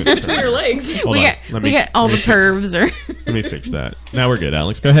 No, she's between her legs. Hold we on. got we got all the pervs. Or Let me fix that. Now we're good,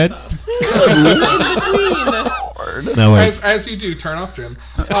 Alex. Go ahead. In between. No, wait. As you do, turn off Jim.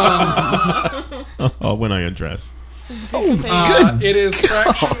 Oh, when I undress. It is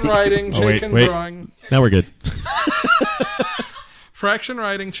Fraction writing, Oh, wait, Chaykin wait. drawing. Now we're good. Fraction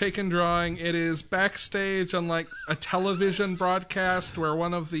writing, Chaykin drawing. It is backstage on like a television broadcast where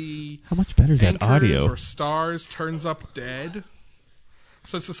one of the How much better is that anchors audio? or stars turns up dead.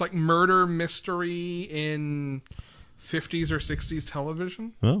 So it's this like murder mystery in 50s or 60s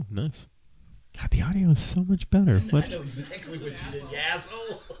television. Oh, nice. God, the audio is so much better. What? exactly what you did, you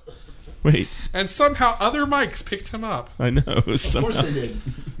asshole. Wait, And somehow other mics picked him up. I know. Of course Somehow. they did.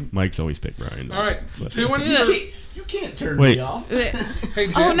 Mike's always pick Brian. All right. But- Who wants to... You can't turn Wait. me off. Hey,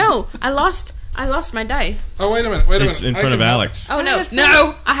 Jim. oh no, I lost my die. Oh, wait a minute. Wait a It's minute. in I front of can help. Alex. Oh no, have some.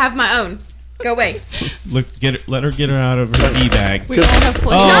 no, I have my own. Go away. Let her get her out of her e-bag. We all have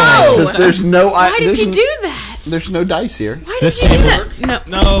plenty. Oh. Because there's no. Why did you do that? There's no dice here. Why This did you do table's- that?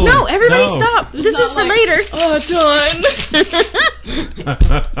 No, No, everybody no. stop. This not is for like- later. Oh, John.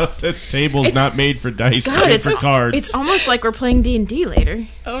 This table's not made for dice. God, it's made it's for cards. It's almost like we're playing D&D later.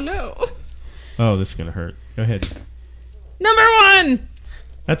 Oh, no. Oh, this is gonna hurt. Go ahead. Number 1.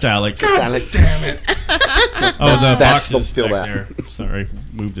 That's Alex. Alex. Damn it. Oh, the That's box is feel back that. there. Sorry,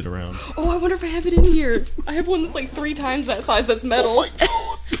 moved it around. Oh, I wonder if I have it in here. I have one that's like 3 times that size that's metal.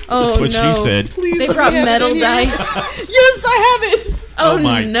 Oh That's what no. she said. Please They let brought me have it metal in here. dice. Yes, I have it. Oh, Oh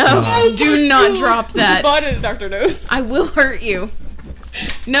my no. God. Do not drop that. Bought it at Dr. Nose. I will hurt you.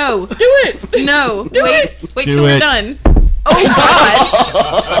 No. Do it. No. Do wait. it. Wait Do till we're it. done. Oh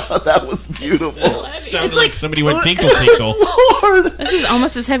God! That was beautiful. Sounded like somebody went tinkle tinkle. Lord. This is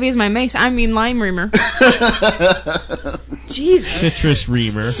almost as heavy as my mace. I mean lime reamer. Jesus. Citrus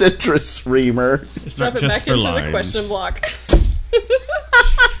reamer. Citrus reamer. It's Drop not it just back for into limes. the question block.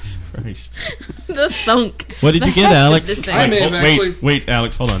 Christ. The thunk. What did The you get, heft of Alex? this thing. I may have Wait,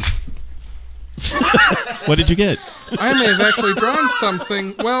 Alex, hold on. What did you get? I may have actually drawn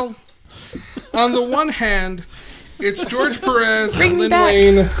something. Well, on the one hand, it's George Perez Bring and me Lin back.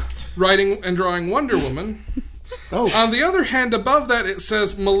 Wayne writing and drawing Wonder Woman. Oh. On the other hand, above that, it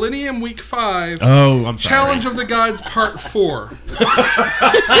says Millennium Week 5, Oh, I'm sorry. Challenge of the Gods Part 4.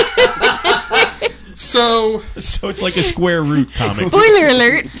 So, So it's like a square root comic. Spoiler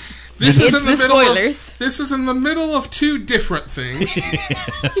alert. this is It's in the the middle spoilers. of this is in the middle of two different things.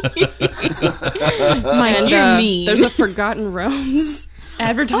 My And dear me. there's a Forgotten Realms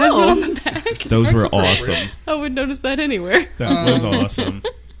advertisement on the back. Those were awesome. I would notice that anywhere. That was awesome.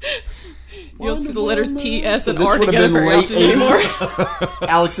 You'll see the letters T, S, and this R would have together been very late often anymore. 80s.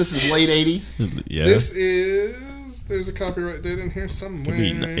 Alex, this is late 80s. Yeah. This is there's a copyright date in here somewhere. Could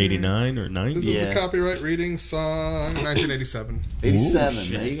be 89 or 90. This is Yeah. the copyright reading song 1987. 87.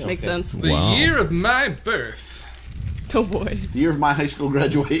 There you go. Makes sense. The Wow. year of my birth. Oh boy. The year of my high school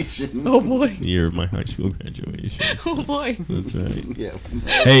graduation. Oh boy. Year of my high school graduation. Oh boy. That's right. Yeah.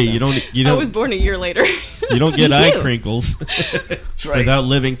 Hey, you don't I was born a year later. you don't get Me eye too. crinkles That's right. without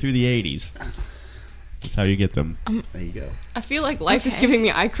living through the 80s. That's how you get them. There you go. I feel like life is Okay. giving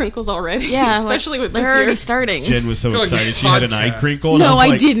me eye crinkles already. Yeah, especially like, with this they're already year. starting. Jen was so feel like this excited she had an eye podcast- crinkle. And No, I, I was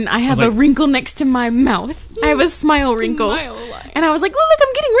like, didn't. I have was a like- wrinkle next to my mouth. I have a smile wrinkle. Smile line. And I was like, oh, look,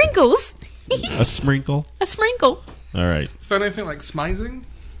 I'm getting wrinkles. A sprinkle. A sprinkle. All right. Is that anything like smizing?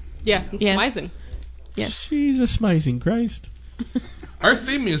 Yeah, it's Yes. amazing. Yes. Jesus, amazing Christ. Our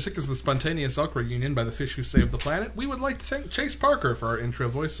theme music is the Spontaneous Elk Reunion by the Fish Who Saved the Planet. We would like to thank Chase Parker for our intro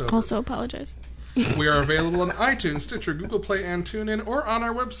voiceover. Also apologize. We are available on iTunes, Stitcher, Google Play, and TuneIn, or on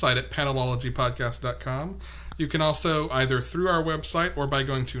our website at panelologypodcast.com. You can also, either through our website or by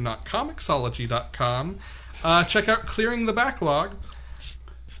going to notcomicsology.com, check out Clearing the Backlog.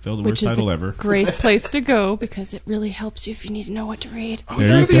 Still the Which worst is title the ever. Great place to go. Because it really helps you if you need to know what to read. Oh, There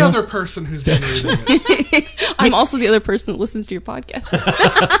you're you the go. other person who's been reading it. I'm also the other person that listens to your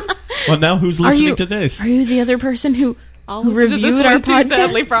podcast. Well, now who's listening to this? Are you the other person who I'll Who listen to reviewed this our one too, podcast?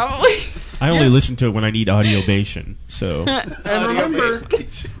 sadly, probably. I only listen to it when I need audiobation. So And remember,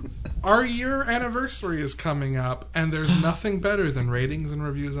 our year anniversary is coming up, and there's nothing better than ratings and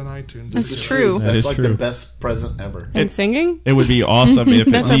reviews on iTunes. That's It's true. That That's is like true. the best present ever. And singing? it would be awesome if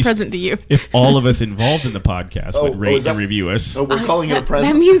at That's our least present to you. if all of us involved in the podcast would rate is that- and review us. Oh, we're calling it a That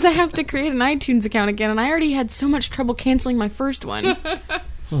present. means I have to create an iTunes account again, and I already had so much trouble canceling my first one.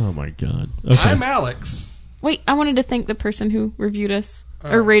 Oh my god. Okay. I'm Alex. Wait, I wanted to thank the person who reviewed us,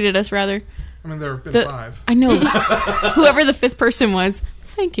 Oh. or rated us, rather. I mean, there have been The- 5. I know. Whoever the fifth person was,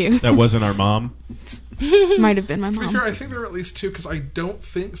 thank you. That wasn't our mom. Might have been my To be fair, mom. I think there are at least 2, because I don't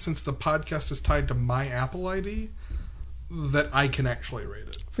think, since the podcast is tied to my Apple ID, that I can actually rate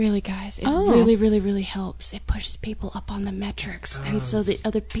it. Really, guys, it Oh. really, really, really helps. It pushes people up on the metrics, and so the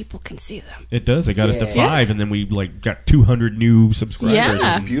other people can see them. It does. It got us to Yeah. 5, and then we like got 200 new subscribers.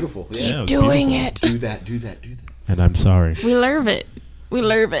 Yeah. And, Beautiful. Yeah. yeah, it was Doing beautiful. it. Do that. Do that. Do that. And I'm sorry. We love it. We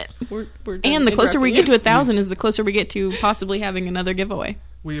love it. We're And the closer we get to interrupting 1,000 is the closer we get to possibly having another giveaway.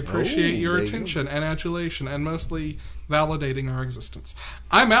 We appreciate your there you go. attention and adulation, and mostly validating our existence.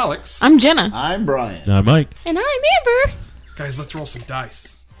 I'm Alex. I'm Jenna. I'm Brian. Mike. And I'm Amber. Guys, let's roll some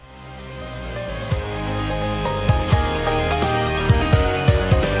dice.